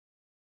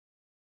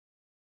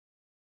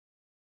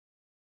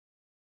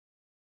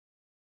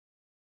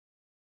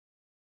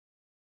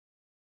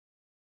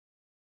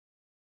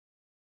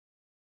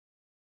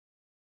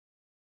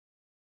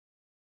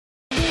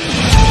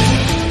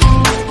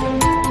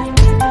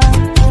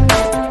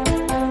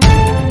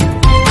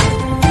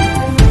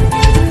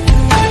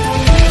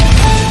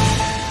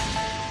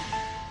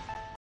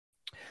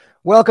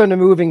Welcome to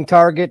Moving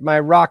Target, my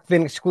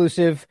Rockfin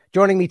exclusive.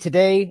 Joining me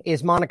today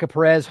is Monica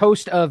Perez,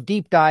 host of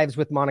Deep Dives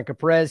with Monica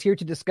Perez, here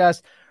to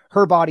discuss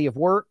her body of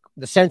work,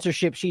 the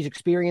censorship she's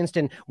experienced,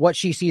 and what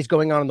she sees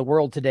going on in the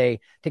world today,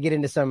 to get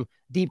into some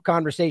deep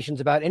conversations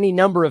about any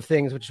number of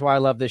things, which is why I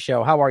love this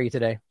show. How are you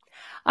today?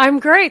 I'm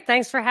great.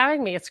 Thanks for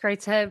having me. It's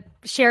great to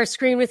share a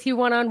screen with you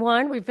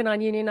one-on-one. We've been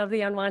on Union of the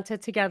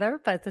Unwanted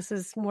together, but this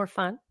is more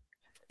fun.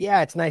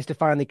 Yeah, it's nice to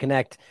finally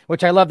connect,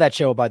 which I love that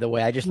show, by the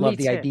way. I just love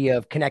the too. idea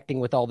of connecting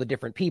with all the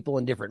different people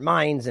and different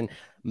minds and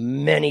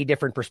many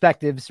different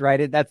perspectives,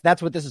 right?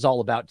 That's what this is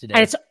all about today.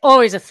 And it's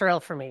always a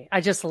thrill for me.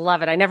 I just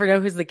love it. I never know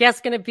who's the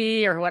guest going to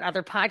be or what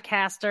other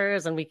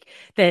podcasters, and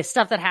the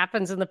stuff that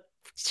happens in the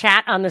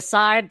chat on the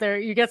side there,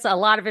 you get a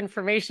lot of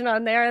information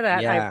on there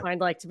that I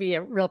find to be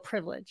a real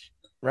privilege.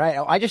 Right.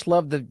 I just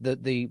love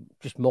the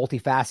just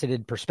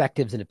multifaceted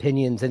perspectives and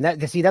opinions. And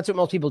that's what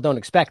most people don't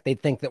expect. They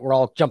think that we're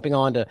all jumping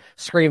on to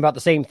scream about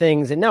the same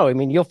things. And no, I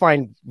mean, you'll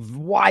find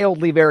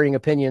wildly varying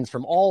opinions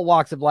from all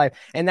walks of life.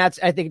 And that's,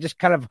 I think, just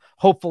kind of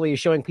hopefully is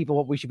showing people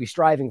what we should be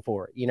striving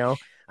for. You know,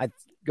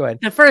 go ahead.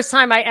 The first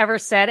time I ever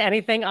said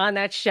anything on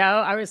that show,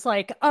 I was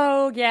like,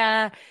 oh,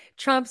 yeah,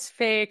 Trump's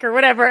fake or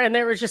whatever. And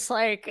they were just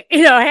like,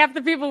 half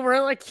the people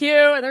were like, Q,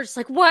 and they're just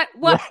like, what?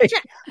 Right.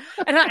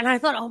 And I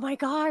thought, oh my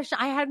gosh,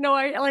 I had no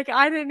idea.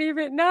 I didn't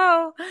even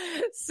know.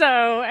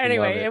 So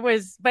anyway, and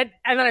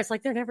then I was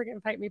like, they're never going to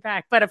invite me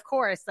back. But of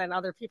course, then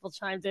other people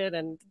chimed in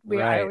and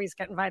I always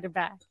get invited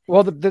back.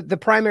 Well, the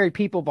primary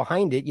people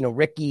behind it,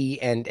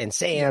 Ricky and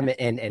Sam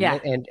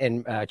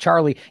and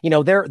Charlie,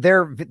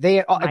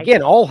 they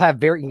again, all have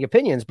varying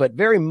opinions, but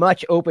very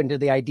much open to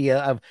the idea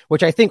of,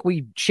 which I think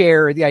we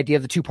share, the idea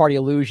of the two-party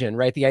illusion,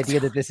 right? The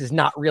idea that this is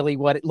not really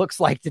what it looks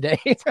like today.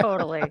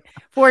 Totally.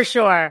 For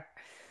sure.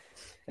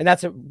 And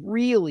that's a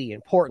really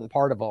important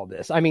part of all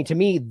this. I mean, to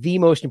me, the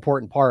most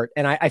important part.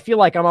 And I feel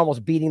like I'm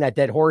almost beating that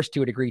dead horse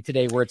to a degree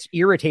today, where it's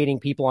irritating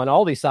people on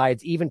all these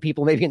sides, even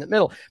people maybe in the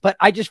middle. But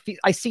I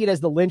see it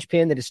as the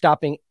linchpin that is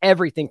stopping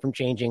everything from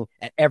changing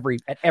at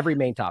every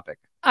main topic.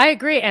 I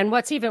agree. And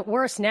what's even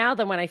worse now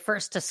than when I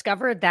first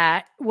discovered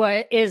that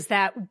is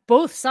that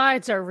both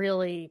sides are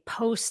really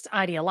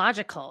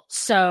post-ideological.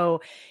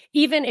 So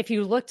even if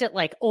you looked at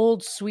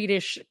old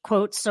Swedish,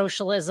 quote,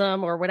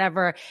 socialism or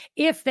whatever,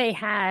 if they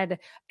had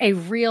a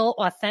real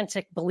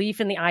authentic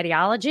belief in the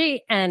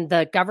ideology and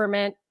the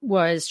government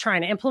was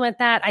trying to implement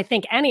that, I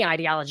think any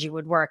ideology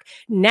would work.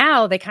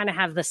 Now they kind of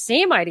have the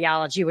same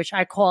ideology, which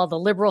I call the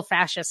liberal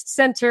fascist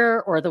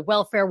center or the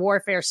welfare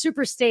warfare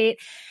superstate.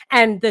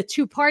 And the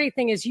two-party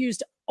thing is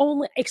used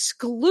only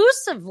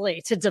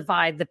exclusively to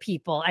divide the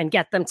people and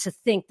get them to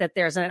think that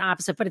there's an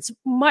opposite. But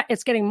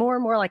it's getting more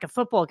and more like a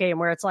football game,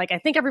 where it's like, I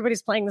think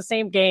everybody's playing the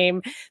same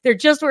game. They're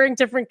just wearing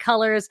different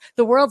colors.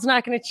 The world's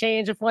not going to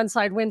change if one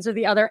side wins or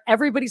the other.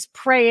 Everybody's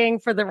praying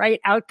for the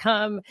right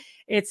outcome.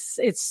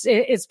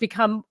 It's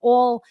become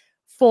all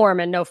form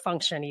and no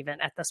function even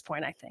at this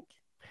point, I think.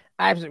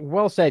 Absolutely.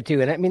 Well said too.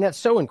 And I mean, that's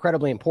so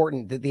incredibly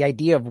important, that the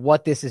idea of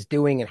what this is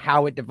doing and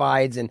how it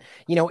divides. And,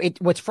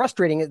 what's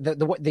frustrating,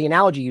 the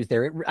analogy used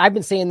there, I've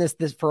been saying this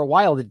for a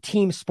while, the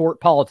team sport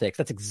politics.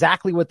 That's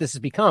exactly what this has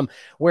become,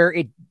 where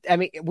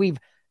we've,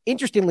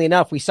 interestingly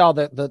enough, we saw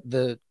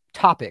the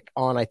topic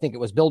on, I think it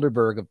was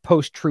Bilderberg, of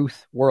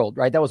post-truth world,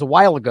 right? That was a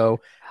while ago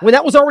when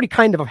that was already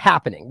kind of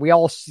happening. We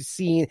all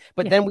see,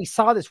 but then we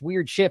saw this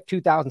weird shift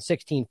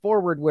 2016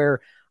 forward, where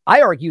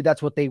I argue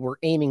that's what they were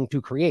aiming to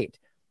create.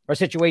 A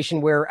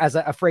situation where, as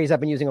a phrase I've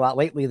been using a lot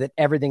lately, that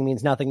everything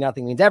means nothing,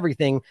 nothing means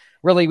everything,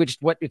 really,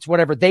 it's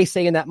whatever they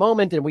say in that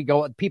moment.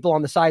 And people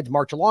on the sides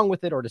march along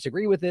with it or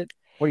disagree with it.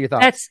 What are your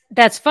thoughts?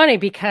 That's funny,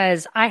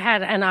 because I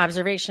had an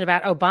observation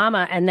about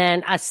Obama and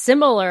then a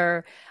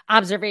similar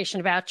observation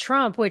about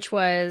Trump, which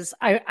was,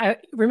 I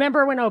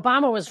remember when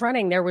Obama was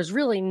running, there was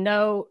really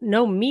no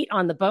meat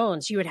on the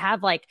bones. You would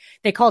have,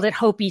 they called it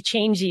hopey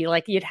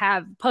changey. You'd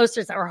have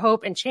posters that were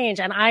hope and change.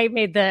 And I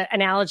made the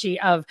analogy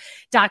of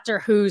Doctor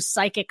Who's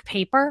psychic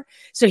paper.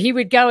 So he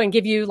would go and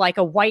give you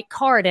a white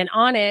card, and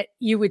on it,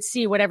 you would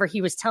see whatever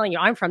he was telling you.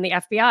 I'm from the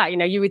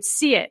FBI, you would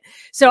see it.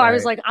 So right. I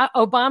was like,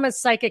 Obama's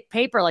psychic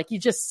paper, you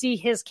just see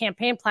his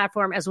campaign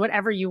platform as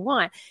whatever you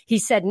want. He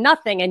said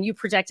nothing and you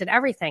projected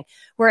everything.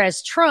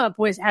 Whereas Trump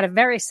had a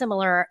very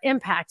similar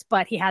impact,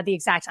 but he had the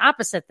exact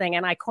opposite thing.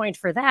 And I coined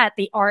for that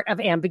the art of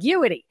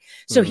ambiguity.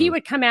 So he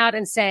would come out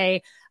and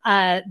say,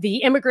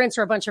 the immigrants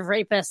are a bunch of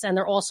rapists and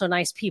they're also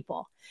nice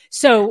people.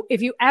 So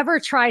if you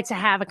ever try to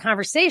have a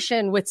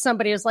conversation with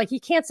somebody who's like, you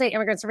can't say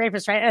immigrants are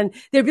rapists, right? And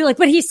they'd be like,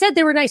 but he said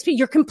they were nice people.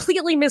 You're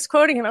completely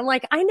misquoting him. I'm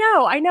like, I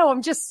know.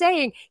 I'm just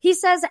saying he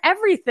says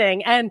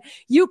everything, and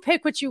you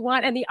pick what you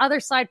want and the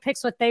other side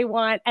picks what they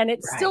want, and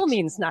it still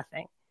means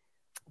nothing.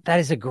 That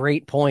is a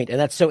great point, and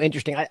that's so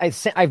interesting.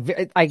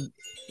 I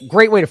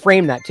great way to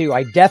frame that too.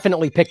 I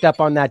definitely picked up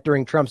on that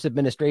during Trump's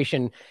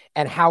administration,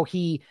 and how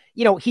he's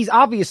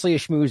obviously a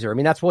schmoozer. I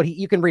mean, that's what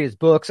you can read his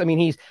books. I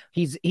mean,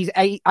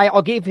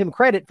 I'll give him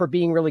credit for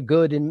being really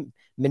good in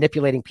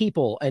manipulating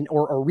people and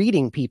or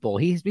reading people.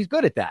 He's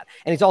good at that.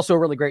 And he's also a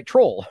really great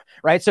troll,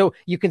 right? So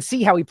you can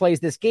see how he plays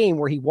this game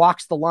where he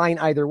walks the line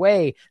either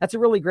way. That's a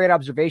really great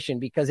observation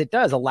because it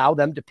does allow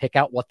them to pick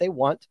out what they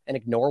want and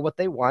ignore what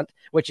they want,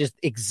 which is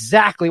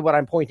exactly what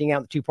I'm pointing out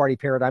in the two-party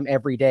paradigm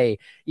every day,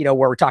 where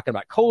we're talking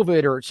about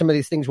COVID or some of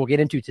these things we'll get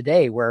into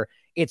today, where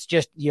it's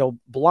just,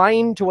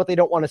 blind to what they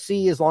don't want to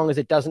see as long as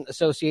it doesn't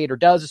associate or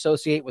does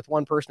associate with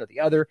one person or the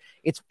other.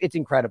 It's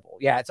incredible.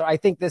 Yeah. So I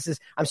think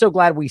I'm so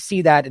glad we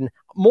see that, and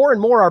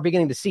more are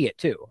beginning to see it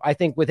too. I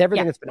think with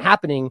everything that's been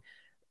happening,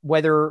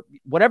 whatever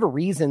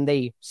reason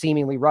they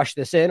seemingly rushed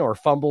this in or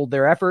fumbled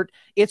their effort,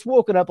 it's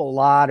woken up a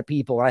lot of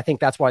people. And I think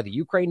that's why the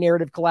Ukraine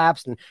narrative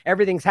collapsed and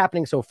everything's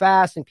happening so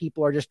fast. And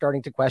people are just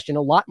starting to question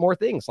a lot more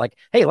things like,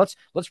 hey, let's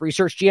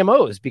research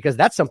GMOs, because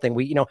that's something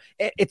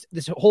it's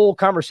this whole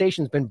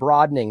conversation's been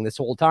broadening this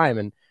whole time.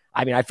 And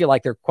I mean, I feel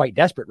like they're quite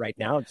desperate right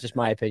now. It's just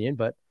my opinion,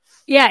 but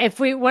yeah,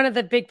 one of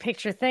the big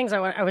picture things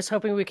I was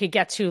hoping we could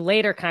get to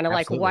later, kind of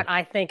like what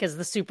I think is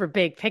the super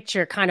big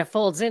picture, kind of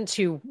folds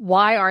into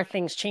why are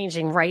things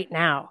changing right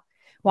now?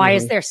 Why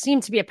is there seem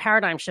to be a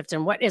paradigm shift,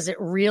 and what is it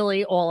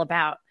really all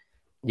about?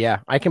 Yeah,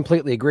 I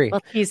completely agree.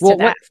 We'll tease to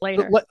that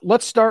later.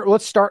 Let's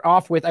start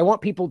off with, I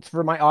want people,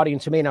 for my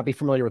audience who may not be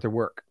familiar with their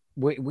work,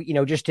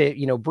 just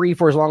to,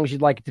 brief or as long as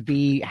you'd like it to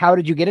be, how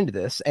did you get into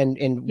this, and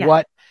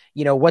what,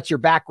 what's your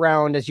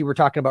background as you were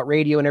talking about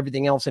radio and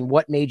everything else, and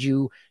what made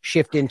you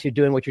shift into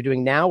doing what you're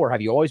doing now, or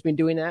have you always been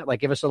doing that? Like,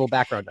 give us a little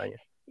background on you.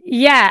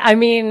 Yeah, I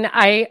mean,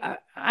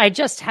 I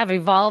just have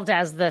evolved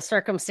as the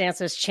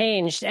circumstances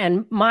changed.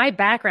 And my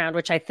background,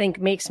 which I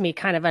think makes me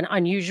kind of an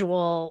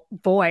unusual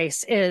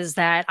voice, is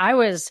that I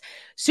was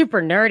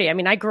super nerdy. I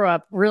mean, I grew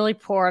up really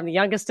poor. I'm the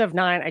youngest of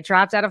 9. I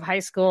dropped out of high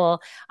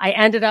school. I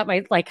ended up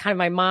I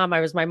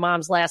was my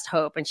mom's last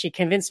hope, and she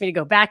convinced me to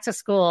go back to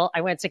school.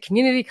 I went to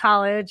community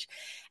college,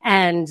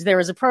 and there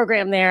was a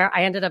program there.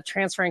 I ended up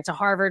transferring to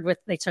Harvard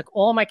they took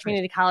all my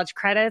community college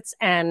credits,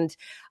 and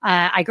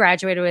I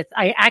graduated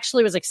I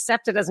actually was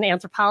accepted as an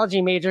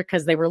anthropology major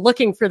because they were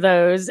looking for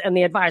those. And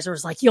the advisor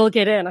was like, you'll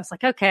get in. I was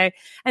like, okay.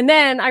 And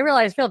then I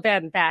realized, I feel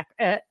bad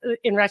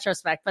in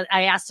retrospect, but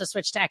I asked to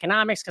switch to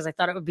economics because I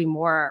thought it would be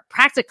more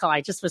practical.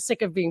 I just was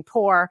sick of being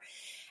poor.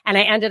 And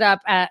I ended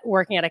up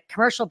working at a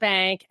commercial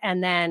bank.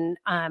 And then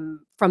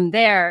from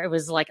there, it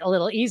was like a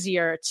little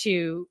easier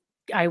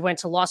I went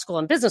to law school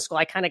and business school.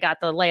 I kind of got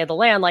the lay of the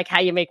land, like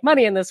how you make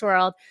money in this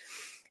world.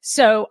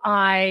 So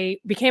I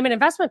became an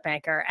investment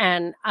banker,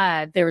 and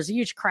there was a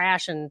huge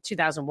crash in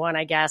 2001,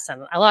 I guess.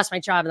 And I lost my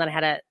job, and then I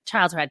had a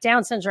child who had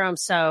Down syndrome.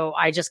 So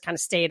I just kind of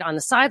stayed on the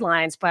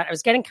sidelines, but I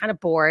was getting kind of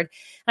bored.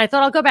 And I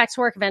thought I'll go back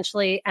to work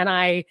eventually. And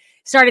I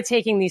started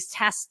taking these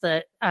tests,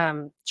 the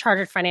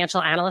Chartered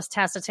Financial Analyst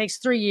test. It takes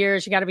 3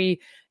 years. You got to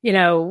be,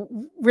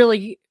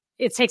 really,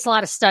 it takes a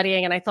lot of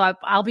studying. And I thought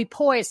I'll be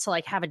poised to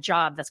like have a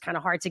job that's kind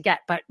of hard to get.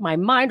 But my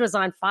mind was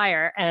on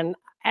fire. And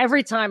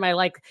every time I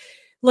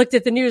looked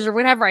at the news or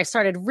whatever, I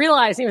started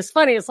realizing it was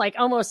funny. It's like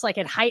almost like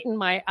it heightened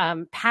my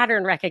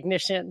pattern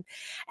recognition.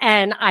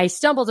 And I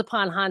stumbled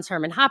upon Hans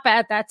Hermann Hoppe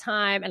at that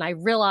time. And I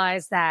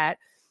realized that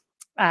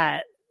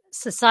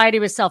society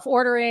was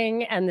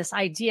self-ordering, and this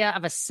idea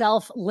of a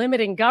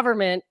self-limiting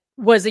government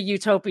was a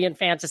utopian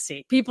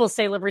fantasy. People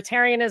say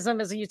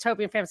libertarianism is a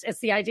utopian fantasy. It's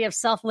the idea of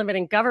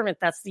self-limiting government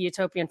that's the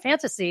utopian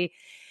fantasy.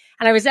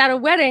 And I was at a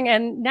wedding,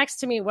 and next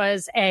to me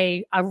was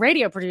a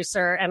radio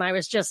producer, and I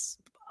was just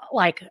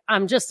like,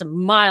 I'm just a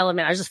mile a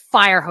minute. I was just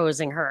fire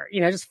hosing her,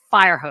 just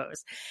fire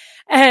hose.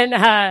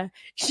 And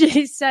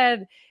she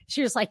said,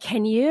 she was like,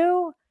 can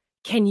you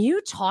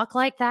talk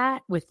like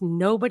that with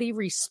nobody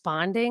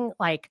responding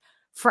like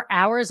for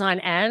hours on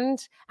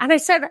end? And I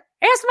said, ask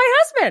my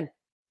husband.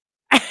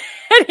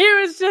 And he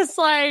was just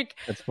like,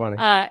 that's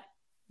funny.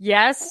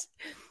 Yes.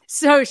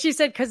 So she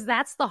said, because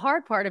that's the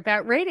hard part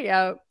about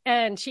radio.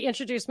 And she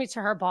introduced me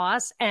to her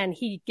boss, and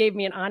he gave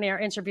me an on-air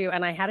interview.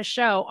 And I had a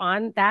show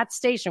on that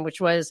station, which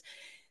was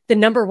the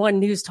 #1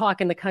 news talk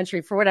in the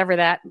country for whatever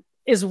that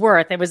is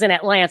worth. It was in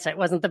Atlanta. It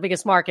wasn't the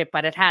biggest market,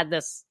 but it had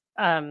this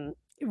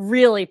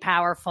really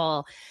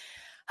powerful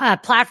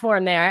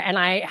platform there. And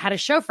I had a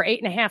show for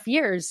 8.5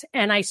 years,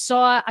 and I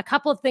saw a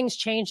couple of things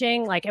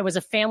changing. Like, it was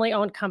a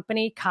family-owned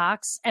company,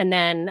 Cox, and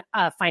then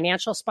a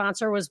financial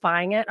sponsor was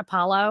buying it,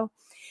 Apollo.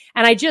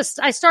 And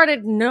I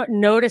started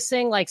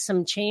noticing like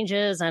some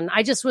changes, and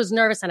I just was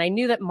nervous. And I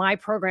knew that my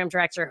program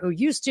director,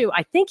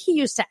 I think he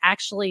used to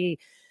actually,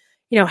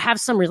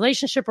 have some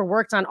relationship or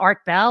worked on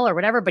Art Bell or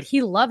whatever, but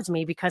he loved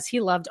me because he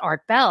loved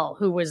Art Bell,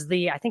 who was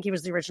I think he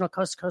was the original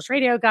Coast to Coast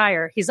radio guy,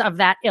 or he's of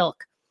that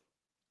ilk.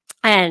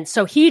 And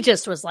so he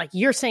just was like,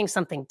 you're saying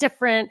something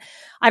different.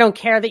 I don't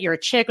care that you're a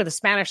chick with a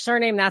Spanish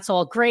surname. That's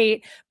all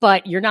great,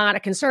 but you're not a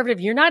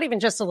conservative. You're not even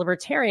just a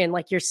libertarian.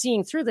 Like, you're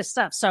seeing through this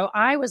stuff. So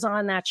I was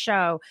on that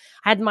show.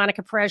 I had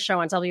Monica Perez show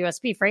on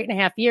WSB for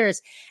 8.5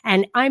 years.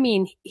 And I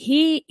mean,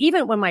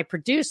 even when my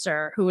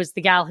producer, who was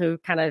the gal who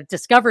kind of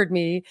discovered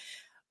me,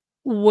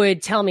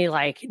 would tell me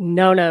like,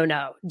 no, no,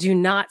 no, do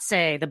not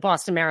say the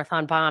Boston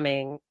Marathon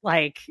bombing,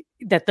 like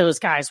that those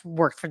guys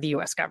worked for the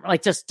US government.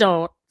 Like, just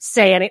don't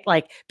say any,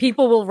 like,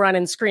 people will run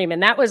and scream.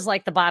 And that was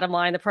like the bottom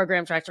line. The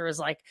program director was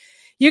like,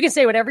 you can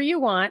say whatever you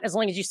want as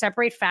long as you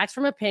separate facts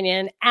from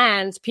opinion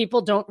and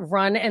people don't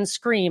run and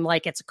scream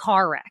like it's a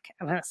car wreck.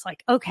 And I was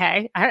like,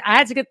 okay, I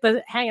had to get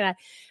the hang of that.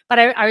 But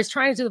I was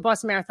trying to do the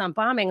Boston Marathon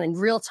bombing in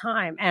real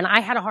time. And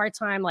I had a hard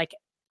time, like,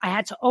 I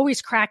had to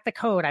always crack the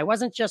code. I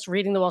wasn't just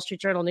reading the Wall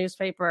Street Journal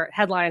newspaper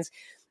headlines.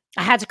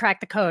 I had to crack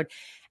the code.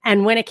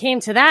 And when it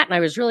came to that, and I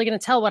was really going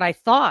to tell what I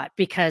thought,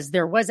 because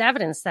there was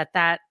evidence that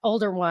that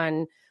older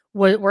one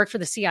worked for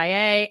the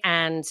CIA,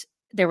 and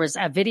there was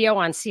a video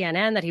on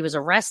CNN that he was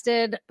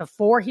arrested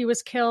before he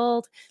was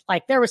killed.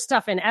 Like, there was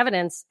stuff in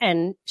evidence,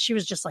 and she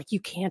was just like, you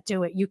can't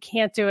do it. You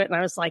can't do it. And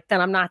I was like, then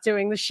I'm not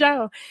doing the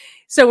show.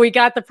 So we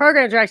got the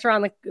program director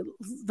on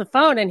the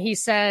phone, and he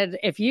said,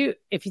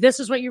 if this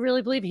is what you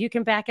really believe, you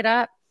can back it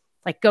up,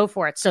 like, go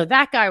for it. So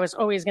that guy was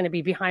always going to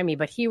be behind me,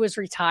 but he was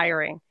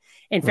retiring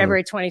in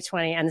February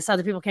 2020. And this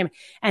other people came.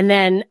 And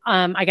then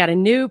I got a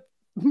new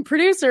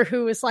producer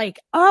who was like,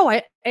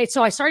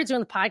 so I started doing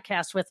the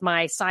podcast with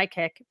my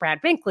sidekick,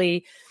 Brad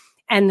Binkley,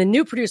 and the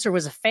new producer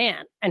was a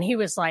fan. And he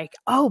was like,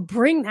 oh,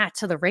 bring that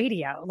to the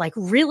radio, like,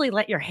 really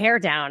let your hair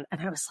down.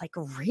 And I was like,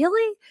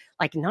 really?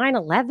 Like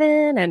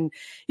 9/11? And,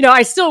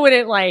 I still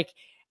wouldn't like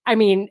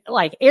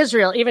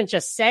Israel, even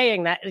just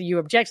saying that you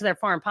object to their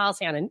foreign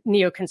policy on a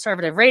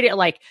neoconservative radio,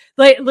 like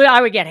I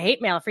would get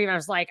hate mail for even. I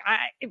was like,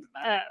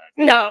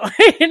 no,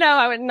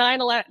 I would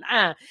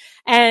 9/11.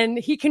 And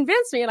he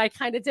convinced me, and I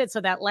kind of did.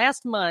 So that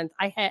last month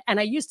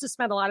I used to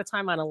spend a lot of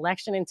time on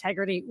election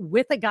integrity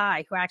with a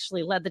guy who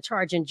actually led the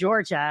charge in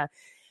Georgia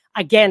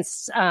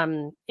against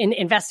in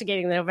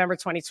investigating the November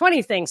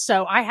 2020 thing.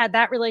 So I had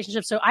that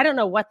relationship. So I don't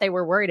know what they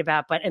were worried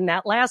about, but in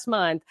that last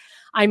month,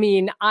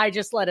 I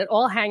just let it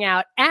all hang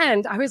out.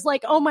 And I was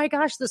like, oh my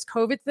gosh, this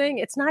COVID thing,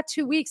 it's not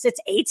 2 weeks, it's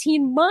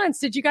 18 months.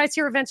 Did you guys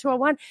hear Event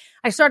 201?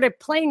 I started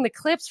playing the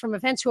clips from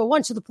Event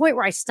 201 to the point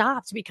where I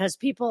stopped because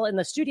people in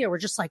the studio were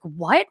just like,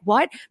 what?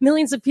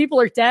 Millions of people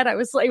are dead. It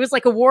was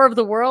like a War of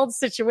the Worlds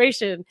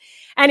situation.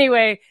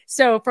 Anyway,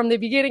 so from the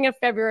beginning of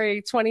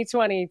February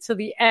 2020 to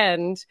the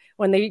end,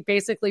 when they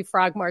basically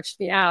frog marched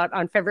me out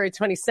on February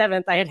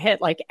 27th, I had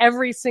hit like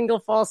every single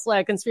false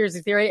flag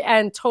conspiracy theory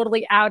and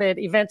totally outed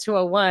Event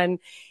 201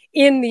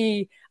 in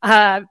the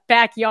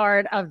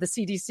backyard of the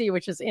CDC,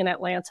 which is in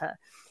Atlanta.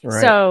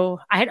 Right. So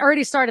I had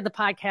already started the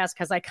podcast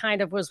because I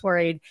kind of was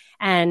worried,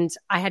 and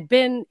I had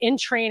been in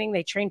training.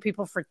 They train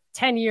people for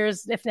 10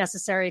 years, if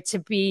necessary, to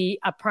be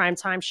a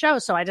primetime show.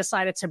 So I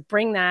decided to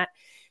bring that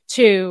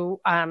to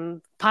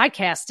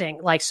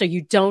podcasting, like, so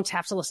you don't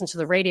have to listen to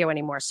the radio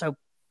anymore. So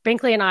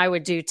Binkley and I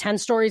would do 10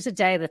 stories a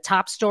day, the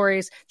top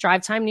stories,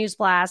 drive time news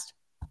blast.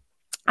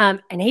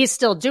 And he's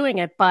still doing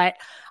it, but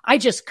I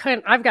just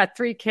couldn't. I've got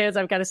 3 kids.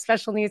 I've got a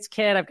special needs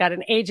kid. I've got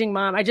an aging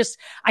mom.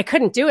 I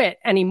couldn't do it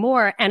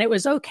anymore. And it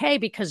was okay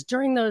because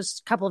during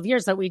those couple of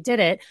years that we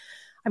did it,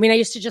 I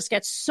used to just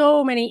get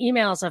so many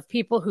emails of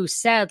people who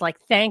said, like,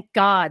 thank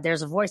God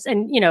there's a voice.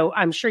 And,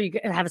 I'm sure you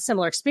have a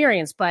similar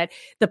experience, but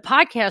the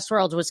podcast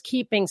world was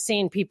keeping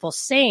sane people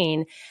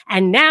sane.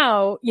 And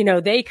now,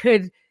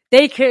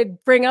 they could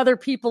bring other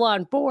people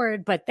on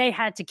board, but they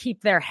had to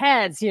keep their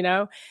heads,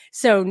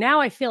 So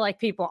now I feel like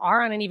people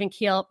are on an even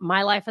keel.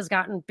 My life has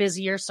gotten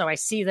busier. So I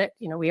see that,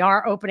 we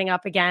are opening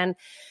up again.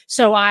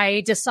 So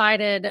I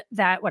decided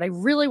that what I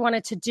really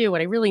wanted to do,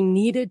 what I really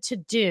needed to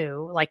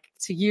do, like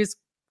to use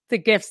the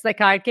gifts that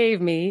God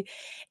gave me,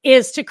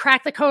 is to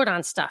crack the code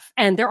on stuff.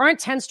 And there aren't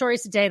 10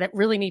 stories a day that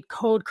really need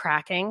code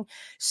cracking.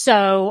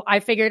 So I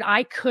figured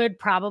I could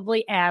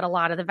probably add a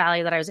lot of the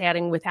value that I was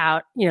adding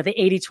without, the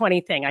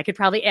 80-20 thing. I could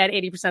probably add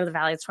 80% of the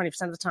value,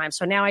 20% of the time.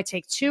 So now I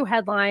take 2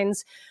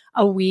 headlines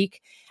a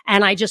week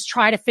and I just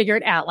try to figure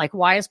it out. Like,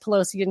 why is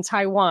Pelosi in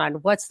Taiwan?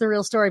 What's the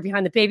real story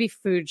behind the baby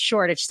food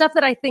shortage? Stuff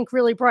that I think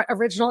really brought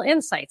original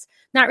insights.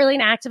 Not really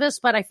an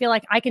activist, but I feel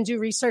like I can do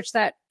research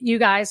that you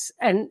guys,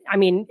 and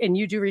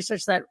you do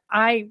research that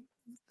I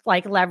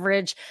like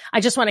leverage. I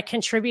just want to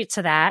contribute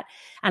to that.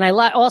 And I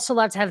also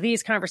love to have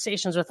these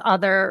conversations with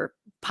other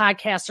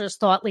podcasters,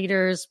 thought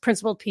leaders,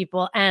 principled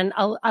people, and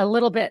a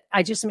little bit,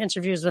 I do some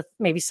interviews with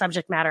maybe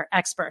subject matter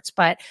experts,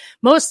 but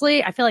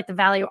mostly I feel like the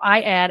value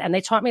I add, and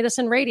they taught me this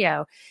in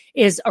radio,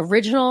 is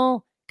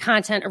original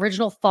content,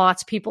 original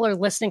thoughts. People are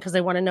listening because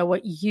they want to know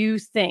what you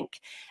think.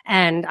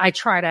 And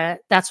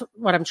that's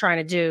what I'm trying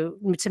to do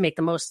to make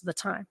the most of the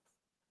time.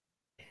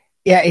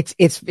 Yeah,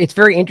 it's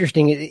very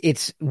interesting.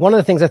 It's one of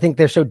the things I think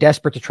they're so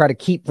desperate to try to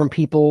keep from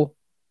people,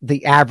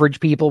 the average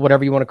people,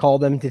 whatever you want to call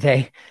them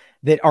today,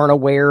 that aren't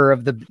aware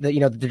of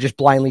they're just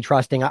blindly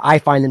trusting. I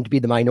find them to be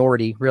the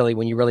minority, really,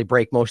 when you really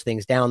break most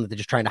things down, that they're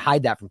just trying to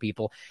hide that from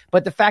people.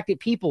 But the fact that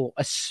people,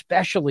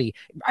 especially,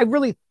 I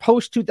really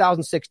post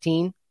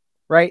 2016,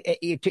 right,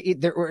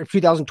 or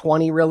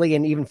 2020, really,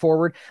 and even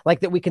forward,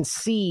 like that we can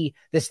see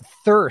this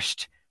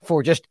thirst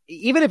for just,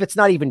 even if it's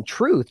not even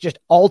truth, just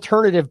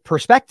alternative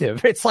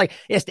perspective. It's like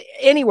it's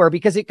anywhere,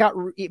 because it got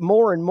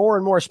more and more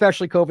and more,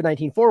 especially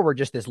COVID-19 forward,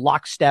 just this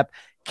lockstep,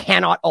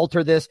 cannot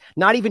alter this,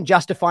 not even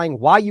justifying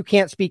why you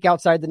can't speak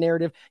outside the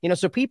narrative.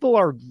 So people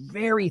are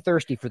very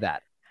thirsty for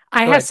that.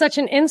 I have such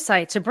an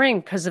insight to bring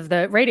because of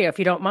the radio, if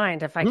you don't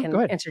mind, if I can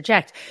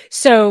interject.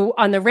 So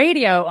on the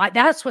radio,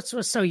 that's what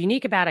was so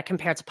unique about it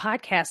compared to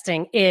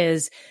podcasting,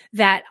 is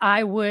that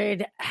I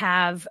would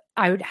have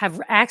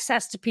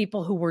access to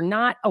people who were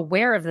not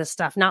aware of this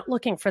stuff, not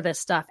looking for this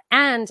stuff.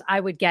 And I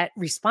would get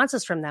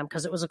responses from them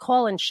because it was a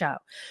call-in show.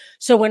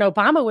 So when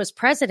Obama was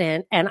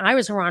president and I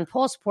was a Ron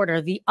Paul supporter,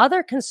 the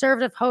other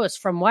conservative hosts,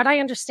 from what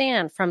I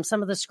understand from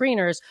some of the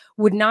screeners,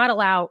 would not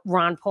allow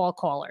Ron Paul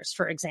callers,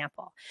 for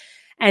example.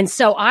 And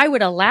so I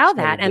would allow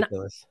that.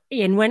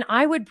 And when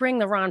I would bring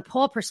the Ron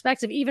Paul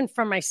perspective, even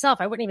from myself,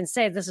 I wouldn't even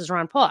say this is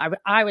Ron Paul.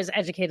 I was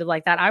educated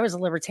like that. I was a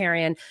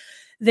libertarian.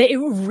 It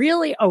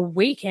really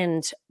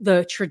awakened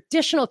the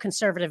traditional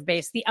conservative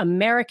base, the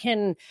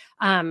American,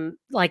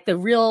 like the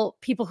real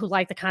people who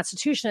like the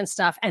Constitution and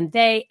stuff. And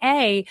they,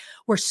 A,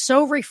 were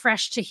so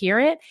refreshed to hear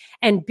it.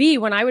 And B,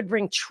 when I would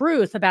bring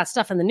truth about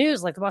stuff in the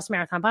news, like the Boston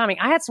Marathon bombing,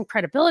 I had some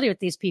credibility with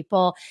these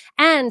people.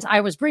 And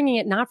I was bringing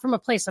it not from a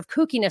place of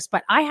kookiness,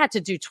 but I had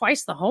to do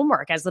twice the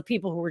homework as the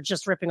people who were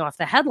just ripping off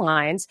the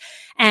headlines.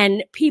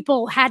 And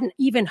people hadn't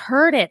even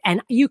heard it.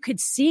 And you could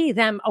see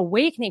them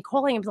awakening,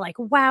 calling and be like,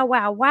 wow,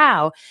 wow,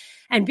 wow,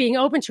 and being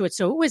open to it.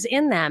 So it was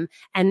in them.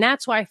 And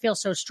that's why I feel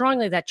so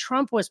strongly that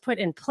Trump was put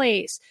in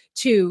place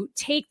to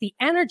take the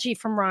energy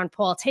from Ron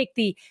Paul, take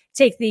the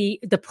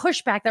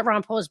pushback that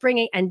Ron Paul is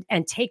bringing,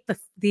 and take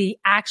the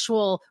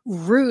actual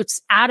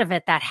roots out of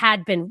it that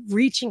had been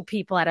reaching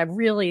people at a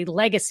really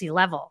legacy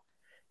level.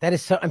 That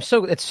is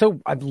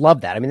I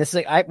love that. I mean, this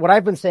is what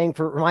I've been saying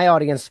for my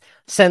audience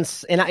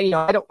since, and I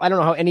don't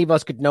know how any of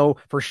us could know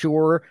for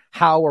sure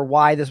how or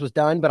why this was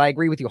done, but I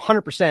agree with you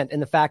 100% in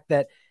the fact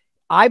that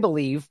I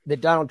believe that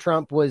Donald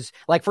Trump was,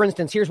 like, for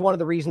instance, here's one of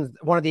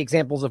the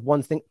examples of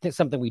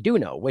something we do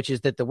know, which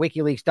is that the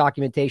WikiLeaks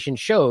documentation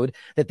showed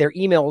that their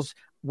emails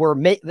were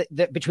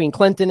that between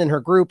Clinton and her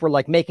group were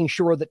like making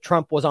sure that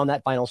Trump was on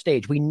that final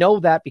stage. We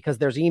know that because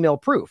there's email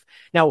proof.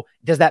 Now,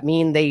 does that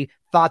mean they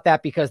thought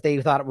that because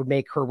they thought it would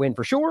make her win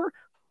for sure,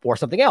 or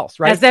something else?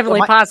 Right. That's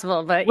definitely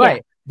possible, but yeah.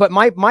 Right. But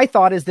my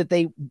thought is that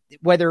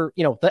whether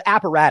the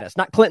apparatus,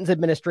 not Clinton's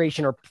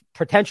administration or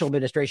potential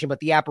administration, but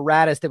the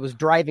apparatus that was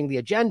driving the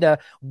agenda,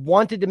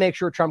 wanted to make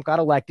sure Trump got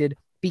elected,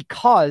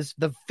 because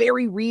the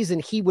very reason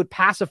he would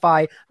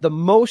pacify the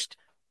most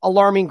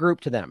alarming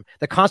group to them,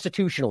 the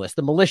constitutionalists,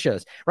 the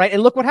militias, right?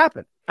 And look what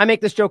happened. I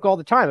make this joke all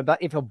the time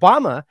about if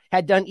Obama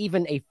had done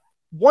even a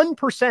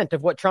 1%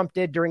 of what Trump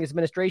did during his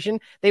administration,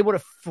 they would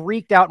have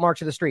freaked out, march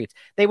to the streets.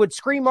 They would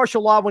scream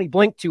martial law when he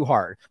blinked too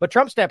hard. But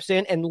Trump steps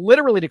in and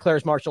literally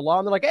declares martial law,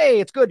 and they're like, hey,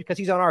 it's good because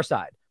he's on our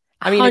side.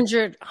 I mean,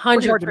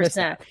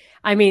 100%.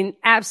 I mean,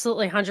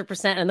 absolutely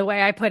 100%. And the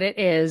way I put it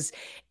is,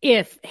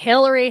 if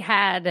Hillary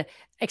had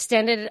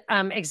extended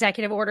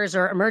executive orders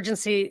or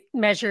emergency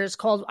measures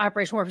called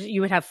Operation Warp Speed,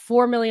 you would have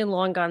 4 million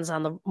long guns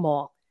on the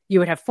mall. You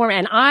would have 4.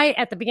 And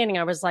at the beginning,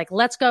 I was like,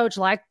 let's go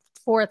July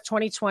 4th,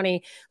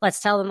 2020.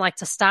 Let's tell them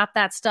to stop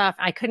that stuff.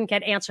 I couldn't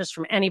get answers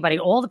from anybody.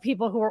 All the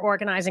people who were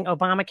organizing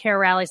Obamacare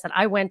rallies that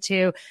I went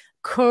to,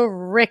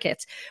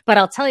 crickets. But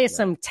I'll tell you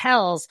some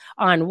tells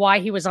on why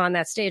he was on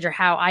that stage, or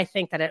how I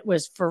think that it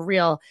was for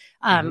real,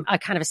 a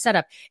kind of a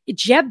setup.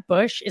 Jeb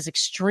Bush is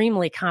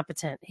extremely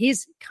competent.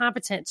 He's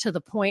competent to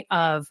the point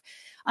of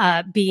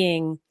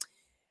being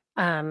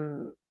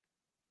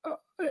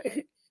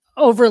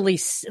overly,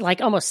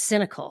 almost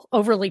cynical,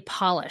 overly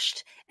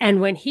polished. And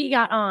when he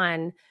got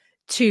on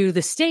to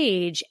the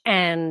stage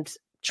and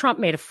Trump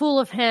made a fool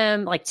of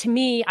him, to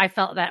me, I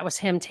felt that was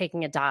him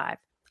taking a dive.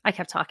 I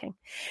kept talking.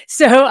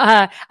 So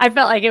I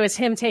felt like it was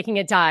him taking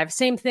a dive.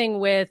 Same thing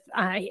with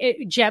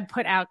Jeb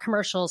put out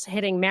commercials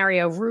hitting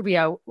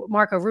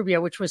Marco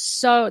Rubio, which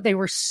was they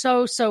were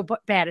so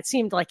bad. It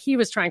seemed like he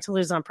was trying to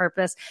lose on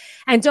purpose.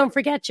 And don't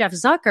forget, Jeff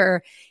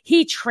Zucker,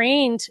 he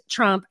trained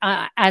Trump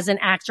as an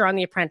actor on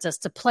The Apprentice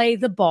to play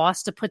the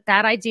boss, to put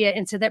that idea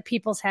into their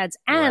people's heads.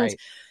 And right.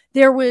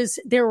 There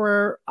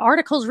were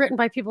articles written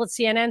by people at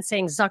CNN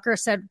saying Zucker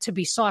said to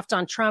be soft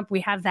on Trump.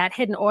 We have that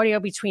hidden audio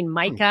between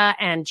Micah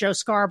and Joe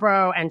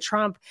Scarborough and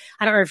Trump.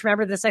 I don't know if you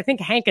remember this. I think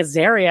Hank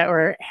Azaria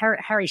or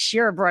Harry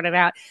Shearer brought it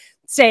out,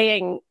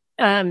 saying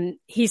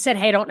he said,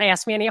 hey, don't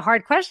ask me any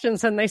hard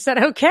questions. And they said,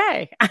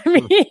 okay. I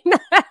mean,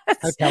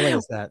 how telling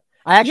is that?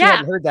 I actually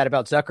hadn't heard that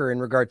about Zucker in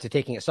regard to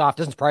taking it soft.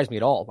 Doesn't surprise me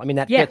at all. I mean,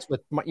 that fits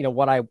with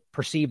what I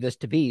perceive this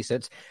to be. So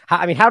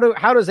how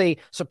does a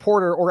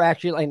supporter or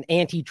actually an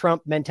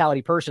anti-Trump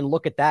mentality person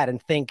look at that and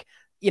think,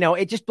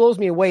 it just blows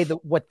me away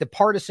what the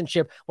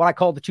partisanship, what I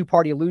call the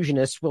two-party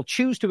illusionists, will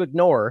choose to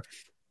ignore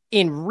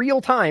in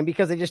real time,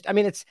 because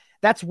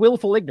that's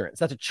willful ignorance.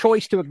 That's a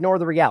choice to ignore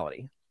the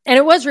reality. And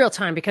it was real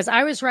time, because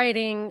I was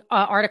writing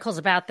articles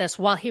about this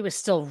while he was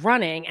still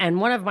running.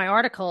 And one of my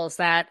articles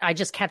that I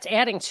just kept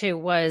adding to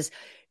was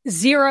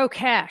zero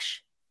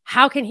cash.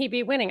 How can he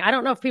be winning? I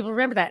don't know if people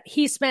remember that.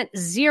 He spent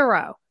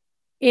zero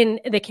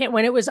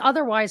when it was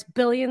otherwise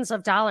billions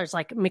of dollars,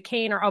 like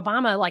McCain or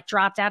Obama, like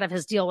dropped out of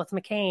his deal with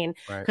McCain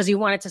because he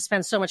wanted to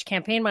spend so much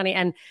campaign money,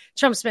 and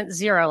Trump spent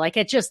zero. Like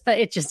it just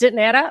didn't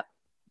add up.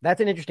 That's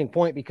an interesting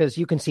point, because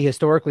you can see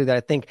historically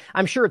that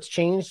I'm sure it's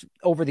changed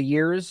over the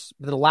years.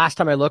 The last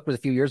time I looked was a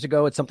few years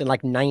ago. It's something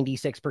like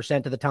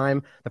 96% of the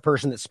time, the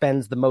person that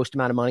spends the most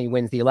amount of money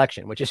wins the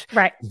election, which is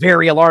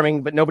very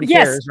alarming, but nobody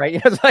cares,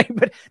 right? It's like,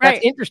 but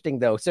that's interesting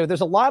though. So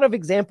there's a lot of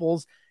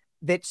examples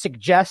that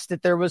suggest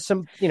that there was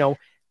some, go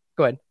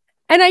ahead.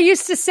 And I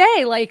used to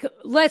say, like,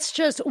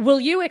 will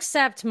you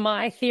accept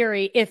my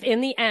theory if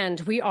in the end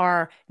we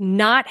are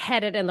not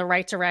headed in the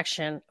right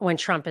direction when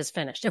Trump is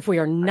finished? If we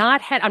are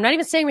not I'm not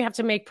even saying we have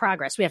to make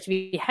progress. We have to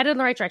be headed in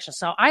the right direction.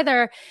 So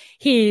either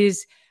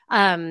he's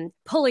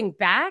pulling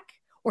back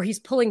or he's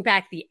pulling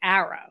back the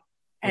arrow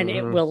and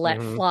it will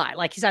let fly.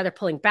 Like he's either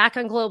pulling back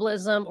on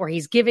globalism or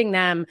he's giving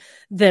them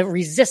the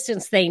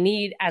resistance they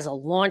need as a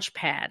launch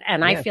pad.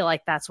 And I feel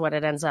like that's what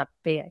it ends up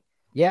being.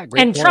 Yeah,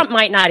 great and point. Trump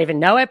might not even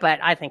know it, but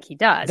I think he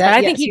does. But I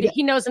think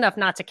he knows enough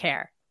not to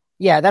care.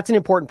 Yeah, that's an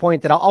important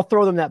point that I'll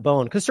throw them that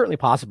bone, because certainly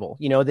possible,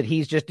 that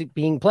he's just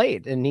being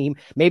played, and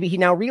maybe he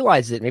now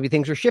realizes it. Maybe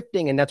things are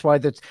shifting, and that's why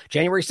that's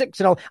January 6th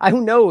and all.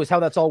 Who knows how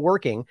that's all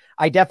working?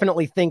 I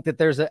definitely think that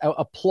there's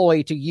a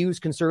ploy to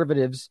use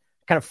conservatives,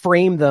 kind of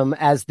frame them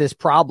as this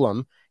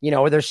problem.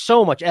 There's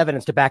so much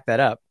evidence to back that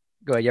up.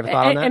 Go ahead. You have a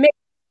thought on that?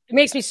 It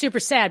makes me super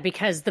sad,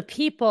 because the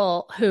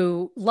people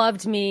who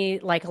loved me,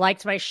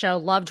 liked my show,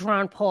 loved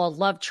Ron Paul,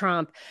 loved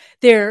Trump,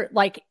 they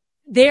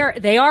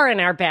are in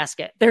our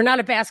basket. They're not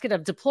a basket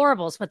of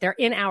deplorables, but they're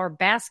in our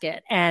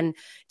basket. And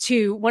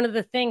one of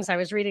the things I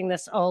was reading,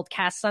 this old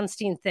Cass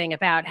Sunstein thing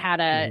about how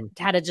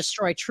to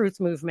destroy truth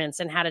movements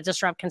and how to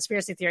disrupt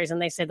conspiracy theories.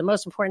 And they say the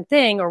most important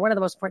thing, or one of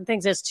the most important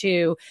things, is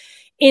to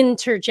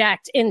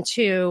interject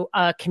into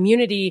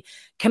community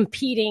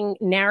competing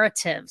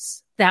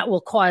narratives that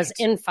will cause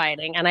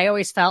infighting. And I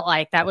always felt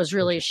like that was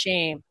really a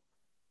shame.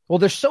 Well,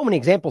 there's so many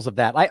examples of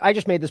that. I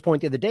just made this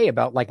point the other day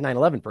about like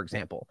 9/11, for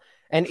example.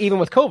 And even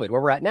with COVID, where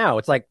we're at now,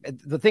 it's like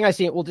the thing I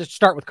see, we'll just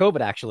start with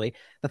COVID, actually.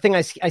 The thing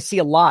I see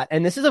a lot,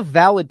 and this is a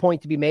valid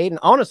point to be made. And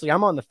honestly,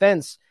 I'm on the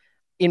fence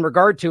in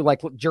regard to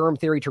like germ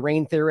theory,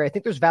 terrain theory. I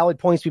think there's valid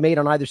points to be made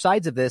on either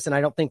sides of this. And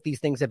I don't think these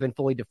things have been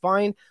fully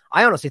defined.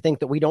 I honestly think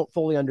that we don't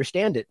fully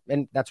understand it.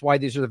 And that's why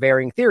these are the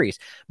varying theories.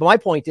 But my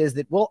point is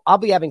that, I'll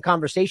be having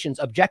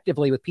conversations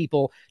objectively with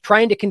people,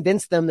 trying to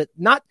convince them that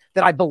not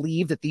that I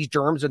believe that these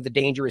germs are the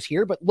danger is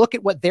here, but look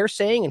at what they're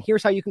saying. And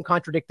here's how you can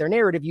contradict their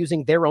narrative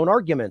using their own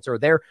arguments or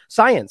their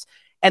science.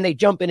 And they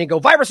jump in and go,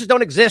 viruses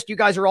don't exist. You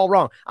guys are all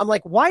wrong. I'm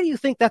like, why do you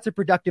think that's a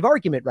productive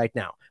argument right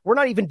now? We're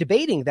not even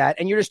debating that.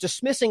 And you're just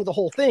dismissing the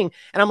whole thing.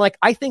 And I'm like,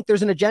 I think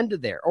there's an agenda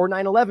there. Or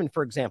 9/11,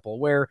 for example,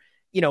 where,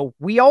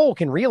 we all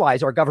can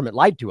realize our government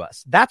lied to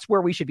us. That's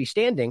where we should be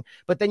standing.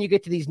 But then you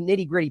get to these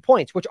nitty gritty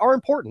points, which are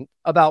important,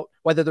 about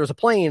whether there's a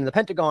plane in the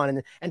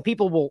Pentagon, and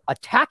people will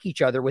attack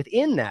each other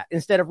within that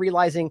instead of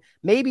realizing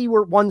maybe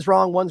one's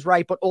wrong, one's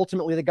right, but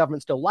ultimately the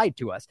government still lied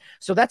to us.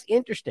 So that's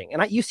interesting.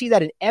 And you see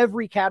that in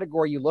every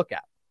category you look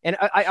at. And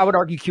I would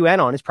argue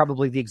QAnon is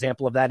probably the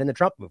example of that in the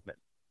Trump movement,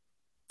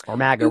 or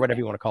MAGA, or whatever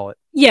you want to call it.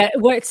 Yeah.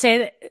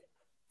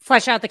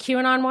 Flesh out the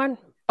QAnon one.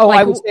 Oh,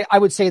 I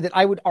would say that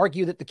I would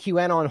argue that the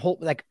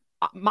QAnon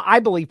I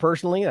believe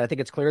personally, I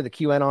think it's clear the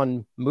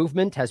QAnon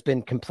movement has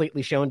been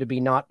completely shown to be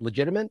not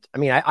legitimate. I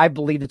mean, I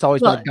believe it's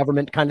always been a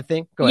government kind of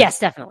thing. Go ahead. Yes,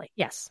 definitely.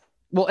 Yes.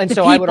 Well, and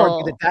so I would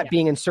argue that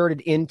being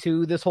inserted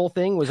into this whole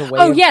thing was a way.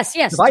 Oh, yes,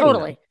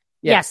 totally.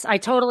 Yeah. Yes, I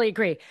totally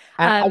agree.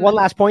 One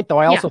last point, though.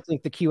 I also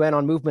think the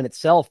QAnon movement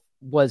itself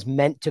was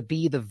meant to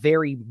be the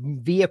very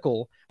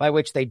vehicle by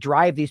which they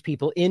drive these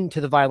people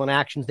into the violent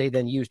actions they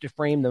then use to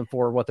frame them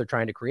for what they're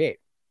trying to create.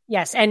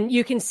 Yes, and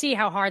you can see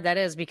how hard that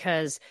is,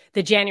 because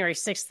the January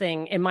 6th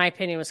thing, in my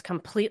opinion, was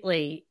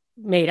completely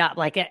made up.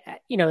 Like,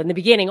 in the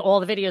beginning, all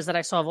the videos that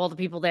I saw of all the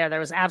people there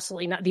was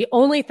absolutely not. The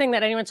only thing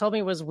that anyone told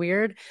me was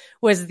weird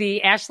was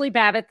the Ashley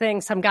Babbitt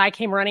thing. Some guy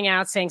came running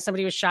out saying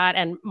somebody was shot,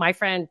 and my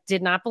friend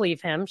did not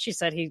believe him. She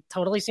said he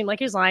totally seemed like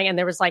he was lying. And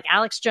there was like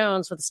Alex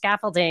Jones with the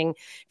scaffolding,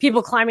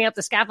 people climbing up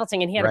the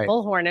scaffolding, and he had a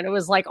bullhorn, and it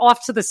was like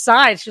off to the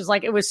side. She was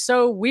like, it was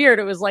so weird.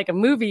 It was like a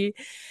movie.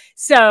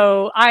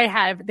 So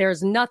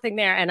there's nothing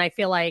there. And I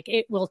feel like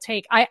it will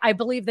take, I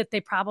believe that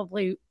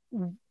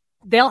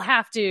they'll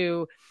have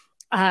to,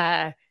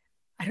 I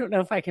don't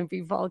know if I can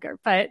be vulgar,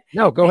 but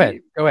no, go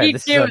ahead.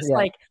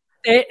 Like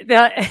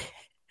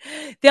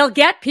they'll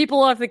get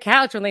people off the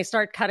couch when they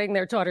start cutting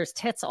their daughter's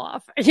tits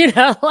off,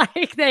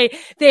 like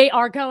they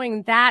are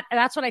going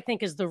that's what I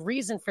think is the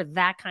reason for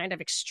that kind of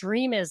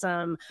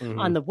extremism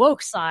on the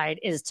woke side,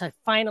 is to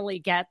finally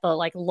get the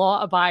like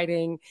law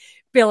abiding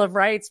Bill of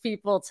Rights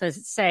people to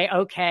say,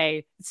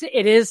 okay,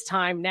 it is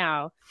time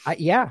now.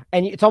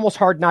 And it's almost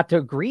hard not to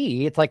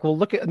agree. It's like, well,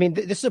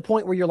 this is a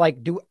point where you're like,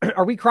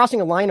 are we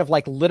crossing a line of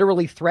like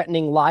literally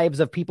threatening lives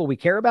of people we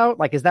care about?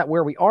 Like, is that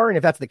where we are? And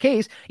if that's the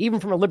case, even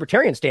from a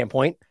libertarian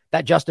standpoint,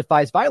 that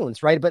justifies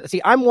violence, right? But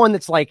see, I'm one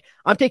that's like,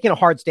 I'm taking a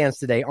hard stance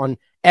today on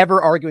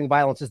ever arguing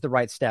violence is the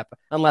right step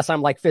unless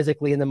I'm like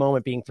physically in the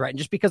moment being threatened,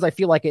 just because I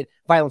feel like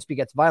violence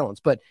begets violence.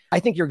 But I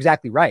think you're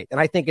exactly right. And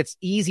I think it's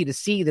easy to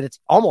see that it's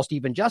almost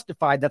even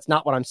justified. That's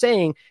not what I'm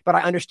saying, but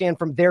I understand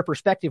from their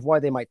perspective why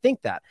they might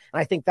think that. And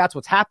I think that's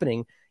what's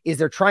happening, is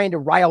they're trying to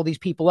rile these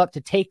people up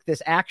to take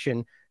this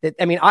action that,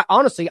 I mean,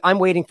 honestly, I'm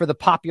waiting for the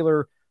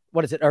popular,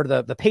 what is it, or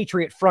the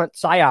Patriot Front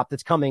psyop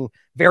that's coming,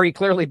 very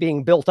clearly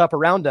being built up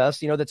around us,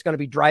 that's going to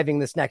be driving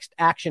this next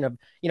action of,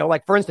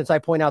 like, for instance, I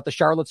point out the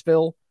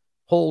Charlottesville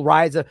whole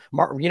rise of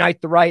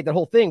Unite the Right, the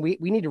whole thing. We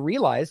need to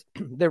realize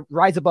the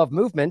Rise Above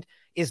movement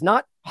is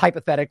not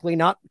hypothetically,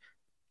 not,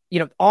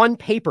 on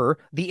paper,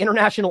 the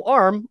international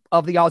arm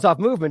of the Azov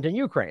movement in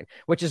Ukraine,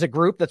 which is a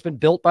group that's been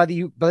built by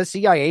the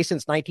CIA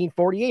since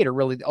 1948, or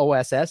really the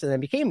OSS, and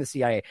then became the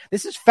CIA.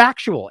 This is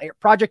factual.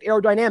 Project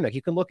Aerodynamic.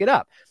 You can look it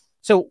up.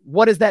 So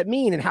what does that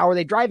mean, and how are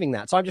they driving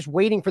that? So I'm just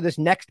waiting for this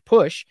next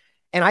push.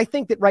 And I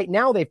think that right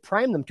now they've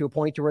primed them to a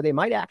point to where they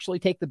might actually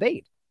take the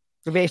bait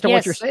based on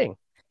what you're saying.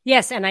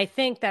 Yes, and I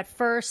think that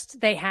first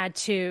they had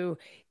to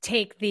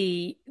take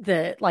the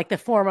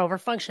form over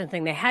function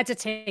thing. They had to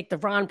take the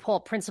Ron Paul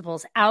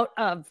principles out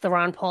of the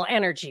Ron Paul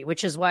energy,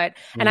 which is what,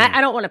 and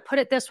I don't want to put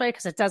it this way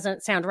because it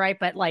doesn't sound right,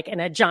 but like in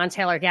a John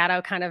Taylor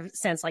Gatto kind of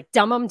sense, like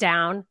dumb them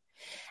down.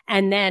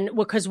 And then,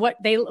 because what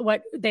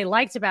they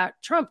liked about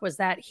Trump was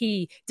that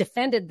he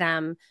defended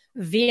them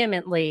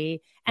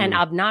vehemently and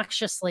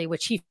obnoxiously,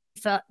 which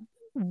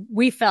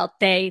we felt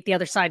the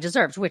other side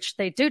deserved, which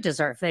they do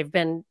deserve. They've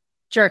been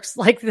jerks,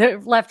 like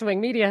the left-wing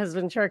media has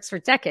been jerks for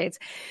decades.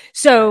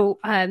 So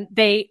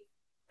I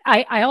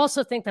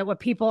also think that what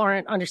people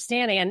aren't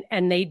understanding,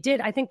 and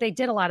I think they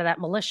did a lot of that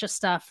malicious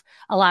stuff,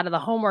 a lot of the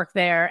homework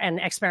there and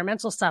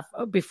experimental stuff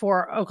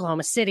before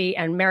Oklahoma City,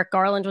 and Merrick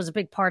Garland was a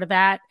big part of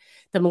that,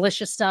 the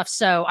malicious stuff.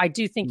 So I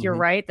do think you're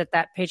right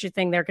that Patriot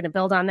thing, they're going to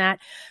build on that.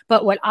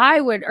 But what I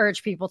would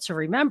urge people to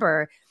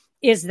remember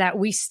is that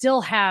we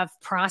still have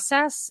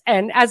process.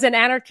 And as an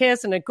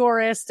anarchist and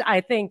agorist, I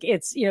think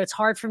it's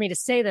hard for me to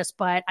say this,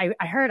 but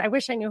I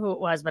wish I knew who it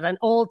was, but an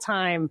old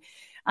time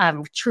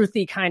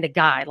truthy kind of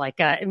guy, like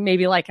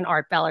maybe like an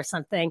Art Bell or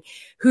something,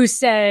 who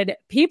said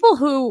people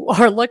who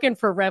are looking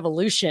for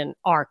revolution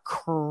are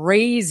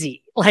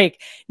crazy.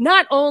 Like,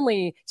 not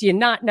only do you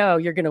not know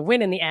you're going to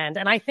win in the end,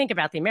 and I think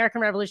about the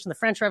American Revolution, the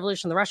French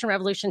Revolution, the Russian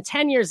Revolution,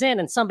 10 years in,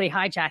 and somebody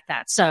hijacked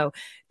that. So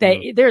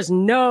there's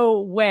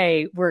no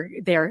way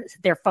they're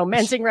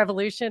fomenting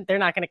revolution. They're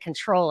not going to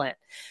control it.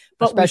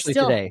 But especially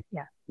today.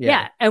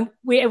 Yeah. And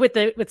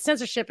with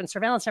censorship and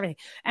surveillance and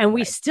everything, and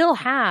we still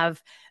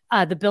have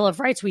the Bill of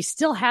Rights, we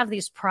still have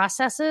these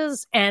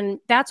processes. And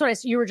that's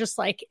what you were just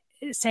like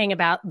saying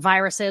about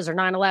viruses or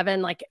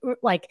 9/11,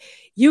 like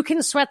you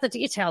can sweat the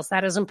details.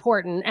 That is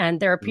important. And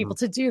there are people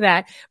to do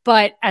that.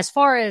 But as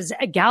far as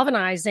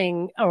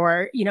galvanizing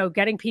or,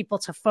 getting people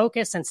to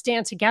focus and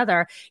stand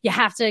together, you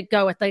have to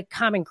go with the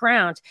common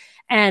ground.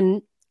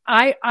 And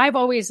I've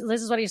always,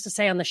 this is what I used to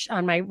say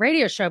on my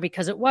radio show,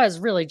 because it was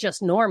really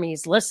just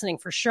normies listening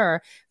for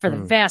sure, for the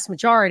vast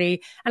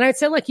majority. And I'd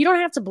say, look, you don't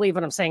have to believe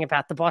what I'm saying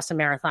about the Boston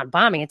Marathon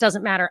bombing. It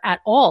doesn't matter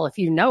at all if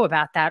you know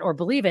about that or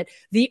believe it.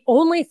 The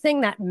only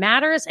thing that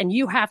matters, and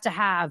you have to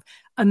have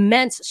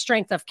immense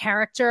strength of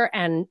character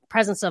and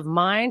presence of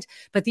mind.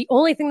 But the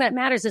only thing that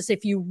matters is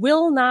if you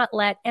will not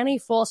let any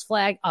false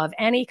flag of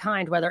any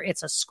kind, whether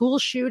it's a school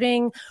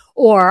shooting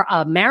or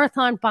a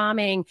marathon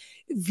bombing,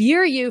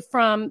 veer you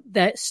from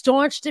the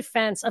staunch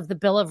defense of the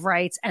Bill of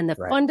Rights and the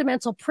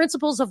fundamental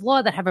principles of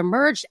law that have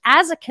emerged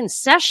as a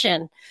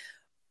concession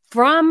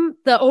from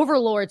the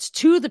overlords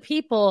to the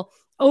people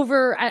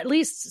over at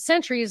least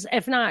centuries,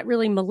 if not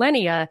really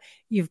millennia.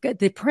 You've got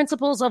the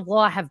principles of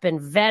law have been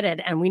vetted,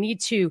 and we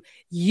need to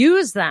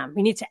use them.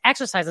 We need to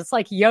exercise. It's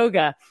like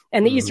yoga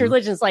and the Eastern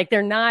religions. Like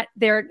they're not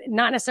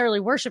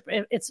necessarily worship.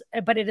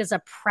 But it is a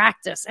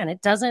practice, and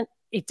it doesn't,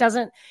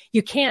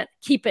 you can't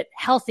keep it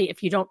healthy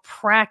if you don't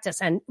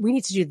practice. And we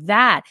need to do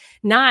that.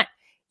 Not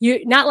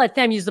let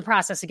them use the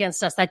process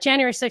against us. That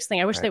January 6th thing,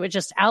 I wish they would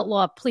just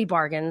outlaw plea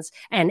bargains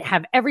and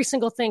have every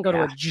single thing go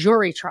to a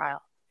jury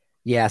trial.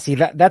 Yeah, see,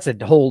 that's a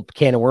whole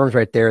can of worms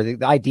right there.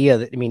 The idea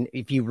that,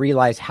 if you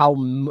realize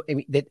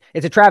that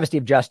it's a travesty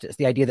of justice,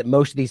 the idea that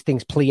most of these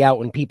things plea out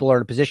when people are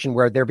in a position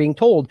where they're being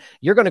told,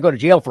 you're going to go to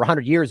jail for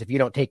 100 years if you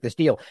don't take this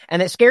deal.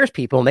 And it scares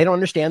people, and they don't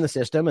understand the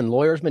system, and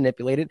lawyers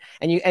manipulate it,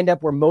 and you end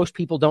up where most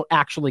people don't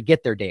actually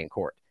get their day in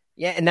court.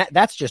 Yeah, and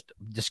that's just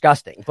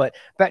disgusting. But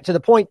back to the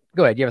point,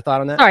 go ahead. You have a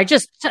thought on that? All right,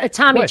 just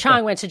Tommy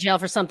Chong went to jail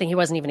for something he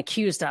wasn't even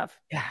accused of.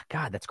 Yeah,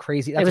 God, that's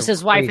crazy. It was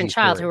his wife and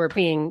child who were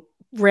being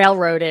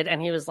railroaded,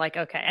 and he was like,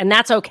 okay. And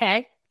that's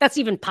okay. That's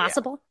even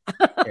possible.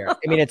 Yeah.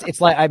 It's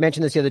like I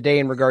mentioned this the other day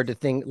in regard to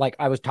thing, like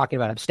I was talking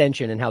about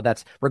abstention and how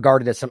that's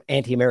regarded as some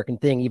anti-American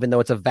thing, even though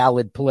it's a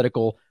valid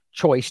political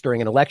choice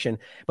during an election.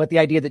 But the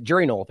idea that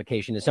jury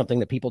nullification is something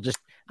that people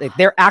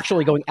they're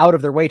actually going out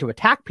of their way to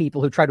attack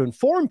people who try to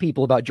inform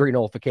people about jury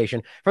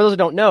nullification. For those who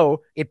don't know,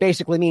 it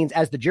basically means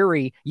as the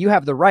jury, you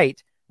have the right,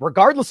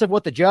 regardless of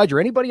what the judge or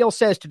anybody else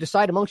says, to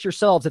decide amongst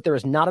yourselves that there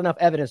is not enough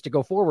evidence to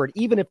go forward,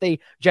 even if they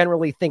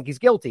generally think he's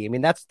guilty. I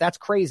mean, that's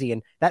crazy.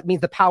 And that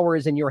means the power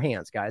is in your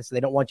hands, guys. So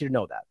they don't want you to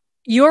know that.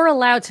 You're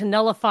allowed to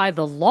nullify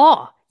the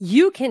law.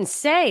 You can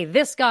say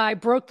this guy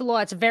broke the law.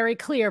 It's very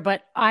clear,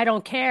 but I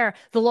don't care.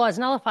 The law is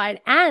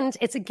nullified, and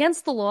it's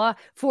against the law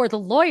for the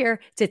lawyer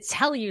to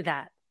tell you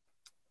that.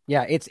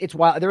 Yeah, it's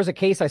wild. There was a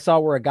case I saw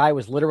where a guy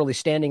was literally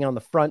standing on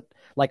the front,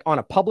 like on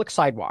a public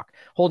sidewalk,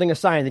 holding a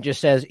sign that just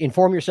says,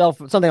 inform yourself,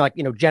 something like,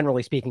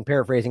 generally speaking,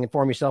 paraphrasing,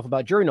 inform yourself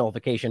about jury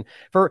nullification,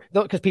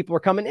 because people were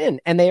coming in,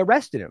 and they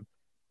arrested him.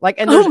 Like,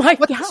 and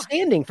what's the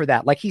standing for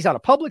that? Like, he's on a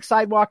public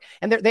sidewalk,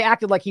 and they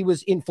acted like he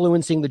was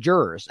influencing the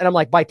jurors. And I'm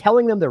like, by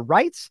telling them their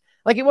rights,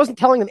 like, it wasn't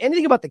telling them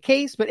anything about the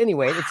case. But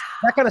anyway,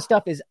 that kind of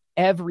stuff is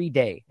every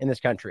day in this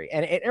country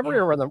and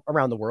everywhere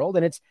around the world.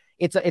 And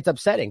it's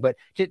upsetting. But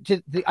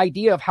to the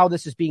idea of how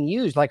this is being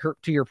used, like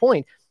to your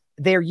point,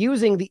 they're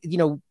using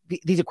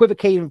these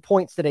equivocating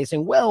points today,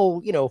 saying,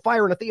 well,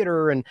 fire in a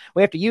theater, and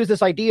we have to use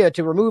this idea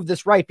to remove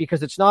this right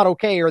because it's not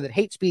okay, or that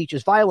hate speech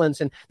is violence.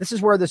 And this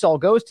is where this all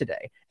goes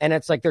today. And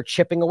it's like they're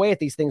chipping away at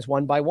these things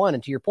one by one.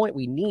 And to your point,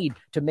 we need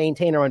to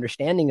maintain our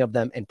understanding of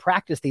them and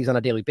practice these on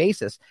a daily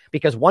basis,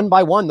 because one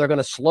by one, they're going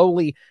to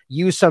slowly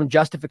use some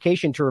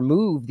justification to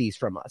remove these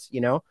from us,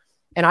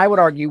 And I would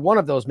argue one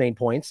of those main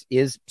points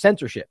is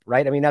censorship,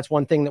 right? I mean, that's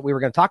one thing that we were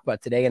going to talk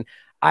about today. And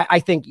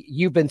I think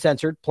you've been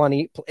censored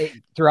plenty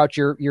throughout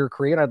your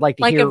career. And I'd like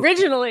to hear. Like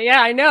originally,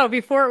 yeah, I know.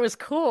 Before it was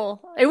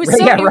cool. It was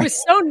it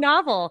was so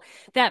novel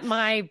that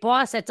my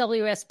boss at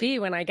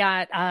WSB, when I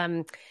got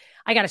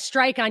a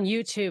strike on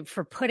YouTube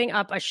for putting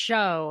up a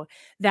show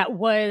that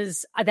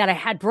I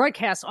had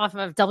broadcast off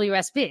of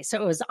WSB.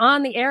 So it was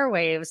on the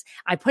airwaves.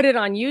 I put it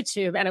on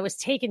YouTube, and it was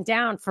taken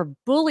down for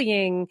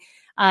bullying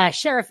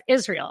Sheriff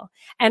Israel.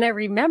 And I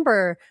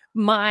remember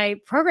my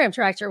program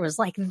director was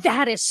like,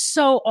 that is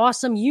so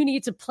awesome. You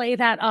need to play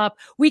that up.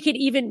 We could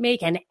even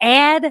make an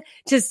ad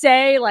to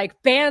say,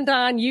 like, banned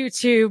on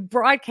YouTube,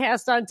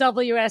 broadcast on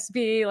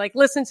WSB, like,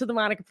 listen to the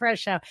Monica Perez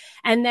show.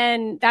 And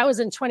then that was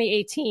in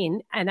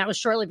 2018. And that was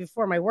shortly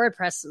before my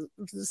WordPress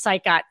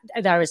site that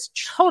I was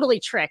totally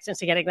tricked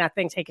into getting that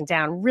thing taken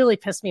down. Really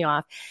pissed me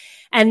off.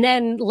 And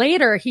then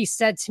later he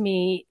said to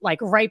me,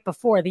 like right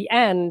before the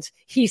end,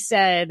 he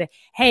said,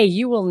 hey,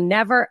 you will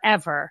never,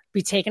 ever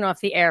be taken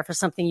off the air for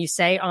something you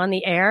say on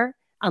the air,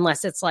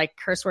 unless it's like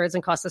curse words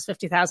and cost us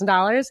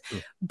 $50,000.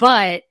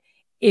 But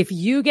if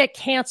you get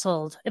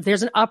canceled, if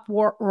there's an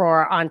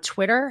uproar on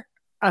Twitter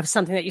of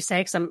something that you say,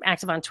 because I'm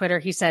active on Twitter,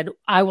 he said,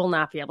 I will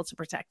not be able to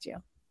protect you.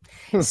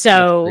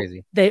 So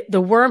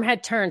the worm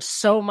had turned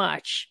so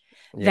much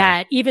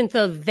that even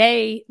though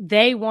they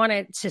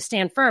wanted to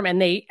stand firm,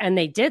 and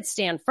they did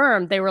stand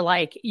firm, they were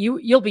like,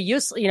 you'll be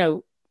useless,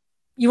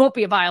 you won't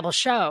be a viable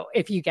show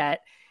if you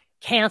get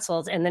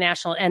canceled in the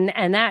national,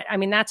 and that, I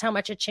mean, that's how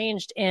much it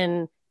changed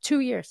in 2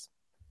 years.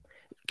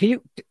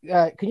 Can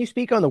you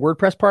speak on the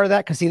WordPress part of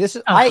that? Because see, this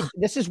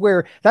is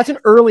where that's an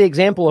early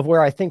example of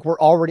where I think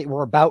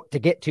we're about to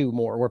get to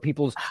more, where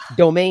people's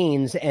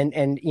domains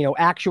and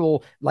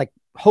actual like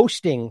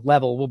hosting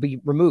level will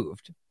be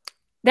removed.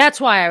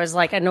 That's why I was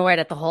like annoyed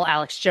at the whole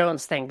Alex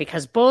Jones thing,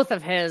 because both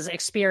of his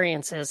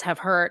experiences have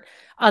hurt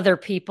other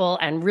people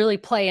and really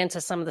play into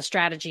some of the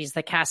strategies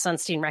that Cass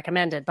Sunstein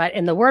recommended. But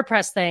in the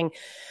WordPress thing,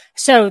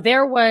 so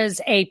there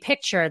was a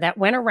picture that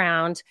went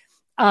around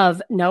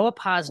of Noah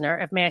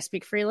Posner. May I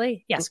speak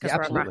freely? Yes, because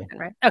we're on Rockman,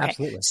 right? Okay.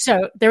 Absolutely.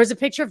 So there was a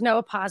picture of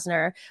Noah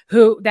Posner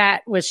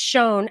that was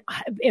shown.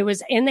 It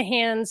was in the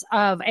hands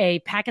of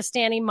a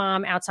Pakistani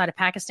mom outside a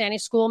Pakistani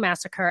school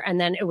massacre. And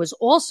then it was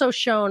also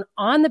shown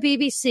on the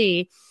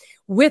BBC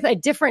with a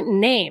different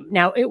name.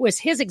 Now, it was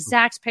his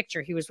exact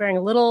picture. He was wearing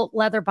a little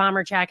leather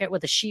bomber jacket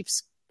with a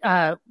sheep's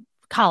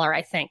collar,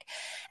 I think.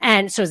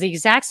 And so it's the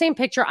exact same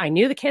picture. I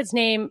knew the kid's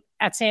name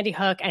at Sandy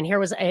Hook. And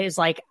here is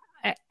like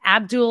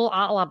Abdul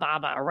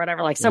Alababa or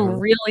whatever, like some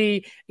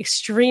really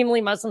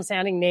extremely Muslim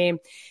sounding name.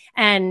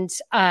 And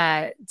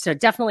so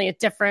definitely a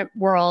different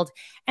world.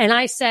 And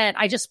I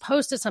just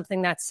posted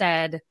something that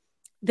said,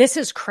 this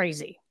is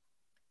crazy.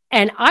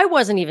 And I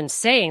wasn't even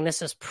saying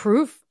this is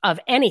proof of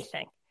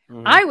anything.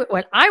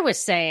 What I was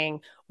saying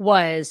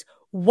was,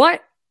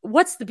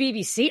 what's the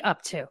BBC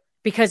up to?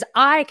 Because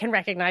I can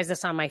recognize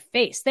this on my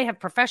face. They have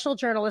professional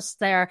journalists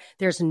there.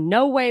 There's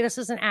no way this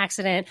is an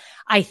accident.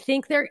 I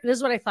think this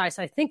is what I thought.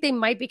 I think they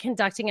might be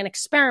conducting an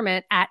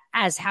experiment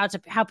as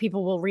how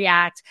people will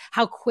react,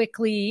 how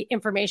quickly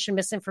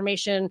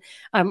misinformation,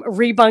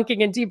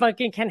 rebunking and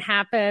debunking can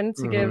happen,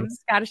 to give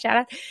Scott a shout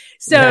out.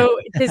 So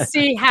to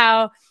see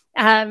how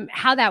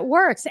that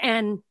works.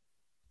 And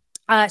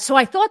so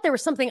I thought there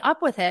was something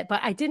up with it,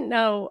 but I didn't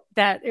know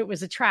that it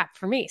was a trap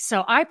for me.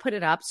 So I put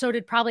it up. So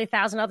did probably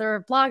 1,000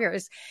 other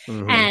bloggers.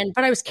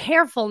 But I was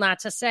careful not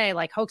to say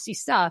like hoaxy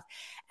stuff.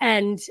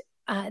 And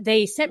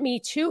they sent me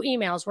 2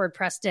 emails,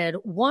 WordPress did.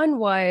 One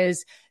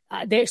was,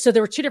 so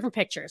there were 2 different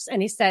pictures.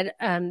 And he said,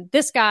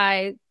 this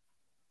guy,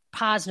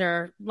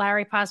 Posner,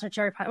 Larry Posner,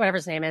 Jerry Posner, whatever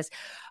his name is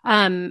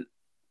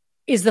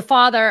is the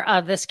father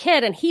of this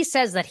kid. And he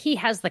says that he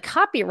has the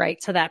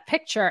copyright to that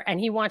picture and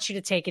he wants you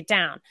to take it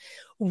down.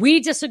 We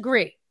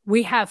disagree.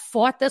 We have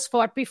fought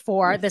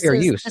before. This fair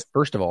is use,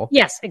 first of all.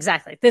 Yes,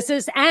 exactly.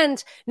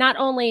 And not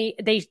only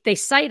they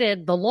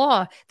cited the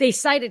law, they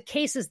cited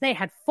cases they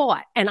had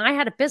fought, and I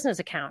had a business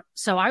account,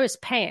 so I was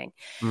paying.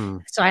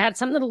 So I had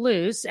something to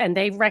lose, and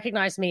they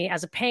recognized me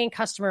as a paying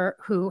customer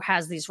who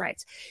has these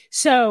rights.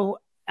 So,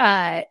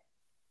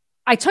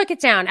 I took it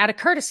down out of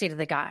courtesy to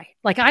the guy.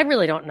 Like, I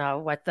really don't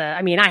know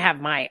I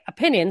have my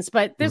opinions,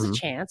 but there's a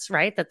chance,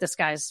 right, that this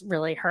guy's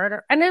really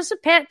hurt and there's a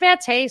bad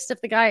taste if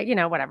the guy,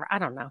 whatever. I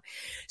don't know.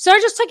 So I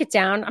just took it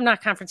down. I'm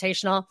not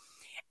confrontational.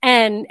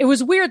 And it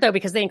was weird though,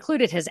 because they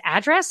included his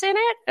address in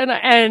it.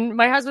 And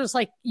my husband was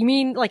like, you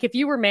mean like if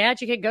you were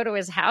mad, you could go to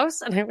his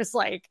house? And I was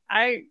like,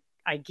 I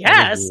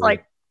guess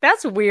like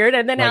that's weird.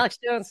 And then Alex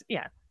Jones,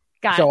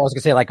 got so it. I was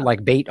gonna say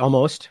like bait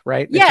almost,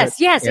 right? Yes,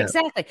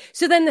 exactly.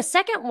 So then the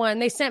second one,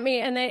 they sent me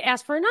and they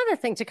asked for another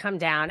thing to come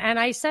down. And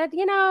I said,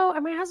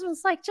 and my husband's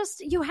like,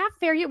 you have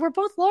fair use. We're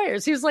both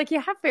lawyers. He was like, you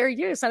have fair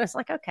use. And I was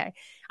like, okay.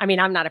 I mean,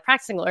 I'm not a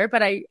practicing lawyer,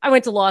 but I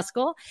went to law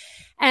school.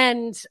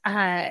 And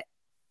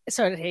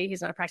so did he.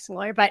 He's not a practicing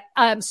lawyer. But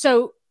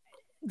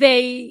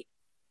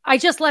I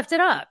just left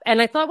it up.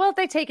 And I thought, well, if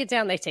they take it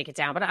down, they take it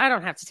down, but I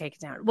don't have to take it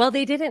down. Well,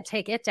 they didn't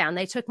take it down.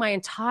 They took my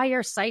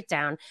entire site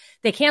down.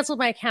 They canceled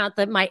my account.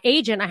 My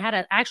agent, I had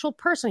an actual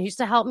person who used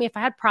to help me if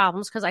I had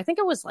problems, because I think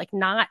it was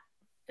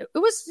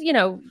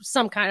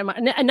some kind of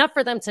enough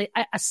for them to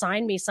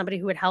assign me somebody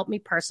who would help me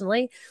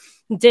personally.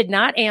 Did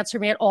not answer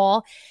me at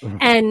all.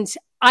 And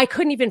I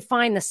couldn't even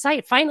find the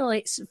site.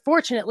 Finally,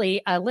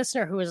 fortunately, a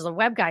listener who was a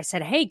web guy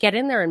said, hey, get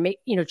in there and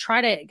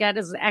try to get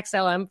his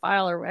XLM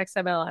file or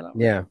XML. I don't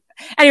know. Yeah.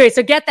 Anyway,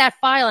 so get that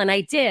file. And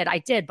I did,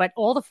 but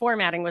all the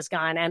formatting was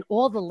gone and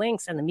all the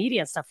links and the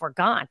media and stuff were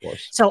gone.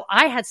 So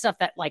I had stuff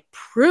that like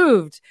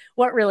proved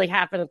what really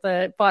happened at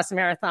the Boston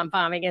Marathon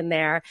bombing in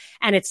there.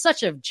 And it's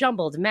such a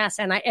jumbled mess.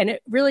 And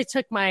it really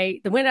took the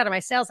wind out of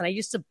my sails. And I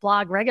used to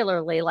blog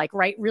regularly, like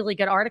write really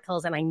good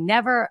articles. And I'm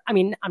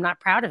not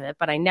proud of it,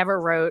 but I never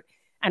wrote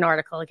an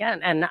article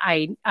again. And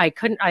I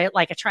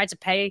tried to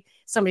pay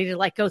somebody to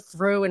like go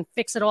through and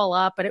fix it all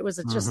up, but it was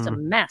just a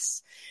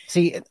mess.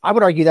 See, I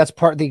would argue that's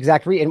part of the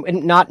exact reason,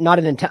 and not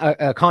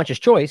a conscious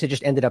choice. It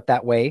just ended up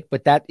that way.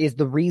 But that is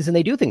the reason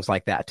they do things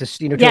like that, to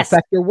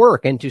affect your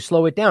work and to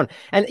slow it down.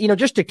 And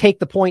just to take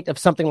the point of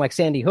something like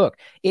Sandy Hook,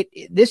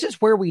 this is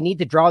where we need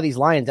to draw these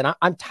lines. And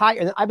I'm tired.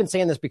 And I've been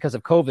saying this because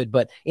of COVID,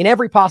 but in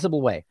every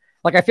possible way.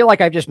 Like, I feel like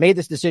I've just made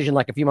this decision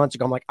like a few months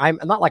ago. I'm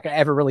not like I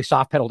ever really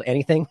soft pedaled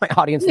anything. My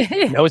audience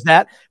knows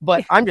that,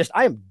 but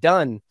I am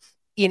done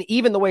in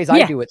even the ways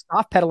I do it,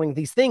 soft pedaling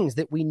these things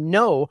that we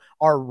know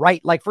are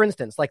right. Like, for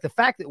instance, like the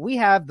fact that we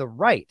have the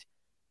right,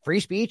 free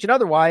speech and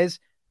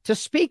otherwise, to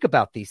speak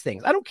about these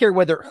things. I don't care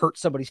whether it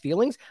hurts somebody's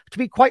feelings. To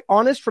be quite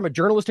honest, from a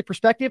journalistic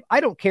perspective,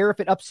 I don't care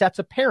if it upsets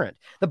a parent.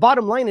 The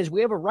bottom line is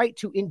we have a right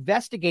to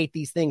investigate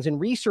these things and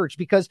research,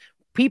 because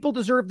people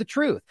deserve the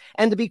truth.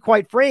 And to be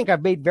quite frank,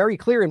 I've made very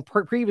clear in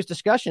previous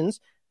discussions,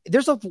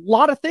 there's a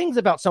lot of things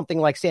about something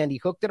like Sandy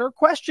Hook that are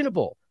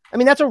questionable. I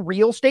mean, that's a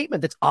real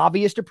statement that's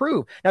obvious to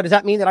prove. Now, does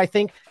that mean that I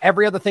think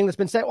every other thing that's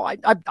been said? Well,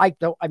 I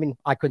don't. I mean,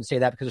 I couldn't say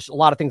that because there's a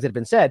lot of things that have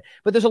been said,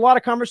 but there's a lot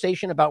of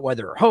conversation about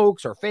whether they're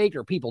hoax or fake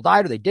or people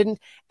died or they didn't.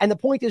 And the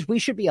point is, we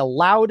should be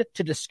allowed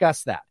to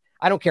discuss that.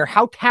 I don't care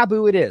how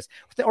taboo it is,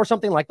 or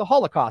something like the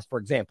Holocaust, for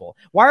example.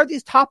 Why are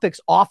these topics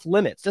off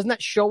limits? Doesn't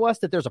that show us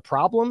that there's a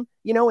problem?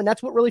 And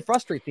that's what really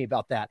frustrates me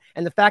about that.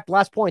 And the fact,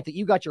 last point, that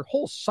you got your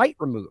whole site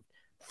removed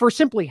for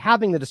simply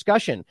having the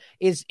discussion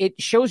it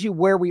shows you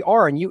where we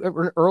are. And you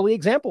are an early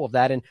example of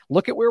that. And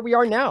look at where we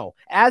are now,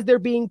 as they're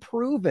being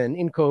proven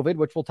in COVID,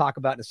 which we'll talk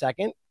about in a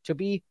second, to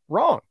be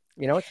wrong.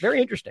 It's very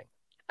interesting.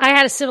 I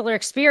had a similar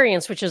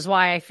experience, which is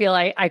why I feel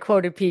I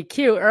quoted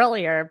PQ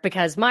earlier,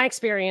 because my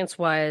experience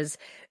was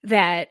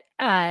that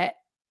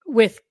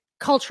with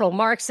cultural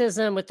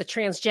Marxism, with the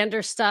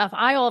transgender stuff,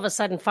 I all of a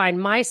sudden find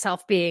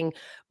myself being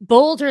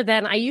bolder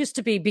than I used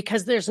to be,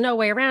 because there's no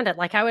way around it.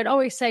 Like, I would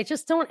always say,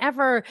 just don't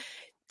ever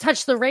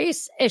touch the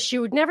race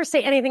issue. Would never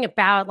say anything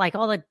about like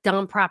all the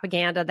dumb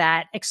propaganda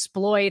that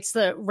exploits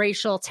the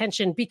racial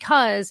tension,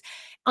 because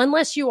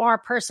unless you are a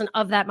person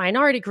of that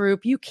minority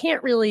group, you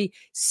can't really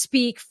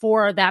speak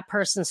for that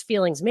person's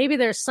feelings. Maybe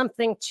there's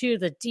something to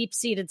the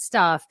deep-seated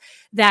stuff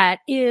that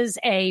is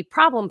a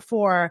problem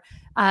for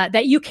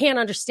that you can't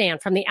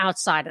understand from the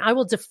outside. And I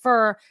will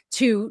defer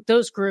to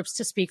those groups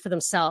to speak for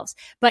themselves.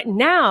 But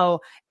now,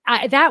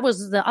 that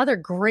was the other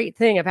great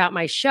thing about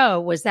my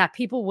show, was that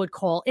people would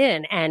call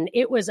in, and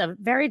it was a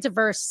very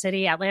diverse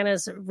city. Atlanta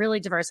is really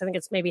diverse. I think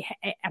it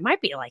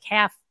might be like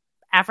half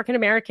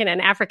African-American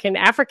and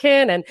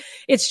African. And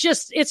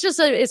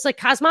it's like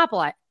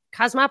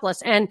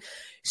Cosmopolis. And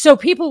so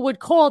people would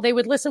call, they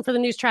would listen for the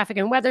news, traffic,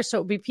 and weather. So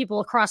it would be people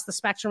across the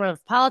spectrum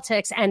of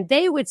politics, and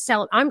they would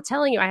sell. I'm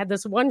telling you, I had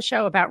this one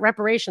show about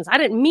reparations. I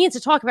didn't mean to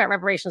talk about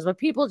reparations, but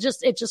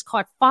it just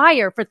caught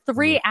fire for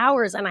 3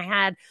 hours. And I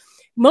had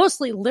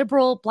mostly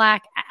liberal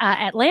Black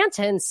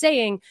Atlantans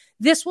saying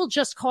this will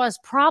just cause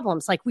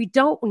problems. Like, we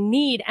don't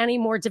need any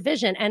more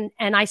division.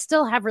 And I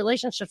still have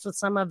relationships with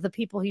some of the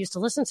people who used to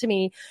listen to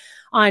me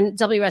on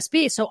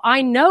WSB. So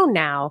I know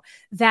now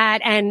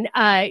that, and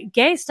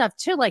gay stuff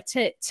too, like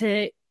some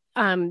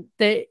of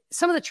the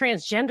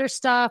transgender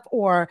stuff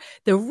or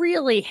the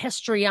really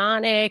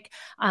histrionic,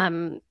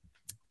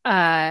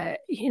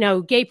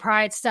 gay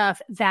pride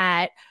stuff,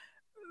 that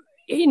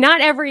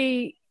not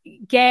every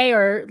gay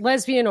or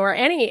lesbian or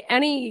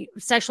any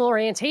sexual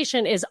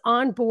orientation is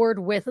on board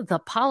with the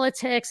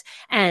politics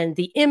and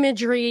the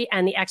imagery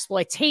and the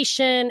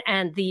exploitation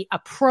and the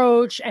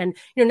approach. And,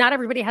 not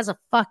everybody has a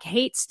fuck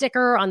hate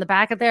sticker on the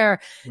back of their,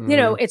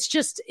 it's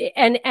just,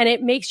 and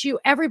it makes you,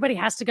 everybody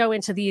has to go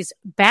into these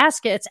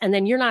baskets, and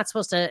then you're not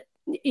supposed to,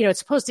 it's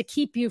supposed to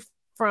keep you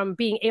from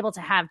being able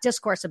to have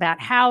discourse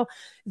about how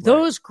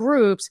those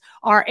groups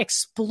are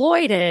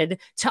exploited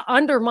to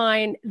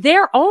undermine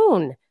their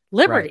own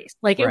liberties.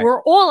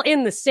 We're all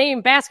in the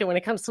same basket when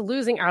it comes to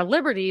losing our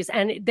liberties.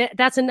 And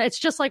it's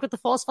just like with the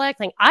false flag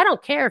thing. I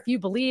don't care if you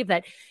believe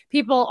that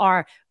people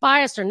are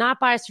biased or not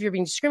biased, if you're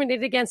being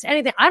discriminated against,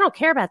 anything. I don't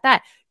care about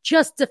that.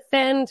 Just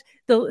defend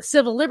the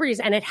civil liberties,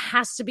 and it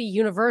has to be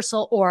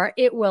universal, or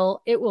it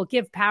will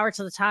give power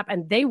to the top,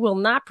 and they will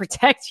not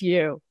protect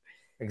you.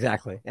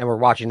 Exactly. And we're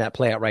watching that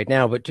play out right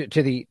now. But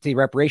to the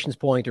reparations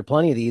point, or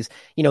plenty of these,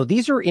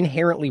 these are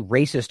inherently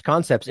racist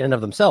concepts in and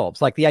of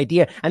themselves. Like the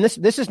idea, and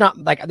this is not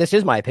like, this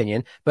is my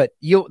opinion, but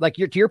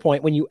to your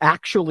point, when you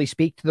actually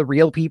speak to the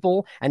real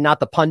people and not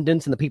the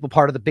pundits and the people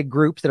part of the big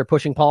groups that are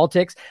pushing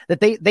politics, that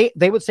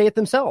they would say it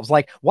themselves.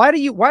 Like, why do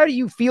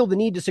you feel the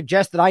need to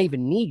suggest that I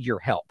even need your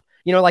help?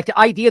 Like the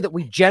idea that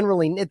we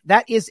generally,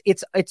 that is,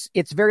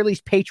 it's very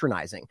least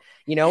patronizing,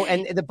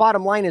 and the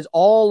bottom line is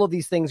all of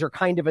these things are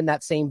kind of in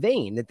that same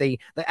vein, that the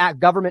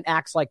government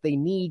acts like they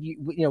need,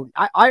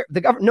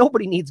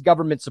 nobody needs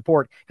government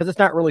support, because it's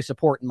not really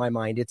support in my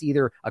mind. It's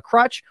either a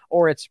crutch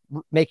or it's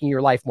making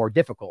your life more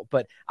difficult.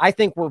 But I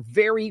think we're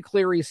very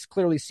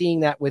clearly seeing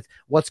that with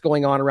what's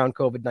going on around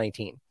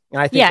COVID-19. And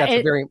I think that's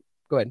a very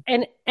good.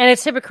 And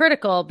it's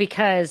hypocritical,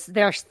 because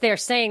they're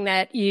saying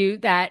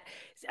that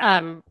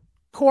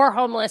poor,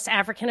 homeless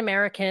African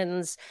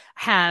Americans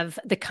have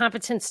the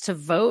competence to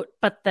vote,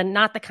 but then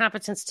not the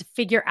competence to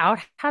figure out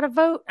how to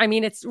vote. I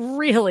mean, it's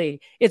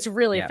really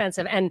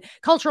offensive. And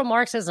cultural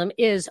Marxism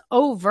is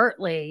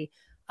overtly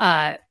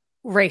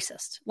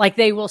racist. Like,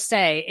 they will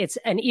say it's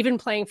an even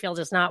playing field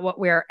is not what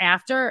we're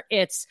after.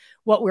 It's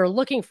what we're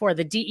looking for.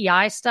 The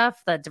DEI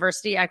stuff, the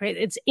diversity, equity,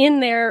 it's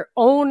in their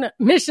own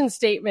mission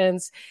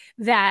statements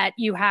that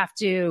you have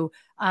to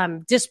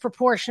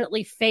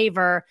disproportionately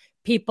favor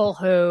people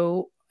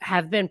who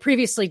have been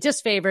previously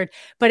disfavored.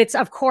 But it's,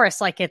 of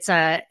course, like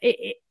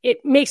it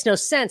makes no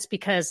sense,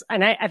 because,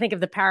 and I think of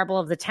the parable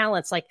of the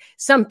talents, like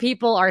some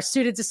people are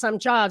suited to some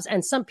jobs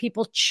and some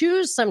people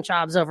choose some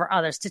jobs over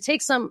others. To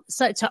take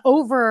to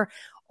over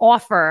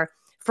offer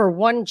for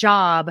one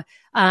job,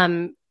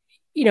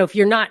 if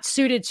you're not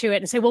suited to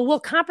it, and say, well, we'll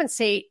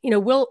compensate,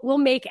 we'll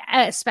make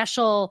a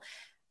special,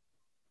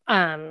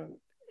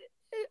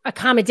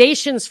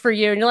 accommodations for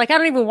you. And you're like, I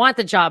don't even want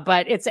the job,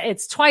 but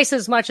it's twice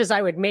as much as I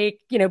would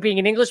make, being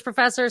an English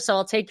professor. So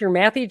I'll take your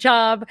mathy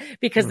job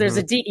because there's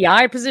a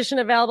DEI position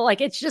available. Like,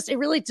 it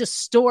really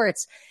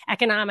distorts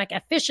economic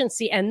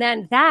efficiency. And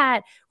then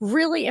that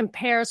really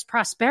impairs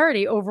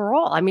prosperity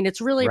overall. I mean,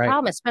 it's really a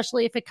problem,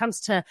 especially if it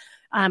comes to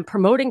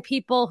promoting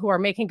people who are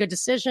making good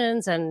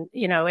decisions. And,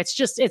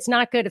 it's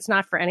not good. It's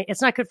not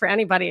good for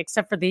anybody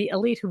except for the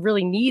elite who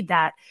really need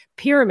that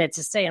pyramid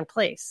to stay in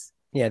place.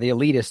 Yeah, the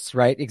elitists,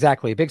 right?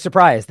 Exactly. Big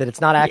surprise that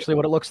it's not actually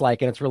what it looks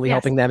like, and it's really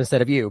helping them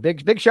instead of you.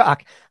 Big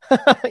shock.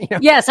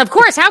 Yes, of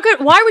course.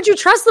 Why would you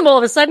trust them all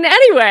of a sudden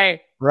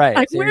anyway? Right.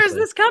 Like, where is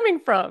this coming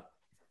from?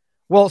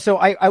 Well, so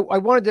I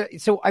wanted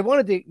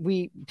to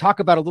we talk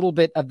about a little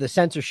bit of the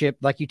censorship,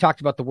 like you talked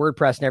about the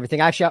WordPress and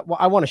everything. Actually,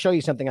 I want to show you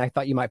something I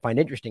thought you might find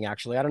interesting,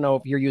 actually. I don't know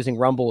if you're using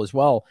Rumble as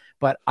well,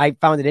 but I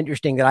found it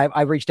interesting that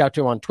I reached out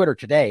to him on Twitter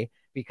today,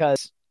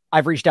 because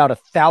I've reached out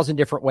 1,000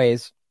 different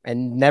ways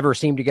and never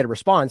seem to get a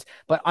response,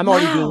 but I'm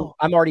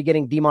already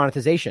getting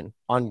demonetization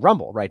on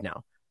Rumble right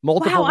now.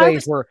 Multiple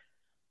ways where,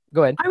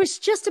 go ahead. I was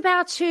just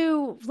about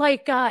to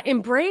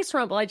embrace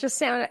Rumble. I just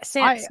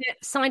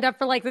signed up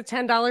for like the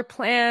 $10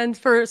 plan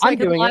so I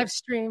could live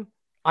stream.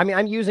 I mean,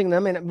 I'm using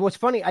them, and what's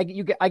funny, I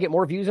get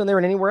more views on there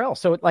than anywhere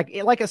else. So like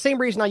the same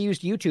reason I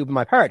used YouTube in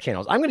my pirate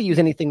channels, I'm going to use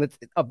anything that's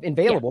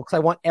available, because I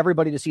want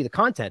everybody to see the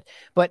content.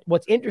 But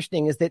what's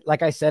interesting is that,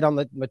 like I said on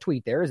the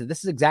tweet there, is that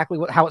this is exactly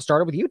how it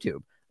started with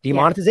YouTube.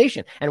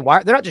 Demonetization. And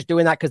why they're not just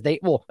doing that because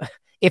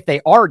if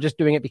they are just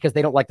doing it because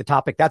they don't like the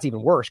topic, that's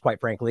even worse, quite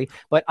frankly.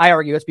 But I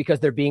argue it's because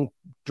they're being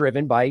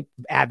driven by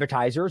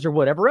advertisers or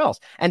whatever else.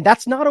 And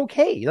that's not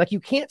okay. Like, you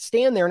can't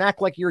stand there and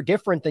act like you're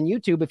different than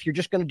YouTube if you're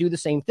just going to do the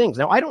same things.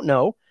 Now, I don't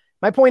know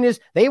My point is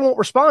they won't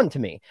respond to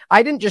me.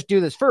 I didn't just do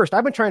this first.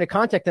 I've been trying to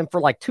contact them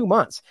for like 2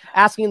 months,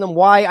 asking them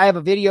why I have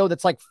a video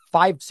that's like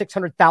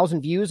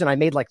 600,000 views and I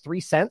made like 3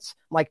 cents.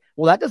 I'm like,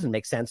 well, that doesn't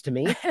make sense to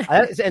me.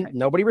 And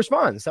nobody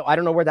responds. So I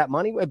don't know where that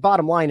money,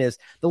 bottom line is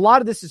a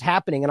lot of this is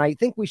happening. And I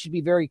think we should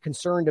be very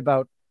concerned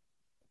about,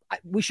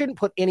 we shouldn't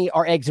put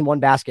our eggs in one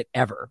basket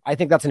ever. I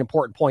think that's an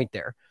important point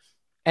there.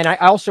 And I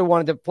also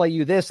wanted to play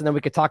you this, and then we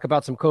could talk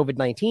about some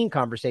COVID-19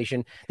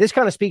 conversation. This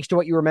kind of speaks to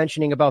what you were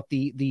mentioning about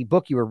the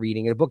book you were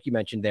reading, a book you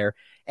mentioned there.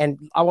 And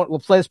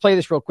let's play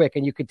this real quick,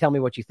 and you could tell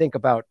me what you think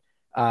about.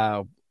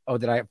 I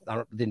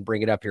didn't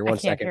bring it up here. One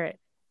second. Hear it.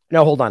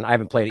 No, hold on. I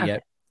haven't played it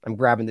yet. I'm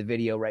grabbing the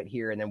video right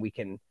here, and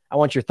then I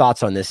want your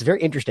thoughts on this. It's very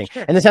interesting.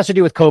 Sure. And this has to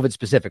do with COVID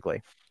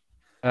specifically.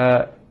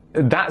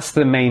 That's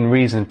the main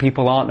reason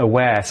people aren't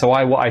aware. So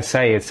what I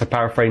say is, to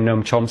paraphrase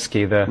Noam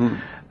Chomsky,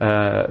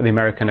 the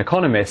American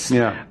economist,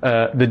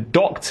 the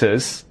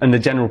doctors and the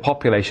general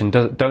population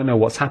don't know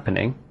what's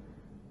happening,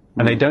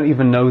 and they don't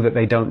even know that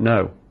they don't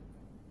know.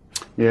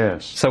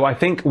 Yes. So I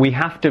think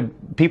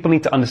people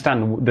need to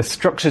understand the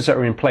structures that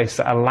are in place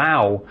that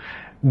allow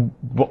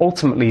what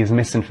ultimately is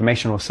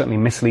misinformation, or certainly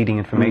misleading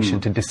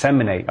information, to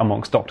disseminate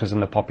amongst doctors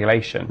and the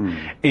population,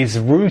 is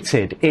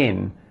rooted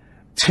in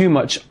too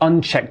much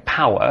unchecked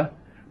power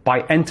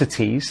by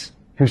entities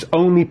whose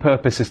only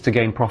purpose is to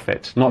gain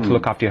profit, not to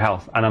look after your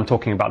health. And I'm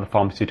talking about the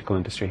pharmaceutical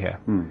industry here.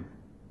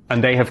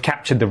 And they have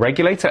captured the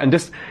regulator. And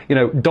just,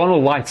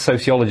 Donald Light,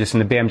 sociologist in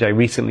the BMJ,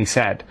 recently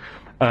said,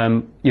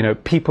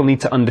 people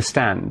need to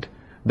understand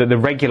that the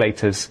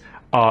regulators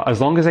are, as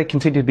long as they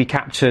continue to be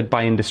captured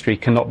by industry,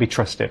 cannot be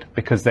trusted,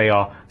 because they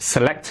are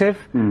selective,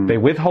 they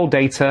withhold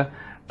data,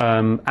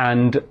 and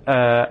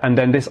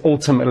then this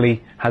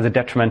ultimately has a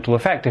detrimental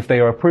effect if they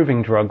are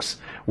approving drugs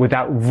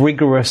without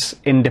rigorous,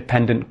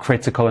 independent,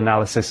 critical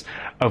analysis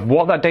of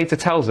what that data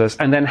tells us,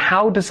 and then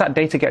how does that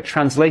data get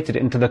translated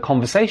into the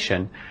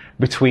conversation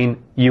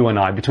between you and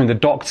I, between the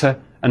doctor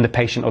and the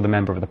patient or the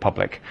member of the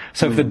public.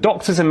 So if the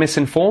doctors are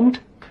misinformed,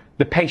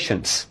 the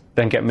patients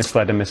then get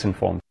misled and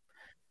misinformed.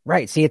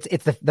 Right. See, it's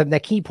the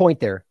key point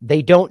there.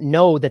 They don't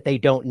know that they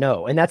don't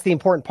know. And that's the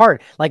important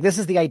part. Like, this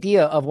is the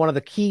idea of one of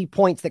the key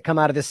points that come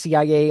out of the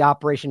CIA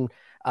operation.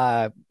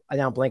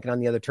 Now I'm blanking on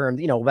the other term,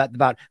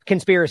 about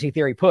conspiracy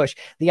theory push.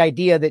 The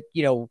idea that,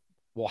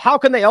 well, how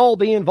can they all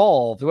be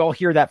involved? We all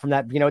hear that from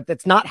that,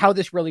 that's not how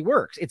this really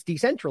works. It's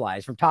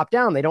decentralized from top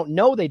down. They don't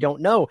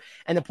know.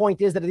 And the point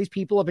is that these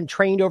people have been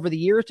trained over the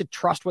years to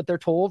trust what they're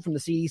told from the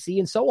CDC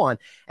and so on.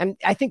 And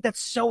I think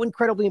that's so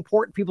incredibly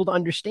important for people to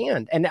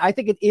understand. And I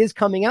think it is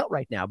coming out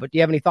right now. But do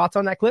you have any thoughts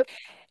on that clip?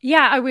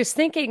 Yeah, I was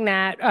thinking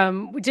that,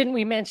 didn't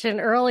we mention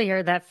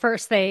earlier that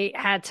first they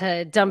had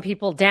to dumb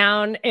people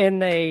down in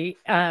the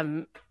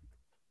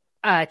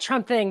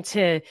Trump thing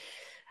to,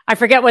 I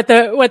forget what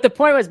the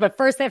point was, but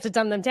first they have to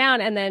dumb them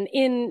down, and then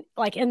in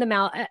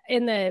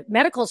the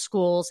medical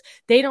schools,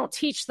 they don't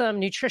teach them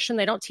nutrition,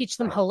 they don't teach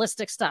them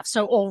holistic stuff.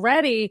 So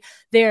already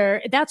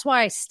that's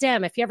why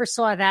STEM, if you ever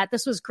saw that,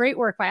 this was great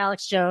work by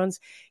Alex Jones,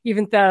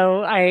 even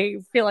though I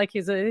feel like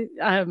he's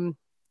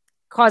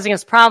causing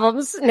us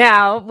problems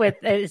now with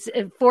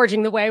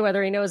forging the way,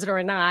 whether he knows it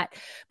or not.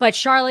 But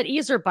Charlotte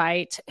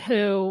Iserbyt,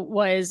 who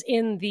was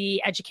in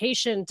the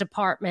education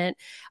department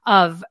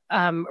of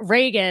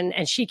Reagan,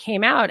 and she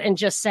came out and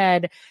just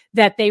said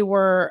that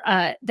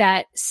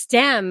that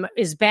STEM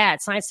is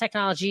bad. Science,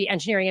 technology,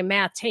 engineering, and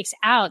math takes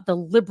out the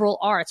liberal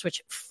arts,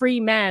 which free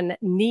men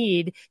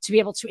need to be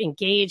able to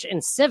engage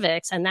in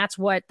civics. And that's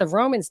what the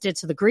Romans did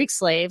to the Greek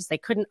slaves. They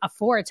couldn't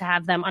afford to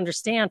have them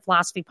understand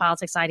philosophy,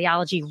 politics,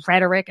 ideology,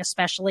 rhetoric,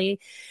 especially.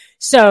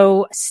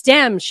 So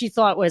STEM, she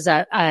thought, was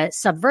a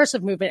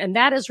subversive movement. And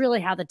that is really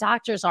how the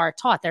doctors are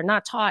taught. They're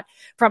not taught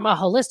from a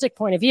holistic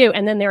point of view.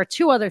 And then there are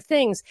two other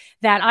things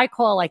that I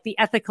call like the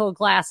ethical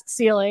glass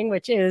ceiling,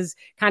 which is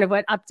kind of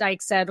what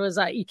Updike said was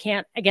you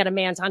can't get a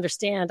man to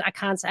understand a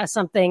concept,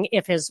 something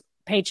if his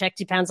paycheck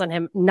depends on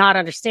him not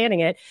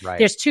understanding it. Right.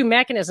 There's two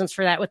mechanisms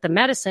for that with the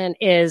medicine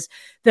is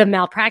the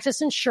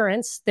malpractice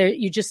insurance. There,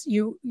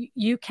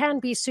 you can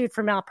be sued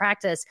for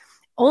malpractice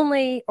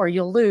only, or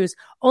you'll lose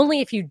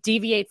only if you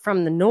deviate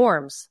from the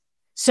norms.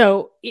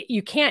 So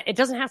it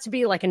doesn't have to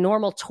be like a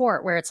normal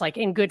tort where it's like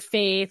in good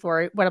faith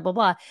or blah, blah,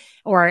 blah,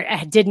 or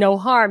did no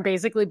harm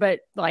basically,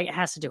 but like it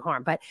has to do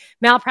harm. But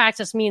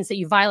malpractice means that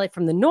you violate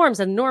from the norms,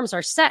 and the norms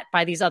are set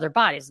by these other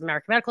bodies, the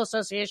American Medical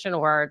Association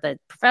or the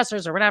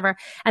professors or whatever.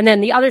 And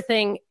then the other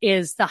thing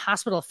is the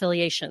hospital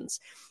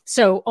affiliations.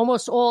 So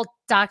almost all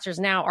doctors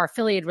now are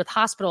affiliated with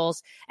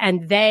hospitals,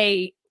 and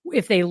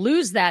if they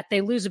lose that,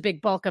 they lose a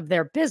big bulk of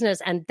their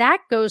business. And that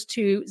goes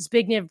to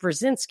Zbigniew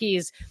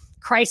Brzezinski's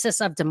Crisis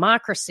of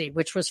Democracy,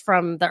 which was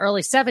from the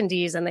early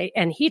 70s.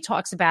 And he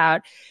talks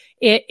about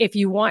if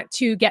you want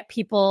to get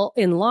people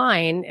in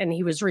line, and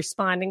he was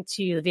responding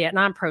to the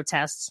Vietnam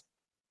protests,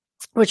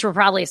 which were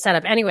probably set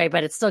up anyway,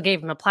 but it still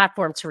gave him a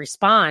platform to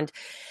respond.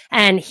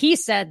 And he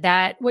said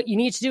that what you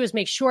need to do is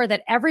make sure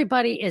that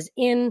everybody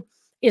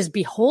is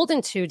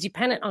beholden to,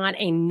 dependent on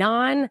a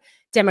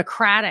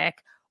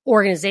non-democratic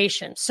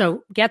organization.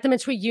 So get them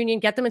into a union,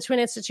 get them into an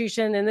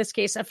institution, in this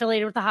case,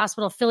 affiliated with the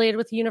hospital, affiliated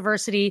with the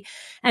university.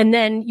 And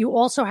then you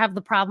also have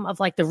the problem of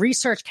like the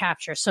research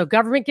capture. So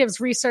government gives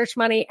research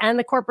money and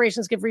the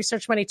corporations give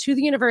research money to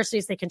the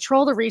universities. They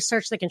control the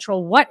research. They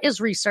control what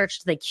is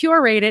researched. They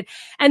curate it,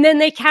 and then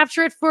they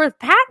capture it for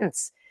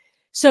patents.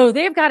 So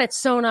they've got it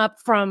sewn up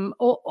from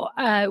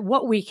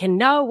what we can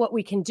know, what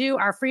we can do,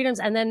 our freedoms.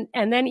 And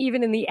then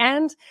even in the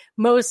end,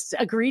 most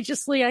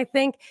egregiously, I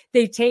think,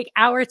 they take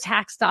our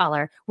tax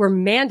dollar. We're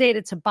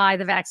mandated to buy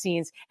the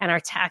vaccines, and our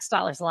tax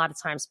dollars a lot of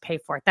times pay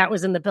for it. That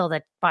was in the bill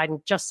that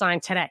Biden just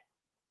signed today.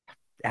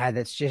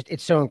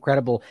 It's so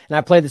incredible. And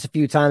I've played this a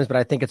few times, but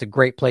I think it's a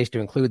great place to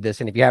include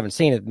this. And if you haven't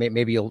seen it,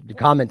 maybe you'll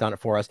comment on it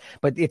for us.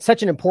 But it's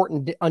such an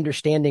important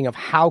understanding of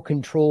how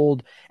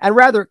controlled, and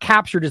rather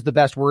captured is the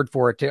best word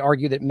for it, to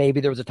argue that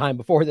maybe there was a time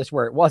before this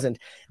where it wasn't,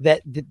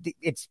 that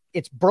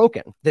it's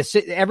broken.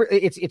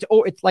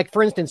 It's like,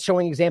 for instance,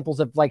 showing examples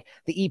of like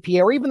the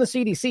EPA or even the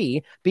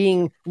CDC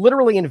being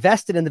literally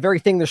invested in the very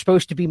thing they're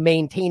supposed to be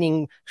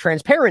maintaining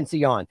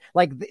transparency on.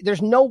 Like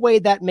there's no way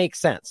that makes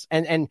sense.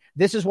 And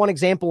this is one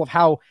example of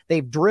how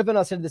they've driven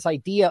us into this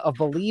idea of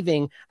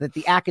believing that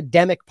the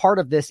academic part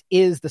of this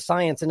is the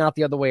science and not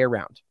the other way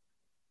around.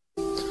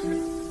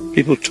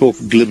 People talk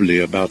glibly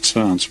about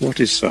science.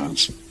 What is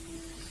science?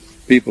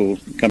 People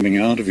coming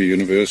out of a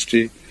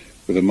university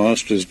with a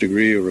master's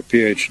degree or a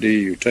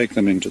PhD, you take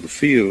them into the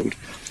field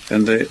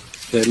and they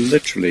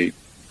literally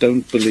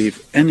don't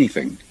believe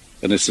anything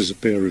unless there's a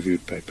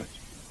peer-reviewed paper.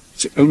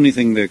 It's the only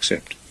thing they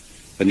accept.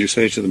 And you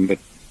say to them, but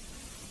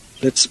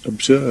let's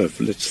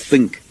observe, let's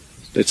think,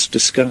 let's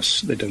discuss.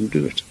 They don't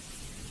do it.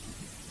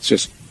 It's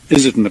just,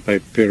 is it in a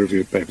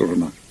peer-reviewed paper or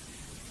not?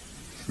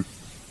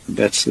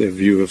 That's their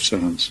view of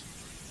science.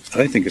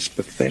 I think it's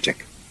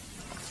pathetic.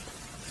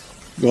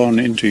 Gone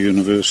into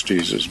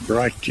universities as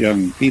bright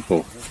young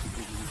people.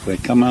 They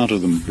come out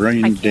of them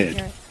brain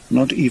dead,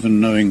 not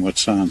even knowing what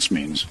science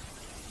means.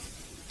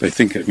 They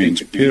think it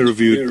means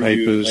peer-reviewed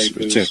papers,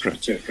 etc.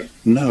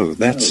 No,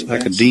 that's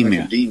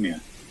academia.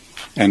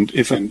 And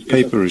if a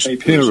paper is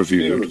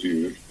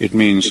peer-reviewed, it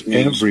means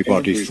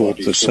everybody thought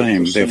the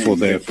same, therefore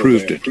they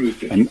approved it.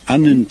 An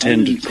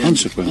unintended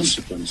consequence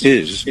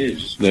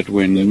is that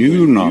when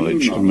new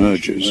knowledge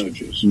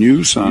emerges,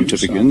 new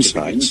scientific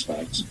insights,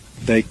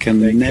 they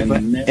can never,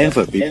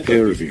 ever be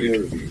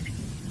peer-reviewed.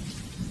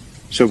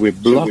 So we're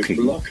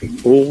blocking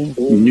all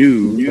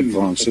new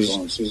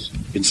advances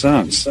in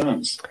science.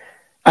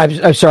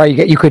 I'm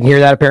sorry, you couldn't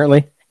hear that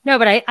apparently? No,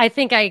 but I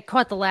think I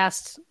caught the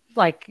last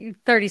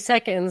 30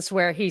 seconds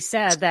where he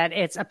said that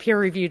it's a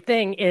peer-reviewed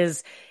thing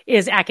is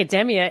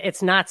academia.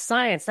 It's not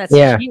science. That's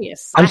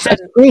genius. I'm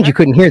strange you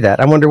couldn't hear that.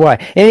 I wonder why.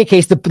 In any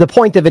case, the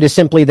point of it is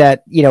simply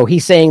that,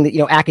 he's saying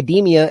that,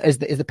 academia is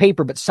the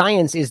paper, but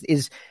science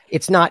is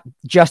it's not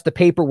just the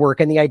paperwork.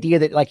 And the idea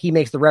that, like, he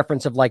makes the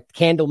reference of like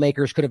candle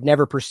makers could have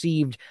never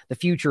perceived the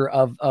future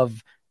of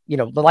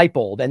the light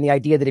bulb, and the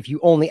idea that if you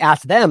only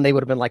asked them, they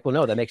would have been like, well,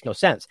 no, that makes no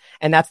sense.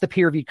 And that's the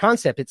peer-reviewed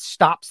concept. It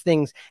stops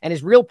things. And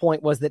his real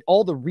point was that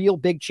all the real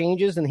big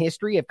changes in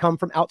history have come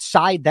from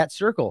outside that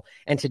circle.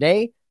 And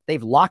today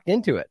they've locked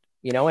into it,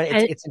 and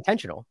it's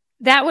intentional.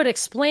 That would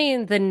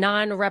explain the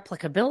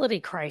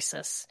non-replicability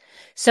crisis.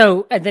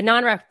 So the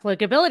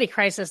non-replicability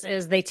crisis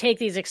is they take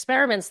these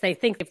experiments, they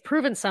think they've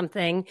proven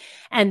something,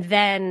 and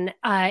then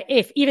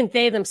if even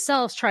they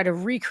themselves try to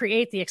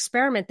recreate the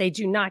experiment, they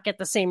do not get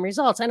the same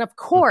results. And of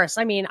course,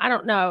 I mean, I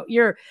don't know,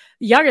 you're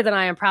younger than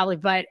I am probably,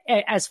 but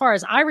as far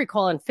as I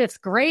recall, in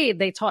 5th grade,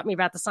 they taught me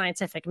about the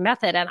scientific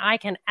method, and I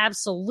can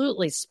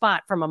absolutely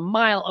spot from a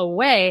mile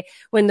away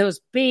when those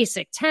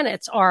basic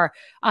tenets are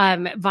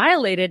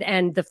violated.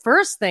 And the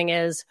first thing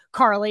is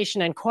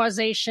correlation and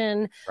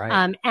causation,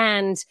 right.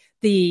 And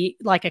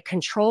a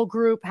control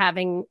group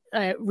having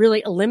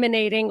really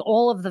eliminating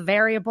all of the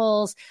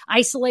variables,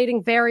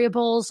 isolating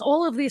variables,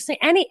 all of these things.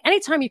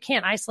 Anytime you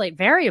can't isolate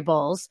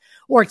variables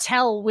or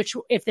tell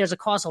if there's a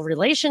causal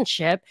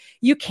relationship,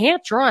 you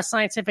can't draw a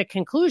scientific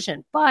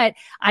conclusion. But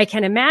I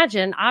can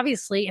imagine,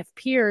 obviously, if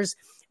peers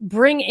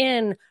bring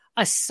in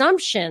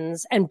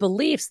assumptions and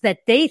beliefs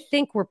that they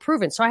think were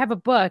proven. So I have a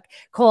book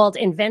called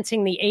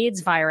Inventing the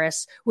AIDS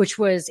Virus, which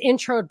was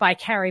introed by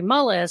Kary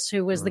Mullis,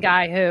 who was the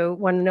guy who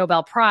won the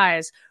Nobel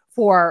Prize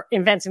for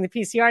inventing the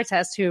PCR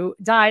test, who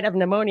died of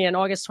pneumonia in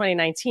August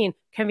 2019,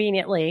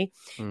 conveniently.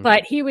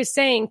 But he was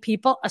saying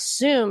people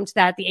assumed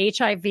that the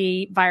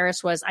HIV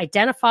virus was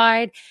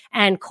identified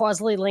and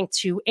causally linked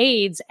to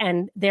AIDS.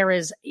 And there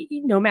is,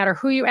 no matter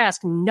who you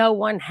ask, no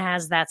one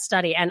has that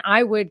study. And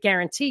I would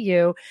guarantee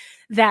you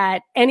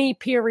that any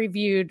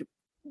peer-reviewed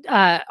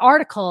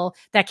article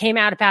that came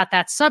out about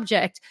that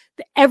subject,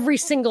 every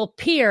single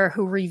peer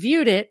who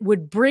reviewed it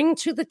would bring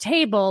to the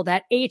table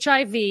that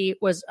HIV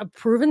was a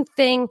proven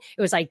thing.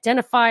 It was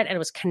identified and it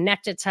was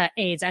connected to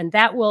AIDS. And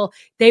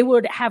they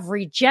would have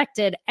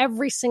rejected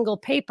every single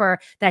paper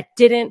that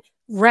didn't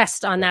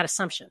rest on that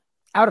assumption.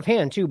 out of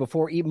hand too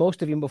before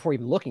most of you before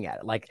even looking at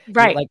it. Like,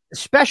 right. Like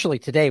especially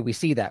today we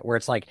see that where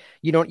it's like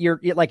you're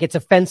like it's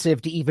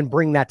offensive to even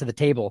bring that to the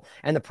table.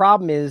 And the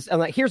problem is, and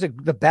like here's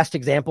the best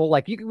example.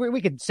 Like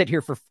we could sit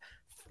here for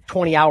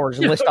 20 hours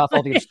and list off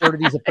all the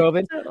absurdities of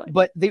COVID,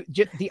 but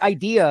the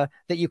idea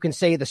that you can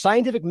say the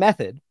scientific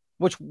method,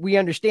 which we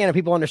understand and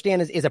people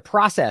understand is a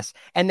process,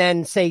 and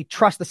then say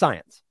trust the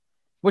science,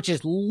 which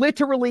is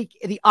literally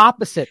the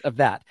opposite of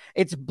that.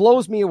 It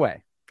blows me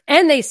away.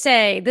 And they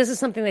say, this is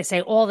something they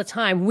say all the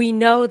time. We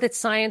know that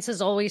science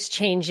is always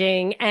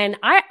changing. And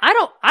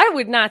I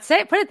would not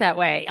put it that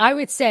way. I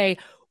would say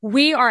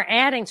we are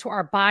adding to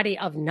our body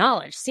of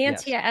knowledge.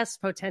 Scientia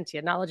est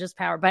potentia, knowledge is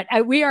power. But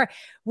we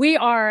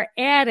are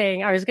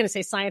adding, I was going to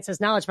say science is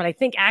knowledge, but I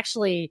think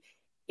actually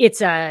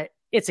it's a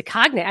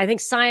cognate. I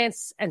think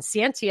science and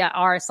scientia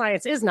are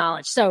science is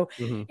knowledge. So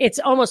it's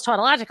almost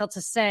tautological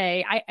to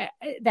say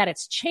that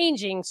it's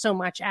changing so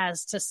much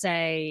as to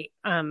say,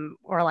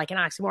 or like an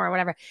oxymoron or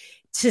whatever,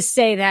 to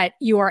say that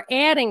you are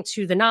adding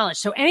to the knowledge.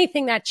 So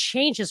anything that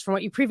changes from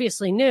what you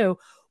previously knew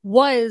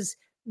was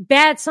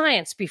bad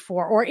science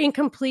before or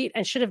incomplete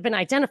and should have been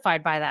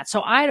identified by that.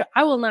 So I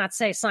will not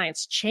say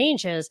science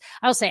changes.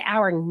 I will say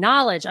our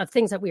knowledge of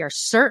things that we are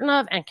certain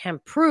of and can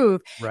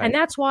prove. Right. And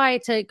that's why,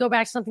 to go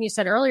back to something you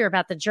said earlier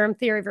about the germ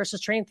theory versus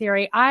train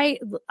theory, I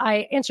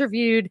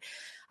interviewed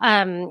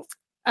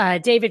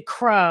David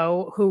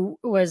Crow, who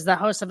was the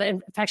host of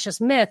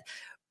Infectious Myth,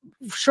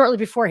 shortly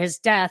before his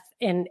death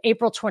in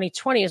April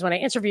 2020 is when I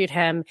interviewed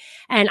him.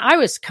 And I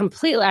was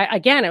completely,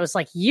 again, it was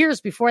like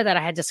years before that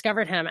I had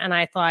discovered him. And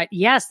I thought,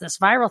 yes, this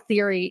viral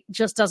theory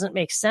just doesn't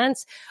make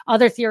sense.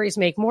 Other theories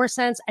make more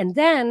sense. And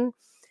then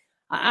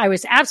I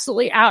was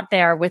absolutely out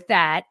there with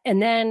that.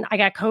 And then I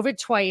got COVID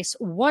twice.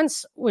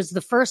 Once was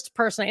the first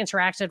person I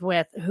interacted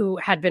with who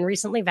had been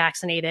recently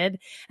vaccinated.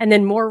 And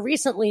then more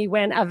recently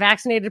when a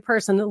vaccinated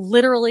person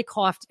literally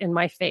coughed in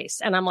my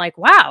face. And I'm like,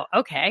 wow,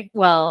 okay,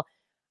 well,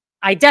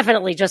 I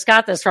definitely just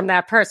got this from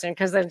that person,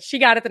 because then she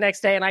got it the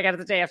next day and I got it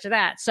the day after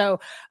that. So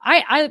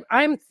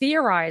I'm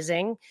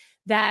theorizing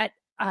that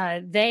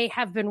they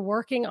have been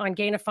working on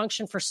gain of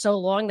function for so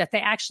long that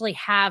they actually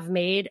have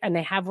made and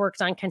they have worked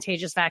on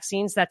contagious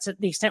vaccines. That's at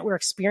the extent we're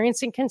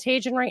experiencing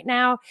contagion right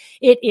now.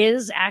 It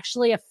is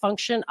actually a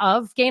function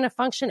of gain of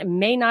function. It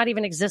may not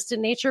even exist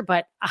in nature,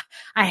 but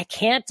I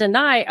can't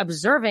deny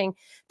observing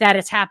that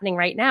it's happening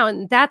right now.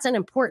 And that's an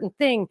important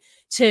thing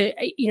to,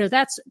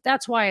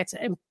 that's why it's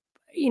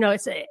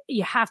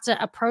you have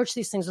to approach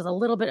these things with a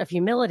little bit of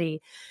humility,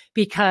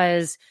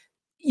 because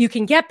you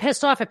can get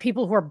pissed off at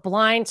people who are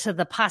blind to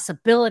the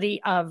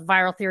possibility of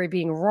viral theory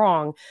being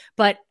wrong.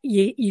 But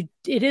it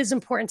is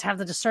important to have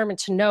the discernment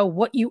to know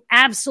what you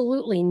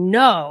absolutely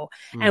know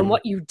and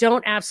what you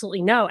don't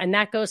absolutely know. And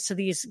that goes to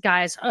these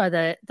guys,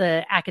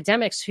 the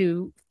academics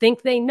who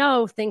think they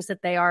know things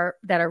that are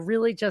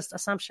really just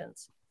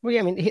assumptions. Well,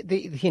 yeah, I mean,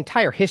 the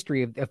entire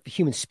history of the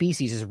human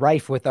species is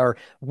rife with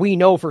we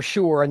know for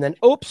sure, and then,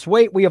 oops,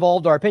 wait, we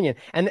evolved our opinion.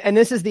 And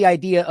this is the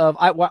idea of,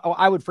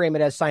 I would frame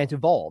it as science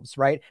evolves,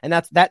 right? And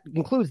that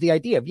includes the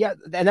idea of,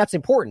 and that's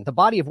important. The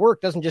body of work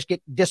doesn't just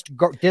get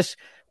discarded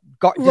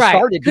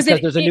because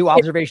there's a new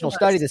observational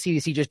study the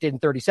CDC just did in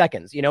 30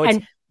 seconds.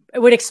 And it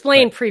would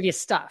explain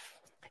previous stuff.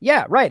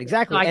 Yeah, right.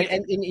 Exactly.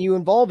 And you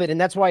involve it. And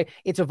that's why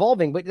it's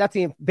evolving. But that's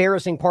the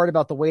embarrassing part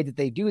about the way that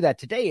they do that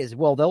today is,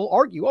 well, they'll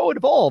argue, it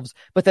evolves,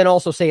 but then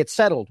also say it's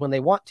settled when they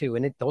want to.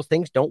 And those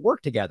things don't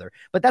work together.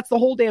 But that's the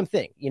whole damn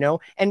thing,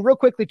 And real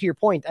quickly to your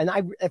point, and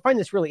I find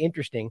this really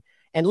interesting.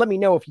 And let me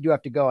know if you do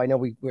have to go. I know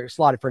we're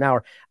slotted for an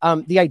hour.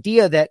 The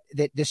idea that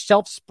this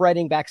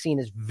self-spreading vaccine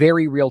is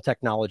very real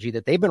technology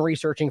that they've been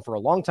researching for a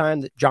long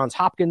time, that Johns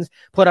Hopkins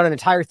put out an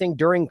entire thing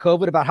during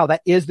COVID about how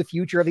that is the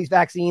future of these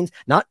vaccines,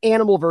 not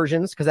animal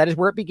versions, because that is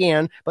where it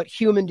began, but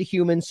human to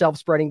human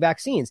self-spreading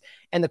vaccines.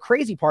 And the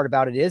crazy part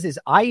about it is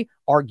I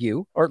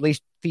argue, or at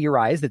least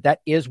theorize,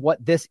 that is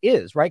what this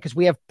is, right? Because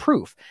we have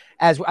proof.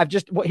 Here's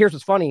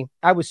what's funny.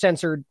 I was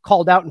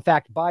called out, in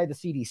fact, by the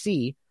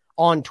CDC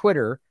on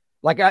Twitter.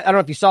 Like, I don't know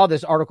if you saw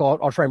this article.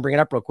 I'll try and bring it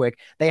up real quick.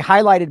 They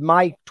highlighted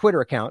my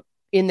Twitter account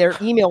in their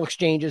email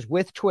exchanges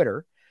with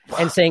Twitter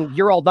and saying,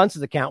 your all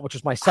dunce's account, which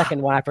was my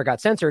second one after it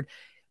got censored,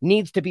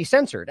 needs to be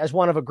censored as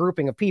one of a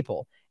grouping of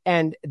people.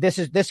 And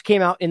this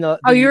came out in the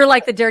you were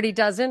like the Dirty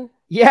Dozen?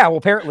 Yeah, well,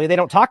 apparently they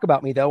don't talk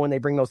about me, though, when they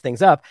bring those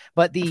things up.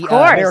 But the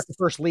America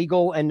First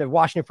Legal and the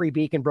Washington Free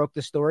Beacon broke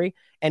the story,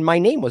 and my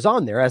name was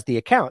on there as the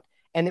account.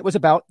 And it was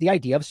about the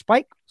idea of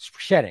spike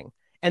shedding.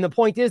 And the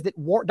point is that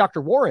Dr.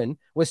 Warren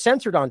was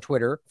censored on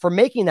Twitter for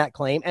making that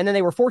claim, and then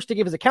they were forced to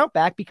give his account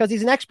back because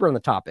he's an expert on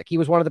the topic. He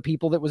was one of the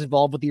people that was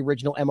involved with the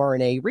original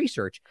mRNA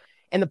research.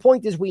 And the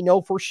point is, we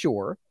know for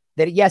sure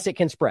that, yes, it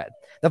can spread,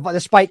 the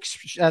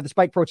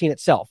spike protein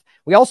itself.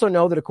 We also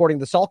know that, according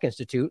to the Salk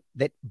Institute,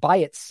 that by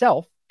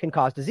itself can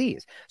cause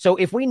disease. So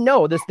if we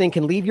know this thing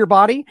can leave your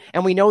body,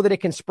 and we know that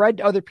it can spread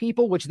to other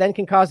people, which then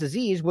can cause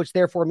disease, which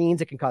therefore means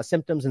it can cause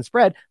symptoms and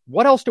spread,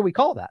 what else do we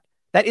call that?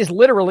 That is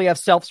literally a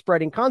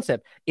self-spreading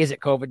concept. Is it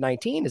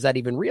COVID-19? Is that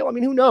even real? I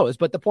mean, who knows?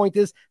 But the point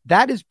is,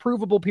 that is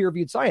provable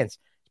peer-reviewed science.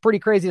 pretty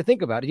crazy to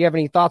think about. Do you have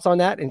any thoughts on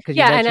that? And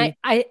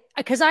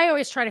because I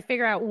always try to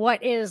figure out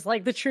what is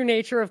like the true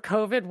nature of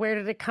COVID. Where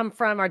did it come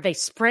from? Are they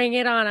spraying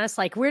it on us?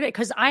 Like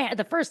because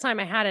the first time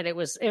I had it, it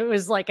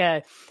was like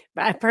a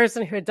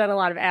person who had done a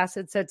lot of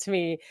acid said to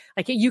me,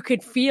 like, you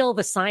could feel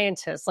the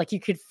scientists, like you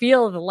could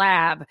feel the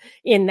lab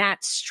in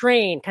that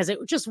strain because it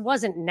just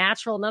wasn't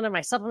natural. None of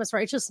my supplements were,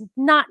 it's just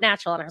not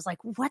natural. And I was like,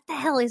 what the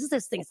hell is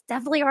this thing? It's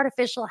definitely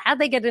artificial. How'd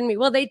they get it in me?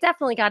 Well, they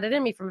definitely got it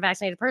in me from a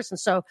vaccinated person.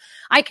 So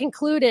I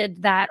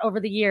concluded that over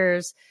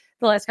the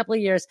last couple of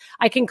years,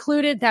 I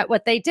concluded that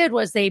what they did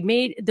was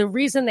the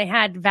reason they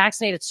had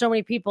vaccinated so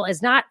many people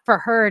is not for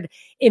herd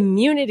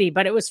immunity,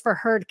 but it was for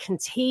herd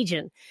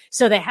contagion.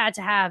 So they had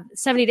to have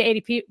 70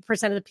 to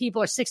 80% of the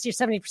people or 60 or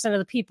 70% of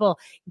the people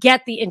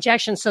get the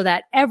injection so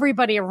that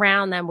everybody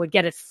around them would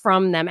get it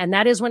from them. And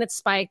that is when it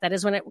spiked. That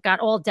is when it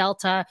got all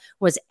Delta,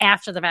 was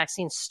after the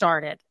vaccine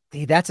started.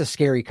 That's a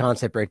scary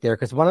concept right there.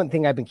 Because one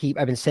thing I've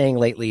been saying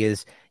lately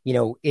is,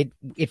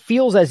 it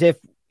feels as if,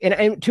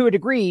 and to a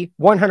degree,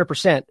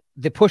 100%,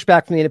 the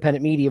pushback from the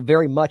independent media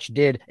very much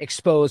did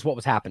expose what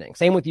was happening.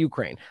 Same with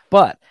Ukraine.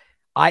 But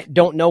I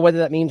don't know whether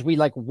that means we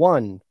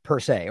won per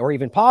se, or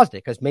even paused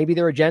it, because maybe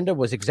their agenda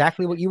was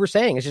exactly what you were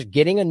saying. It's just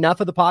getting enough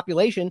of the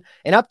population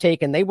and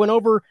uptake. And they went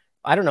over,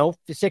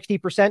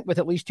 60% with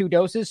at least 2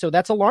 doses. So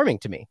that's alarming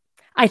to me.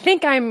 I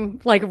think I'm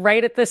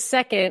right at this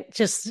second,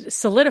 just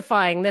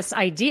solidifying this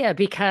idea,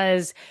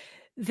 because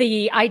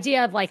the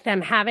idea of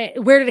them having,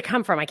 where did it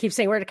come from? I keep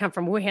saying, where did it come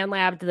from? Wuhan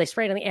lab? Did they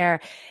spray it in the air?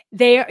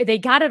 They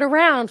got it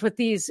around with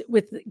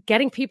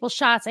getting people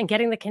shots and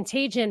getting the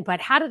contagion. But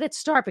how did it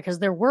start? Because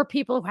there were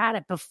people who had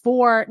it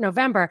before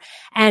November.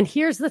 And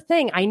here's the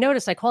thing. I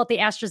noticed, I call it the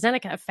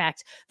AstraZeneca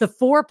effect. The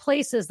 4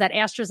 places that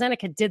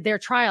AstraZeneca did their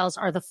trials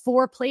are the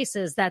 4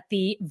 places that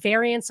the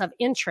variants of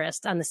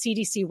interest on the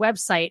CDC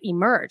website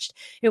emerged.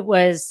 It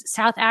was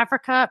South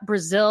Africa,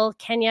 Brazil,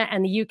 Kenya,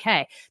 and the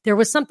UK. There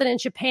was something in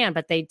Japan,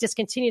 but they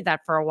discontinued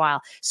that for a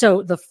while.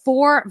 So the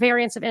 4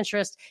 variants of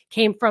interest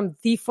came from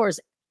the 4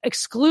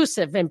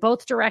 exclusive in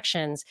both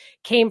directions,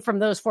 came from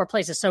those 4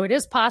 places. So it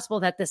is possible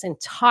that this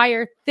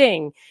entire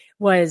thing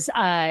was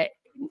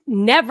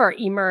never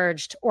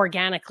emerged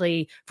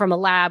organically from a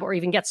lab or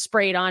even gets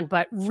sprayed on,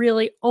 but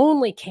really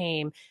only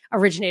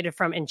originated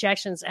from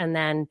injections and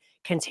then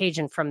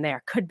contagion from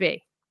there. Could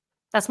be.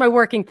 That's my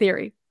working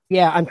theory.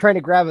 Yeah, I'm trying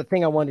to grab a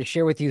thing I wanted to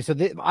share with you. So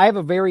I have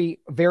a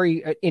very,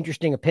 very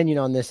interesting opinion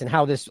on this and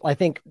how this, I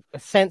think,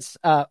 since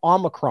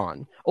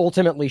Omicron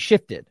ultimately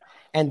shifted.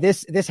 And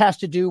this has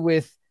to do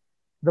with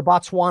the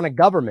Botswana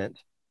government.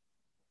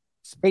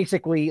 It's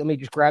basically, let me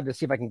just grab this,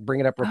 see if I can bring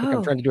it up real quick.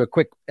 I'm trying to do a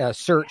quick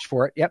search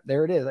for it. Yep,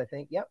 there it is, I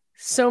think. Yep.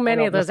 So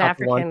many of those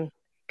African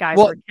guys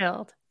were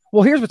killed.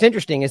 Well, here's what's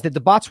interesting is that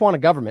the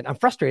Botswana government, I'm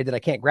frustrated that I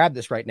can't grab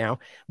this right now,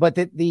 but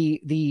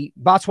the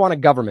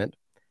Botswana government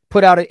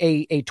put out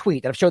a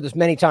tweet that I've showed this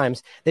many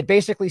times that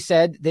basically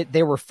said that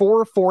there were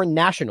 4 foreign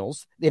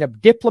nationals in a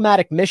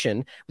diplomatic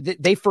mission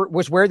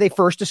was where they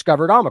first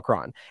discovered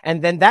Omicron.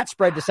 And then that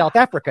spread to South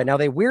Africa. Now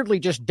they weirdly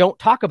just don't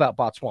talk about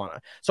Botswana.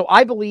 So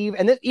I believe,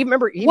 and even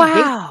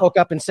Gates spoke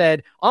up and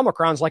said,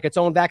 Omicron's like its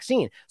own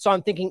vaccine. So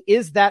I'm thinking,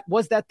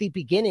 was that the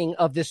beginning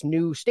of this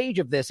new stage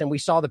of this? And we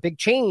saw the big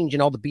change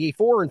in all the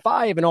BA4 and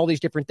 5 and all these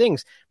different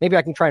things. Maybe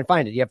I can try and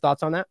find it. Do you have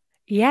thoughts on that?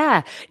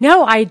 Yeah,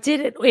 no, I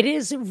did it. It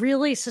is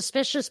really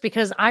suspicious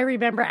because I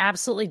remember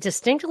absolutely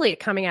distinctly it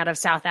coming out of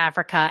South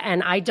Africa,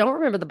 and I don't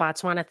remember the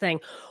Botswana thing.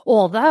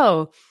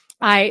 Although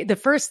the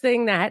first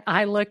thing that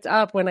I looked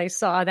up when I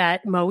saw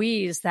that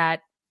Moise,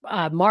 that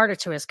martyr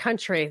to his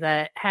country,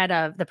 the head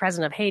of the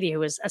president of Haiti, who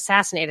was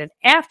assassinated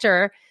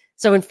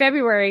so in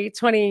February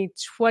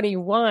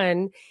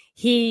 2021,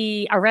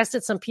 he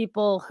arrested some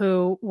people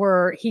who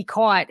he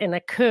caught in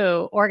a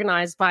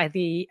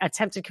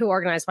attempted coup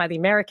organized by the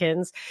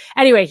Americans.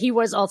 Anyway, he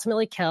was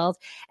ultimately killed.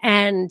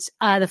 And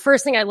the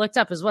first thing I looked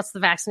up is what's the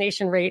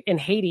vaccination rate in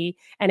Haiti?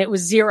 And it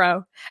was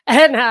 0.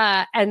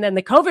 And then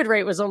the COVID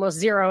rate was almost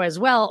 0 as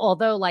well,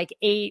 although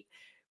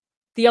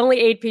the only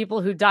 8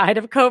 people who died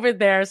of COVID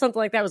there, something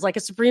like that, was a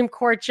Supreme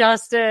Court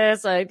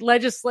justice, a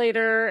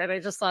legislator. And I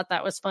just thought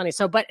that was funny.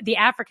 So, but the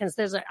Africans,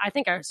 I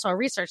think I saw a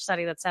research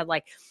study that said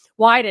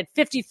why did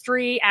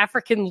 53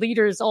 African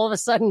leaders all of a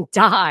sudden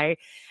die?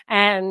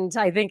 And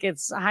I think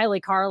it's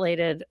highly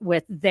correlated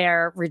with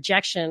their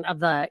rejection of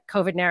the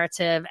COVID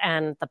narrative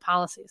and the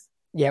policies.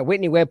 Yeah,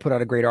 Whitney Webb put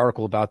out a great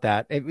article about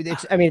that. At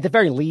the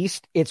very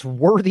least, it's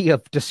worthy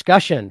of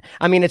discussion.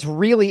 It's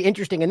really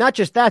interesting. And not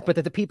just that, but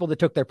that the people that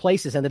took their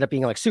places ended up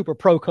being super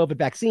pro-COVID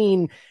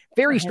vaccine.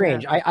 Very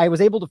strange. I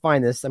was able to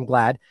find this. I'm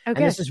glad. Okay.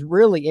 And this is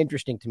really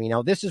interesting to me.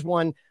 Now, this is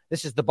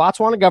the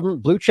Botswana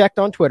government, blue checked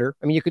on Twitter.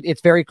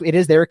 It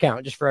is their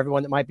account, just for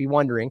everyone that might be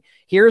wondering.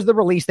 Here's the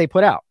release they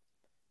put out.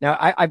 Now,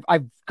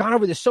 I've gone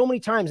over this so many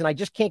times, and I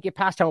just can't get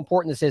past how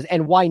important this is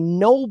and why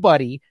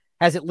nobody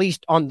has, at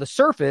least on the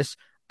surface,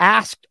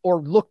 asked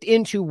or looked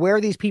into where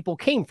these people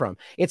came from.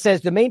 It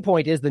says the main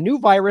point is the new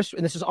virus,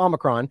 and this is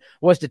Omicron,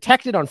 was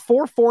detected on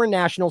 4 foreign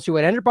nationals who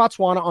had entered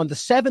Botswana on the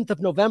 7th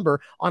of November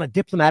on a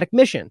diplomatic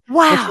mission.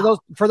 Wow. Which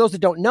for those that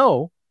don't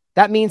know,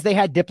 that means they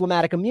had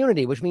diplomatic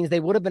immunity, which means they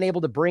would have been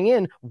able to bring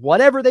in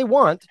whatever they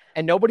want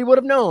and nobody would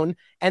have known.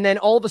 And then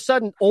all of a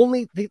sudden,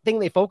 only the thing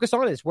they focus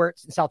on is where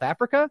it's in South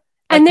Africa.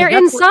 And they're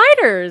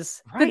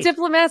insiders. Right. The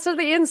diplomats are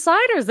the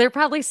insiders. They're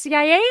probably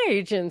CIA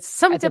agents.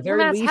 Some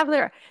diplomats have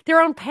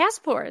their own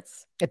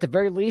passports. At the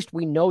very least,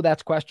 we know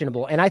that's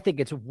questionable. And I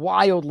think it's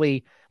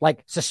wildly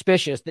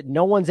suspicious that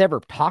no one's ever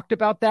talked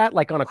about that,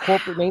 on a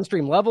corporate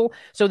mainstream level.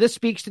 So this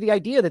speaks to the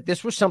idea that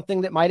this was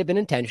something that might have been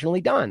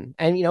intentionally done.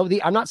 And,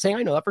 I'm not saying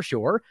I know that for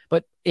sure,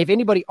 but if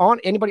anybody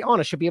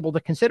honest should be able to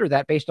consider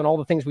that based on all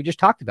the things we just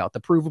talked about, the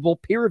provable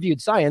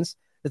peer-reviewed science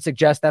that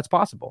suggests that's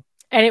possible.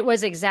 And it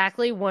was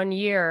exactly 1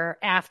 year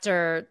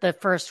after the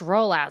first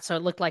rollout. So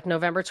it looked like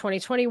November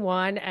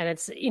 2021. And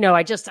it's,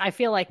 I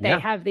feel like they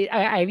have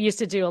I used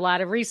to do a lot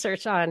of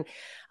research on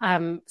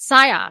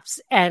PSYOPs,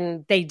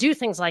 and they do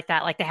things like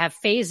that. Like they have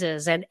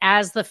phases. And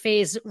as the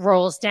phase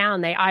rolls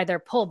down, they either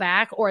pull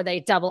back or they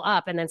double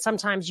up. And then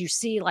sometimes you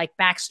see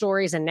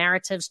backstories and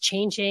narratives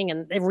changing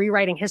and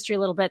rewriting history a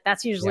little bit.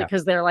 That's usually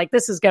because they're like,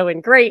 this is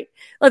going great.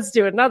 Let's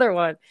do another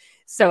one.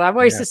 So I'm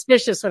always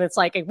suspicious when it's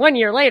 1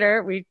 year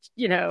later, we,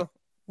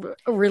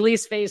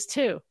 release phase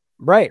 2.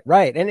 Right.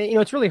 And,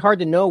 it's really hard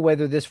to know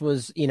whether this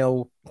was,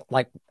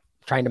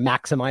 trying to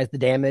maximize the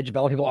damage. A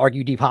lot of people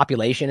argue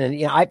depopulation.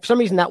 And, for some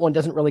reason, that one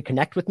doesn't really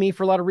connect with me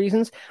for a lot of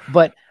reasons.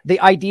 But the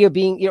idea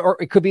being, or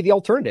it could be the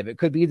alternative. It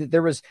could be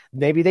that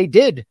maybe they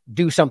did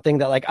do something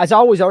that, as I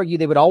always argue,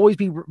 they would always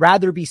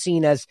rather be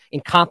seen as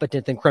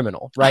incompetent than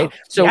criminal. Right.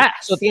 So at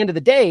the end of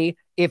the day,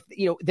 if,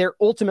 they're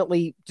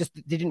ultimately just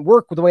didn't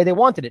work the way they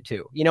wanted it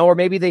to, or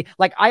maybe they,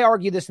 I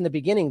argue this in the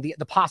beginning,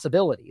 the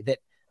possibility that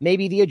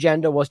maybe the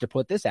agenda was to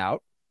put this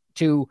out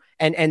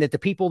and that the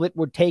people that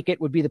would take it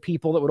would be the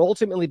people that would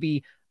ultimately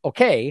be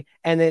okay.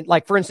 And then,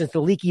 for instance, the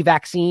leaky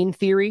vaccine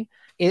theory,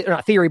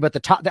 not theory, but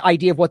the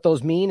idea of what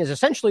those mean is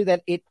essentially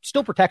that it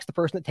still protects the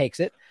person that takes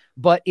it,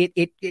 but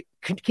it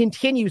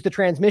continues the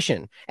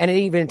transmission and it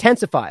even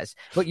intensifies,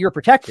 but you're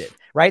protected,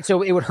 right?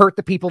 So it would hurt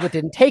the people that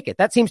didn't take it.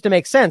 That seems to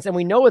make sense. And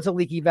we know it's a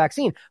leaky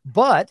vaccine,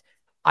 but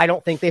I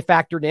don't think they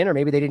factored in, or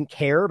maybe they didn't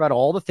care about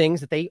all the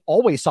things that they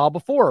always saw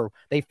before.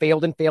 They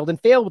failed with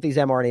these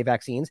mRNA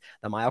vaccines,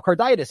 the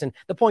myocarditis. And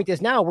the point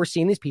is now we're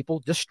seeing these people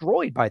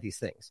destroyed by these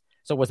things.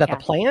 So was that the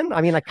plan?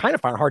 I mean, I kind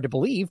of find it hard to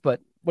believe, but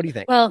what do you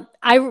think? Well,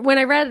 when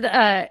I read,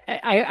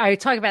 I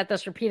talk about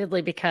this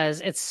repeatedly because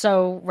it's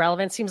so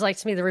relevant. Seems like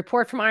to me, the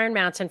report from Iron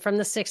Mountain from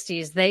the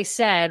 60s, they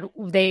said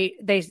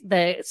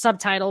the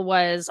subtitle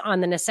was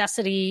on the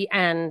necessity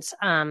and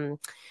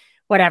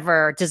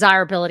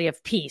desirability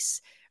of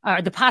peace.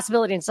 The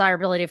possibility and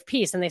desirability of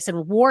peace. And they said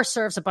war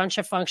serves a bunch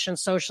of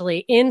functions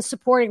socially in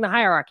supporting the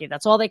hierarchy.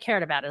 That's all they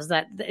cared about, is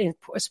that in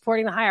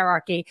supporting the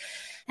hierarchy.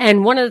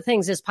 And one of the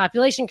things is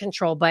population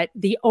control. But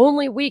the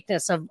only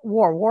weakness of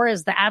war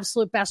is the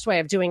absolute best way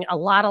of doing a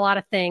lot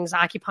of things,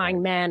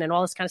 occupying men and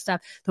all this kind of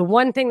stuff. The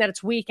one thing that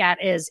it's weak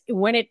at is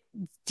when it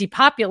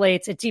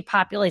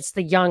depopulates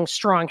the young,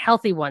 strong,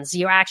 healthy ones.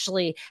 You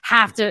actually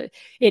have to,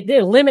 it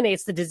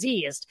eliminates the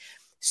diseased.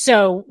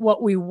 So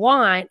what we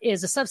want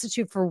is a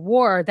substitute for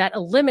war that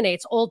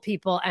eliminates old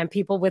people and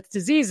people with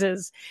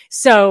diseases.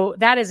 So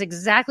that is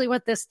exactly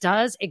what this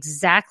does.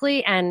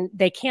 Exactly. And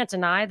they can't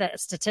deny the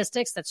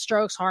statistics that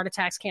strokes, heart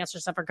attacks, cancer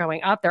stuff are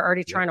going up. They're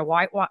already trying to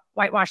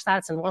whitewash that.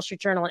 It's in Wall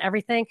Street Journal and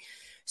everything.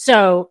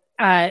 So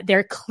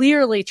they're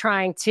clearly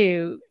trying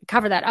to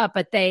cover that up.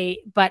 But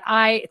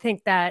I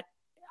think that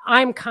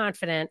I'm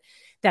confident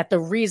that the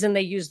reason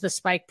they use the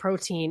spike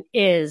protein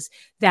is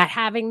that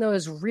having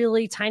those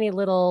really tiny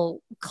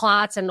little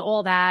clots and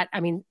all that. I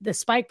mean, the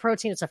spike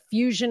protein is a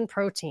fusion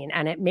protein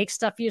and it makes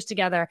stuff fuse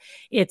together.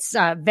 It's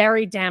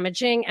very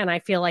damaging. And I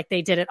feel like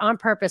they did it on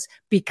purpose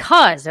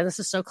because, and this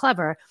is so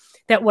clever,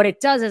 that what it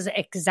does is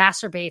it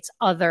exacerbates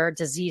other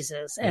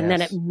diseases and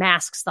then it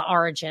masks the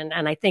origin.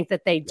 And I think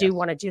that they do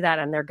want to do that,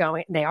 and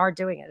they are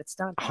doing it. It's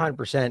done.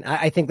 100%.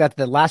 I think that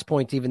the last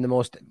point, even the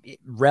most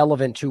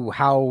relevant to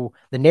how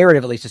the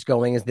narrative at least is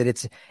going, is that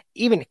it's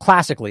even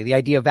classically, the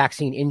idea of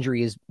vaccine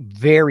injury is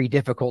very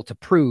difficult to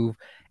prove.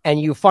 And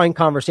you find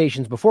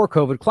conversations before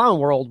COVID clown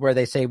world where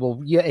they say,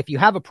 well, if you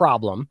have a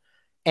problem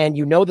and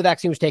the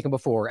vaccine was taken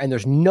before and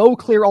there's no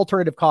clear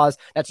alternative cause,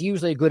 that's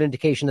usually a good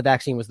indication the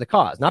vaccine was the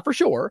cause. Not for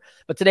sure,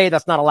 but today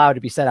that's not allowed to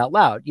be said out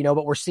loud,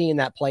 but we're seeing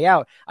that play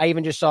out. I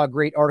even just saw a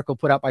great article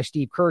put out by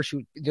Steve Kirsch,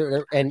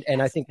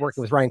 and I think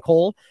working with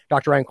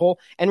Dr. Ryan Cole,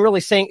 and really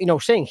saying,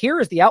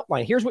 here is the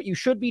outline. Here's what you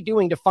should be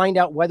doing to find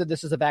out whether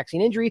this is a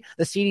vaccine injury.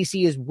 The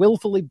CDC is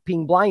willfully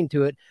being blind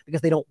to it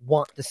because they don't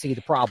want to see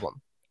the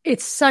problem.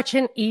 It's such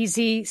an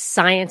easy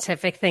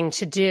scientific thing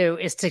to do,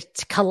 is to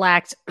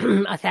collect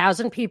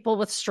 1,000 people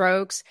with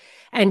strokes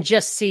and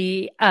just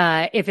see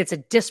if it's a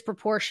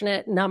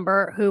disproportionate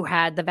number who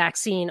had the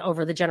vaccine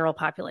over the general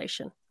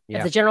population.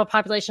 If the general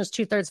population is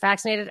 2/3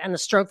 vaccinated and the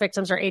stroke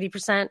victims are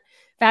 80%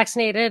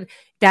 vaccinated,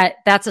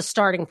 that's a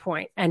starting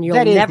point, and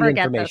you'll never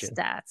get those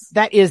stats.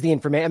 That is the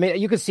information. I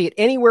mean, you can see it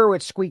anywhere where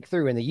it's squeaked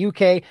through. In the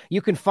UK,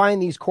 you can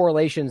find these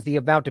correlations, the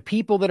amount of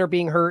people that are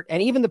being hurt,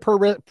 and even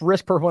the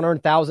risk per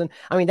 100,000.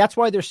 I mean, that's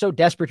why they're so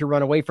desperate to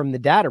run away from the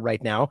data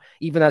right now,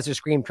 even as they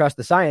scream, trust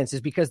the science, is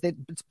because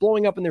it's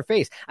blowing up in their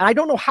face. And I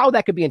don't know how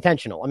that could be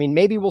intentional. I mean,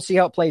 maybe we'll see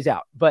how it plays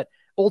out, but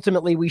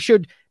ultimately we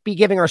should be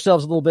giving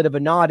ourselves a little bit of a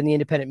nod in the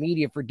independent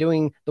media for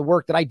doing the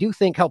work that I do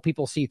think help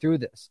people see through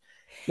this.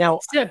 Now,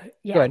 go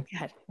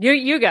ahead.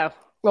 You go.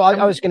 Well,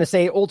 I was going to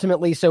say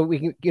ultimately, so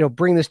we can,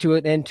 bring this to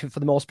an end for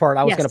the most part.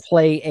 I was going to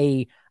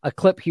play a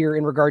clip here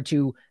in regard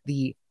to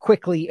the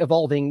quickly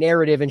evolving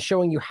narrative and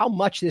showing you how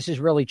much this has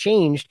really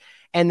changed.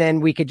 And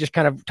then we could just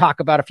kind of talk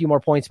about a few more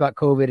points about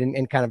COVID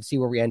and kind of see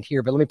where we end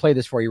here. But let me play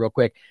this for you real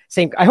quick.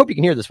 I hope you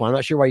can hear this one. I'm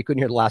not sure why you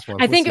couldn't hear the last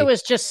one. I think it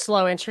was just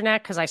slow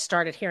internet because I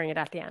started hearing it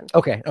at the end.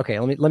 Okay.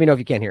 Let me know if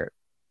you can't hear it.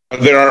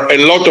 There are a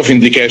lot of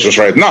indications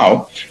right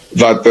now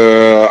that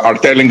are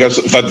telling us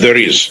that there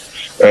is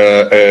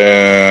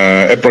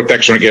a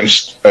protection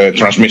against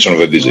transmission of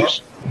the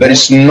disease. There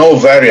is no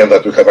variant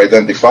that we have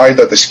identified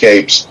that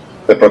escapes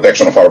the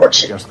protection of our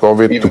vaccine. Against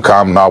COVID, to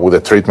come now with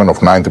a treatment of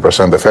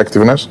 90%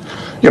 effectiveness,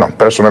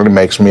 personally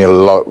makes me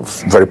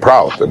very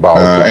proud about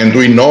it. And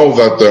we know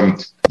that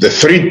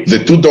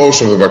the 2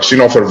 doses of the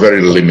vaccine offer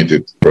very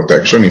limited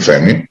protection, if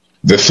any.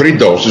 The 3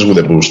 doses with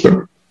a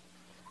booster,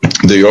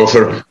 they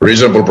offer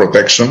reasonable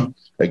protection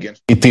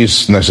against. It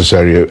is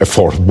necessary a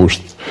 4th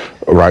boost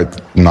right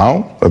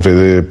now.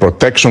 The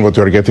protection that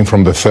you are getting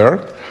from the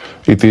 3rd,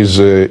 it is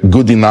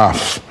good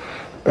enough,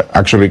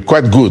 actually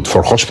quite good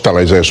for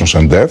hospitalizations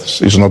and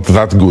deaths. It's not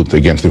that good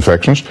against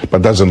infections,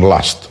 but doesn't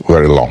last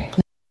very long.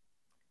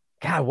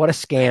 God, what a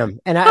scam.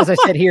 And as I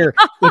said here,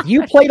 if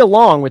you played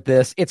along with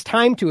this, it's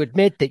time to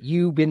admit that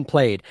you've been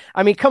played.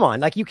 I mean, come on,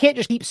 like you can't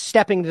just keep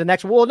stepping to the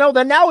next. Well, no,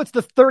 then now it's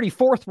the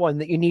 34th one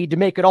that you need to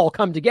make it all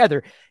come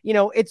together.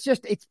 It's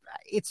just,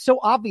 it's so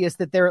obvious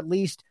that they're at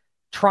least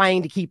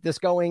trying to keep this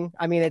going.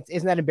 I mean,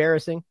 isn't that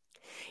embarrassing?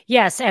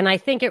 Yes, and I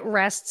think it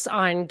rests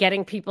on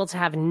getting people to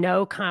have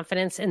no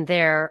confidence in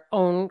their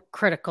own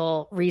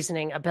critical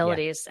reasoning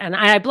abilities. Yeah. And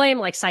I blame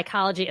like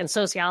psychology and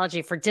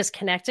sociology for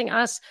disconnecting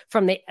us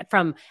from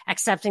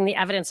accepting the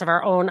evidence of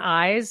our own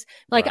eyes.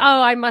 Like, right.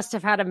 Oh, I must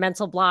have had a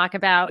mental block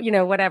about,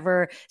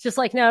 whatever. It's just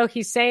like, no,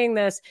 he's saying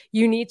this.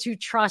 You need to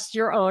trust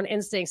your own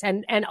instincts.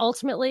 And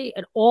ultimately,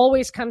 it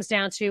always comes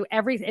down to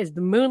is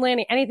the moon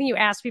landing, anything you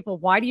ask people,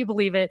 why do you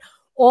believe it?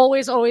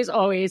 Always, always,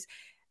 always.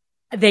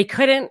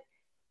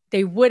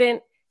 They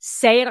wouldn't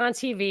say it on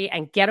TV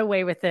and get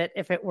away with it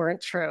if it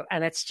weren't true.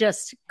 And it's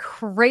just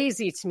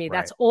crazy to me. Right.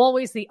 That's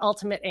always the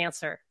ultimate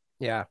answer.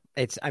 Yeah,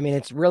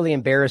 it's really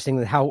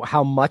embarrassing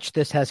how much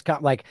this has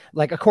come. Like,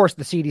 of course,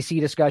 the CDC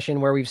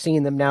discussion where we've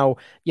seen them now,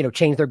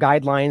 change their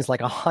guidelines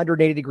like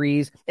 180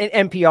 degrees.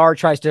 And NPR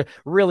tries to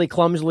really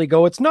clumsily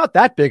go, it's not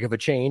that big of a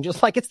change.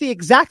 It's like, it's the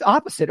exact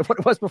opposite of what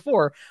it was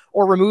before.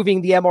 Or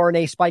removing the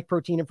mRNA spike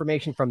protein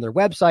information from their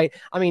website.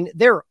 I mean,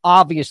 they're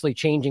obviously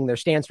changing their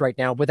stance right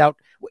now without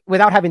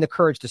having the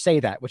courage to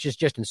say that, which is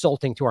just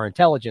insulting to our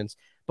intelligence.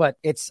 But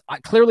it's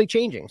clearly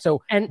changing.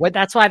 So,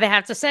 that's why they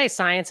have to say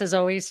science is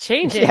always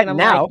changing. Yeah, and I'm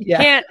now,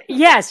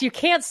 like, you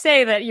can't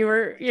say that you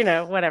were,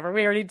 whatever.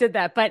 We already did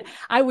that. But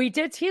we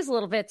did tease a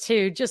little bit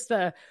too, just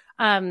the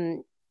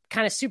kind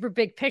of super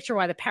big picture,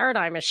 why the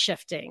paradigm is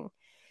shifting.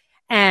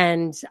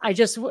 And I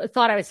just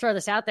thought I would throw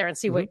this out there and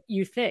see what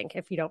you think,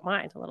 if you don't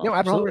mind, a little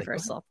role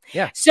reversal.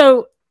 Yeah.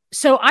 So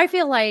I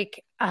feel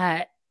like,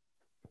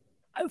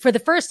 for the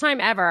first time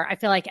ever, I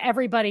feel like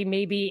everybody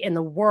maybe in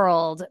the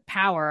world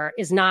power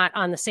is not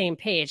on the same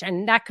page.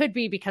 And that could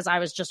be because I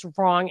was just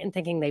wrong in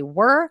thinking they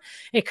were.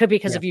 It could be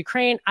because of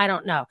Ukraine. I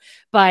don't know.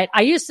 But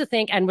I used to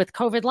think, and with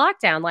COVID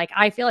lockdown, like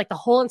I feel like the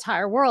whole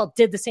entire world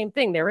did the same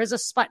thing. There is a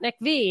Sputnik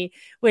V,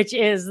 which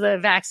is the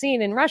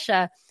vaccine in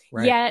Russia.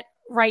 Right. Yet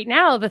right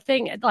now, the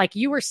thing, like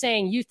you were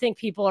saying, you think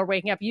people are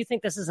waking up. You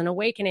think this is an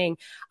awakening.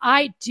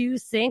 I do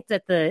think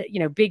that the,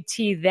 big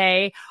T,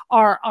 they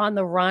are on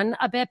the run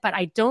a bit, but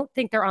I don't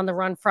think they're on the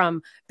run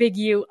from big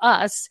U,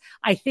 us.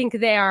 I think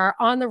they are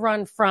on the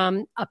run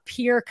from a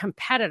peer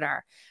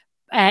competitor.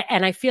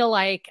 And I feel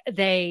like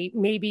they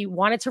maybe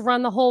wanted to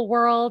run the whole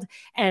world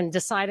and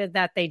decided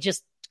that they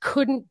just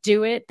couldn't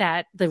do it,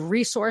 that the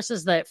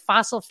resources, the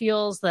fossil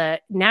fuels, the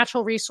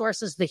natural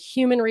resources, the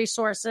human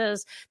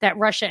resources that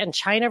Russia and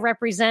China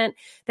represent,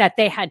 that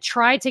they had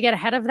tried to get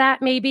ahead of that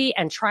maybe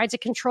and tried to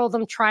control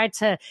them, tried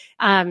to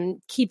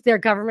keep their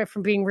government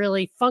from being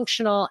really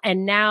functional.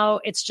 And now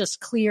it's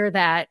just clear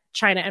that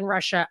China and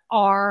Russia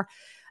are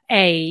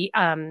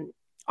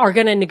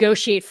going to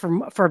negotiate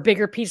for a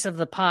bigger piece of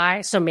the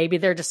pie. So maybe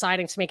they're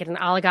deciding to make it an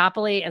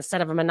oligopoly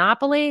instead of a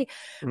monopoly.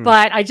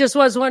 But I just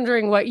was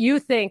wondering what you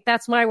think.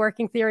 That's my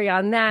working theory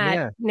on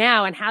that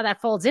now, and how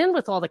that folds in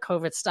with all the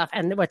COVID stuff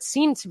and what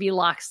seemed to be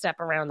lockstep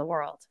around the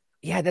world.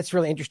 Yeah, that's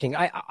really interesting.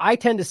 I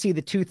tend to see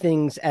the two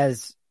things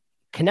as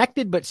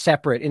connected but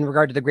separate in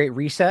regard to the Great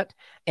Reset,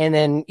 and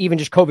then even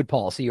just COVID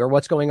policy or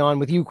what's going on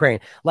with Ukraine.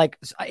 Like,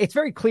 it's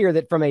very clear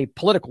that from a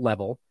political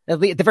level, at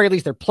the very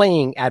least, they're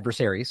playing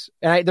adversaries.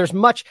 And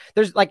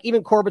there's like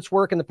even Corbett's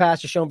work in the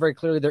past has shown very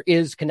clearly there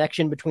is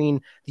connection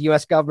between the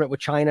U.S. government with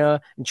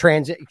China and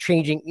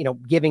changing,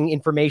 giving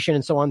information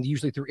and so on,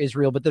 usually through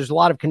Israel. But there's a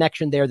lot of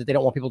connection there that they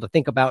don't want people to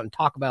think about and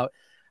talk about.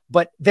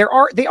 But they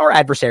are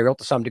adversarial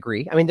to some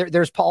degree. I mean,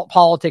 there's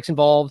politics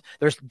involved.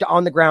 There's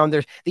on the ground.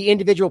 There's the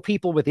individual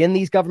people within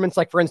these governments.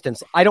 Like, for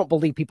instance, I don't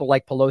believe people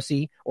like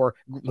Pelosi or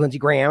Lindsey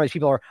Graham, these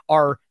people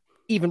are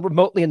even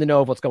remotely in the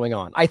know of what's going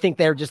on. I think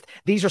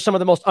these are some of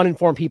the most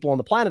uninformed people on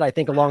the planet, I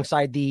think,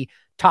 alongside the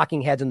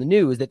talking heads in the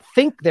news that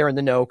think they're in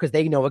the know because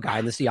they know a guy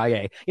in the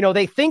CIA.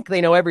 They think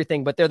they know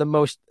everything, but they're the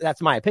most,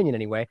 that's my opinion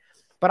anyway.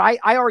 But I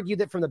argue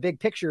that from the big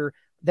picture,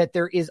 that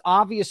there is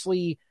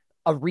obviously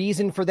a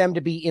reason for them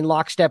to be in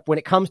lockstep when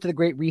it comes to the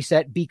Great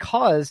Reset,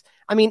 because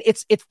I mean,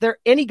 it's there.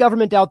 Any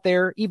government out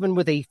there, even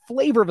with a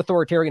flavor of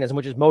authoritarianism,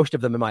 which is most of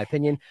them, in my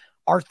opinion,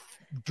 are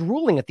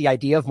drooling at the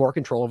idea of more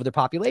control over their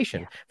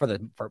population, for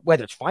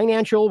whether it's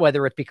financial,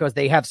 whether it's because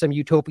they have some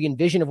utopian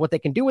vision of what they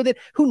can do with it,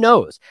 who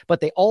knows? But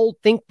they all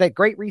think that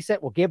Great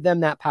Reset will give them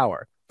that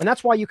power. And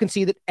that's why you can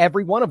see that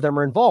every one of them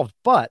are involved.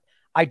 But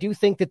I do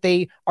think that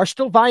they are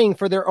still vying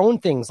for their own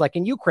things, like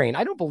in Ukraine.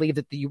 I don't believe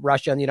that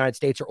Russia and the United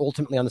States are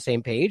ultimately on the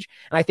same page.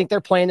 And I think they're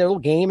playing their little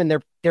game, and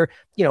they're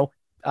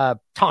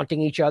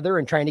taunting each other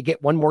and trying to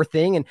get one more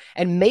thing.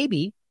 And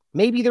maybe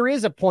there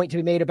is a point to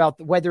be made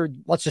about whether,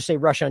 let's just say,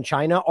 Russia and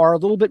China are a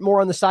little bit more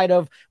on the side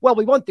of, well,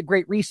 we want the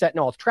Great Reset and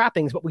all its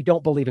trappings, but we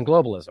don't believe in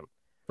globalism.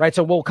 Right.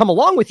 So we'll come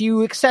along with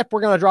you, except we're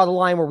going to draw the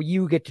line where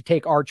you get to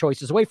take our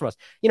choices away from us.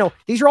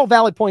 These are all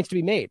valid points to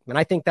be made. And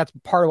I think that's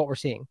part of what we're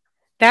seeing.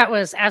 That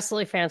was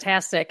absolutely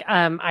fantastic.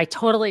 I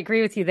totally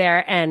agree with you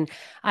there. And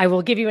I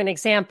will give you an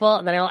example,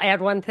 and then I'll add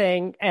one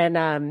thing.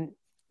 And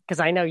because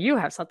I know you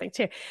have something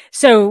too.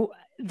 So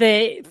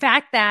the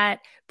fact that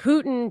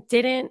Putin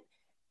didn't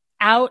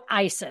out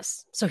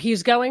ISIS. So he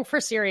was going for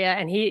Syria,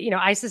 and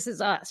ISIS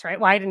is us, right?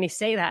 Why didn't he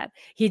say that?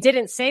 He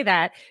didn't say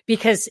that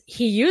because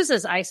he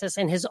uses ISIS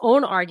in his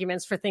own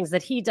arguments for things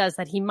that he does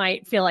that he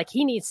might feel like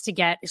he needs to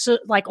get. So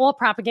like, all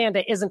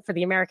propaganda isn't for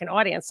the American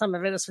audience. Some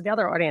of it is for the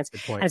other audience.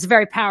 And it's a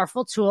very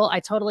powerful tool. I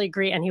totally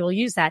agree. And he will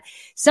use that.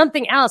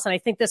 Something else, and I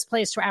think this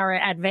plays to our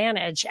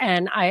advantage,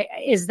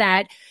 is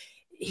that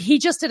he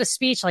just did a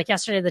speech like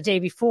yesterday, or the day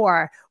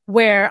before,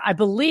 where I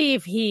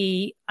believe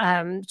he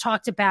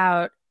talked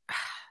about,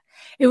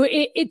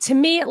 to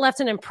me, it left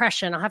an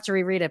impression. I'll have to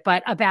reread it,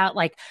 but about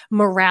like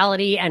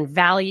morality and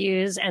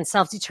values and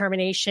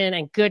self-determination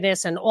and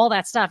goodness and all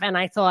that stuff. And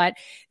I thought,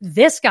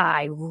 this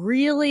guy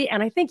really,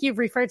 and I think you've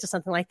referred to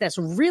something like this,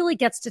 really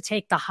gets to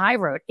take the high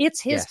road.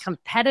 It's his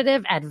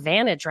competitive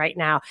advantage right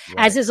now,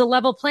 as is a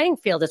level playing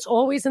field. It's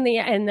always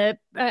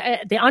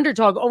the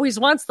underdog always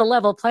wants the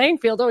level playing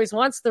field, always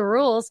wants the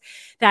rules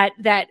that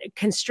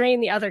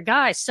constrain the other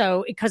guy.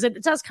 So, because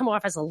it does come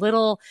off as a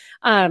little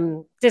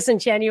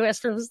disingenuous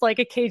from like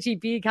a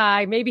KGB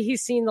guy. Maybe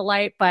he's seen the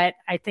light, but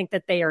I think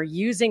that they are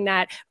using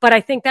that. But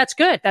I think that's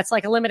good. That's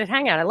like a limited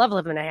hangout. I love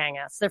limited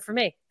hangouts. They're for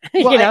me.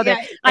 Well,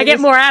 I get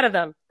more out of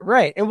them.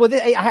 Right. And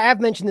I have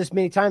mentioned this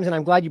many times, and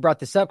I'm glad you brought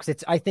this up,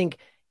 because I think,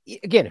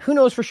 again, who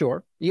knows for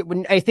sure?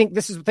 I think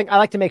this is the thing. I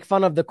like to make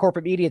fun of the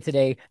corporate media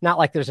today. Not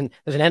like there's an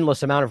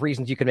endless amount of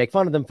reasons you can make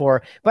fun of them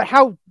for, but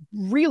how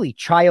really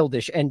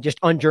childish and just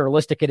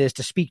unjournalistic it is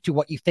to speak to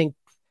what you think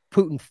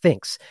Putin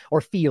thinks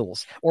or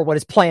feels, or what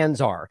his plans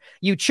are.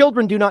 You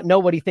children do not know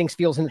what he thinks,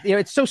 feels, and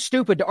it's so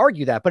stupid to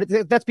argue that, but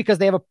that's because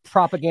they have a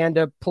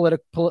propaganda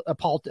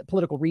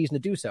political reason to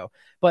do so.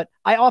 But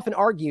I often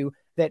argue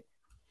that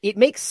it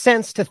makes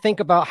sense to think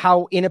about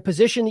how, in a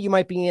position that you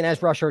might be in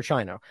as Russia or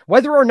China,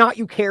 whether or not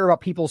you care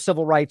about people's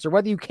civil rights or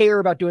whether you care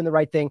about doing the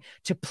right thing,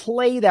 to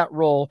play that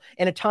role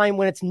in a time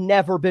when it's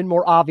never been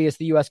more obvious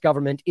the U.S.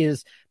 government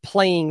is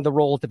playing the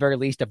role, at the very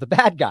least, of the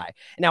bad guy.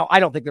 Now, I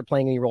don't think they're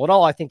playing any role at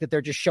all. I think that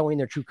they're just showing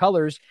their true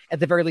colors, at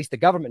the very least, the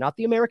government, not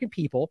the American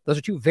people. Those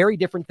are two very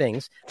different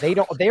things. They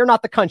are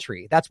not the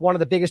country. That's one of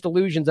the biggest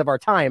illusions of our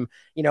time,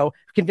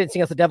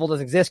 convincing us the devil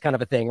doesn't exist, kind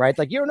of a thing, right? It's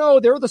like,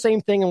 they're the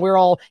same thing. And we're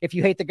all, if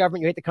you hate the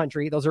government, you hate the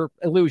country. Those are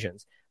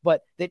illusions.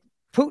 But that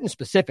Putin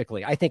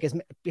specifically, I think, is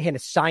behind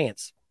his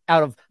science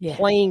out of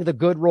playing the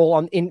good role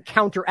in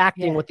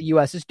counteracting what the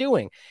U.S. is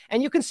doing.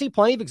 And you can see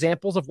plenty of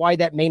examples of why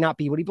that may not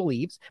be what he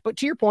believes. But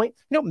to your point,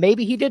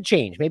 maybe he did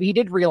change. Maybe he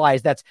did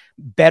realize that's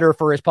better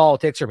for his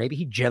politics, or maybe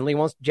he genuinely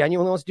wants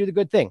to do the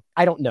good thing.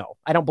 I don't know.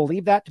 I don't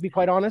believe that, to be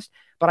quite honest.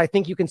 But I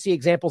think you can see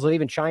examples of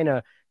even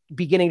China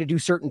beginning to do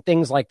certain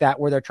things like that,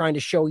 where they're trying to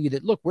show you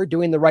that, look, we're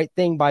doing the right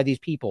thing by these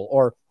people,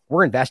 or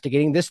we're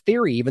investigating this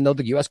theory, even though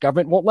the U.S.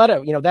 government won't let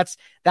it.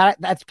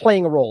 That's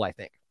playing a role, I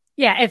think.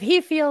 Yeah. If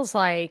he feels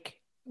like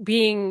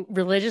being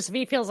religious, if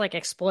he feels like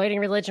exploiting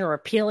religion or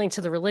appealing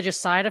to the religious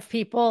side of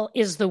people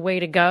is the way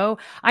to go,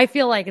 I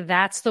feel like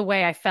that's the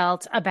way I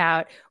felt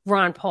about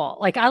Ron Paul.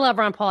 Like, I love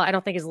Ron Paul. I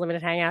don't think he's a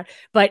limited hangout,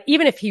 but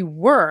even if he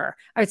were,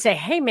 I would say,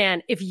 hey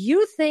man, if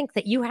you think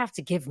that you have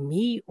to give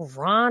me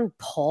Ron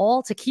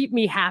Paul to keep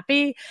me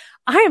happy,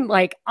 I am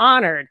like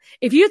honored.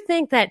 If you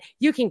think that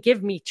you can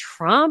give me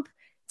Trump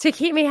to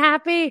keep me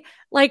happy,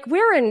 like,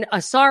 we're in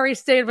a sorry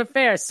state of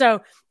affairs.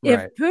 So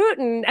if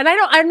Putin, and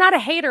I'm not a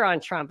hater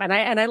on Trump, and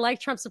I like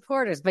Trump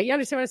supporters, but you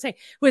understand what I'm saying?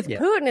 With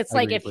Putin, it's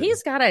like, if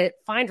he's got to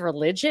find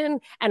religion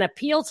and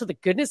appeal to the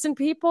goodness in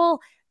people,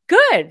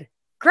 good.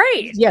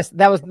 Great. Yes,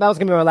 that was going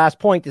to be my last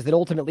point, is that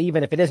ultimately,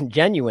 even if it isn't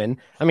genuine,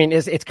 I mean,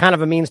 it's kind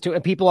of a means to,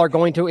 and people are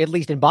going to at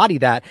least embody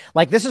that.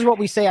 Like, this is what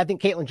we say. I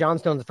think Caitlin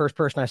Johnstone's the first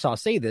person I saw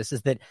say this,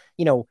 is that,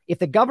 you know, if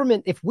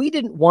we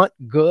didn't want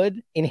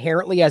good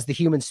inherently as the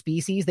human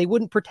species, they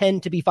wouldn't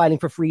pretend to be fighting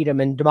for freedom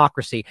and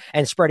democracy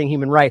and spreading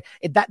human rights.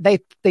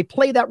 They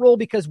play that role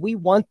because we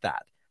want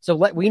that. So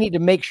we need to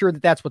make sure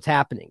that that's what's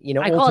happening. You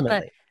know, I call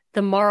it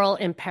the moral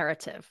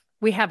imperative.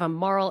 We have a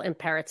moral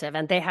imperative,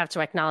 and they have to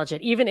acknowledge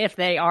it, even if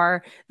they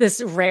are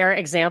this rare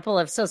example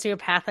of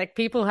sociopathic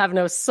people who have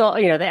no soul.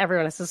 You know,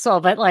 everyone has a soul,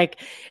 but like,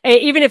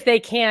 even if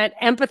they can't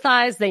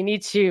empathize, they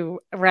need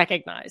to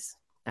recognize.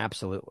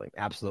 Absolutely.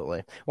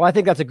 Absolutely. Well, I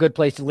think that's a good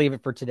place to leave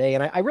it for today.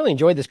 And I really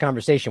enjoyed this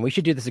conversation. We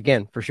should do this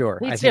again for sure.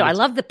 Me too. I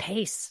love the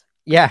pace.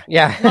 Yeah.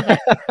 Yeah.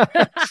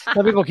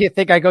 Some people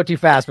think I go too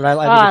fast, but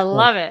I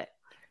love it.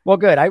 Well,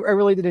 good. I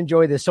really did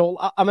enjoy this. So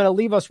I'm going to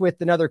leave us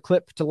with another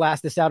clip to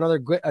last this out.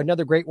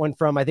 Another great one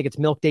from, I think it's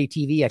Milk Day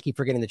TV. I keep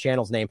forgetting the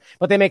channel's name,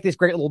 but they make these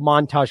great little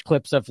montage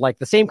clips of like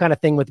the same kind of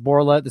thing with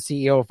Bourla, the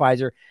CEO of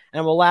Pfizer.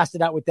 And we'll last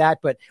it out with that,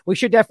 but we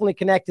should definitely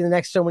connect in the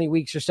next so many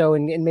weeks or so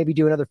and maybe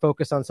do another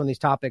focus on some of these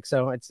topics.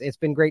 So it's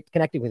been great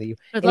connecting with you.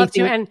 I'd love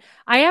to. And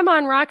I am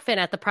on Rockfin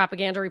at the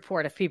Propaganda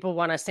Report if people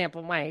want to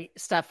sample my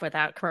stuff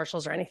without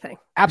commercials or anything.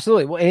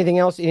 Absolutely. Well, anything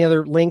else? Any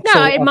other links?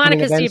 No,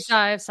 Monica's Deep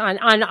Dives on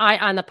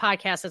the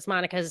podcast.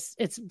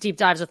 It's Deep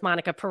Dives with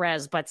Monica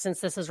Perez. But since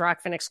this is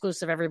Rockfin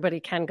exclusive,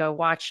 everybody can go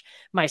watch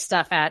my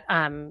stuff at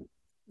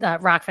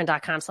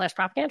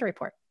rockfin.com/propaganda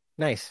report.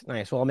 Nice.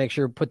 Well, I'll make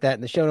sure to put that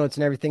in the show notes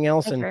and everything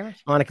else. And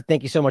Monica,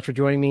 thank you so much for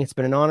joining me. It's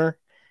been an honor.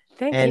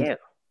 Thank you.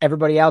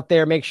 Everybody out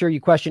there, make sure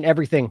you question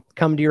everything.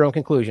 Come to your own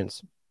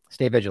conclusions.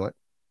 Stay vigilant.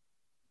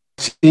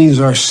 Vaccines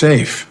are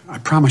safe. I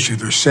promise you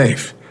they're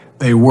safe.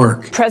 They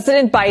work.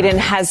 President Biden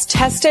has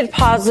tested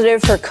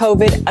positive for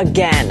COVID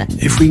again.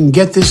 If we can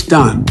get this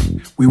done,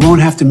 we won't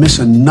have to miss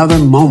another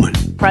moment.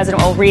 The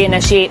president will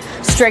reinitiate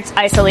strict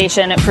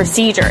isolation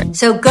procedure.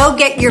 So go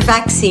get your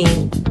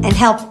vaccine and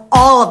help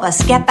all of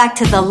us get back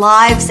to the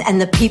lives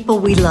and the people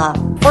we love.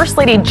 First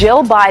Lady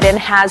Jill Biden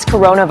has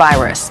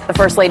coronavirus. The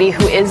First Lady,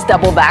 who is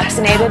double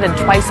vaccinated and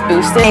twice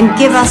boosted. And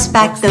give us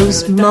back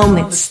those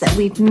moments that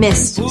we've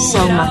missed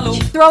so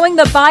much. Throwing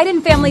the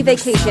Biden family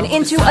vacation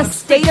into a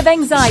state of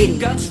anxiety.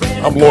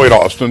 I'm Lloyd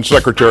Austin,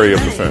 Secretary of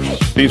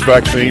Defense. These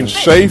vaccines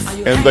safe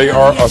and they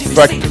are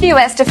effective.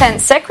 U.S.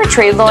 Defense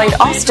Secretary Lloyd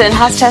Austin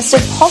has tested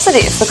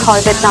positive for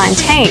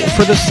COVID-19.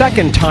 For the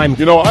second time.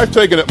 You know, I've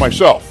taken it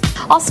myself.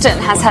 Austin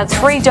has had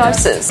 3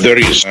 doses. There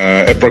is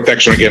a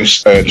protection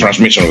against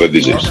transmission of the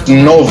disease.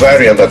 No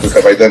variant that we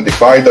have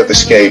identified that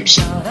escapes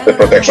the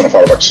protection of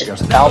our vaccine.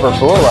 Albert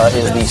Bourla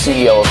is the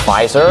CEO of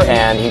Pfizer,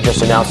 and he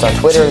just announced on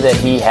Twitter that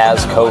he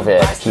has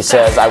COVID. He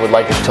says, I would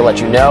like to let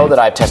you know that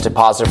I've tested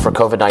positive for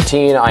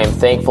COVID-19. I am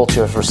thankful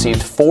to have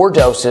received 4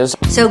 doses.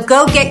 So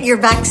go get your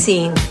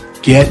vaccine.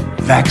 Get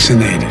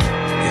vaccinated.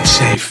 It's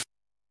safe.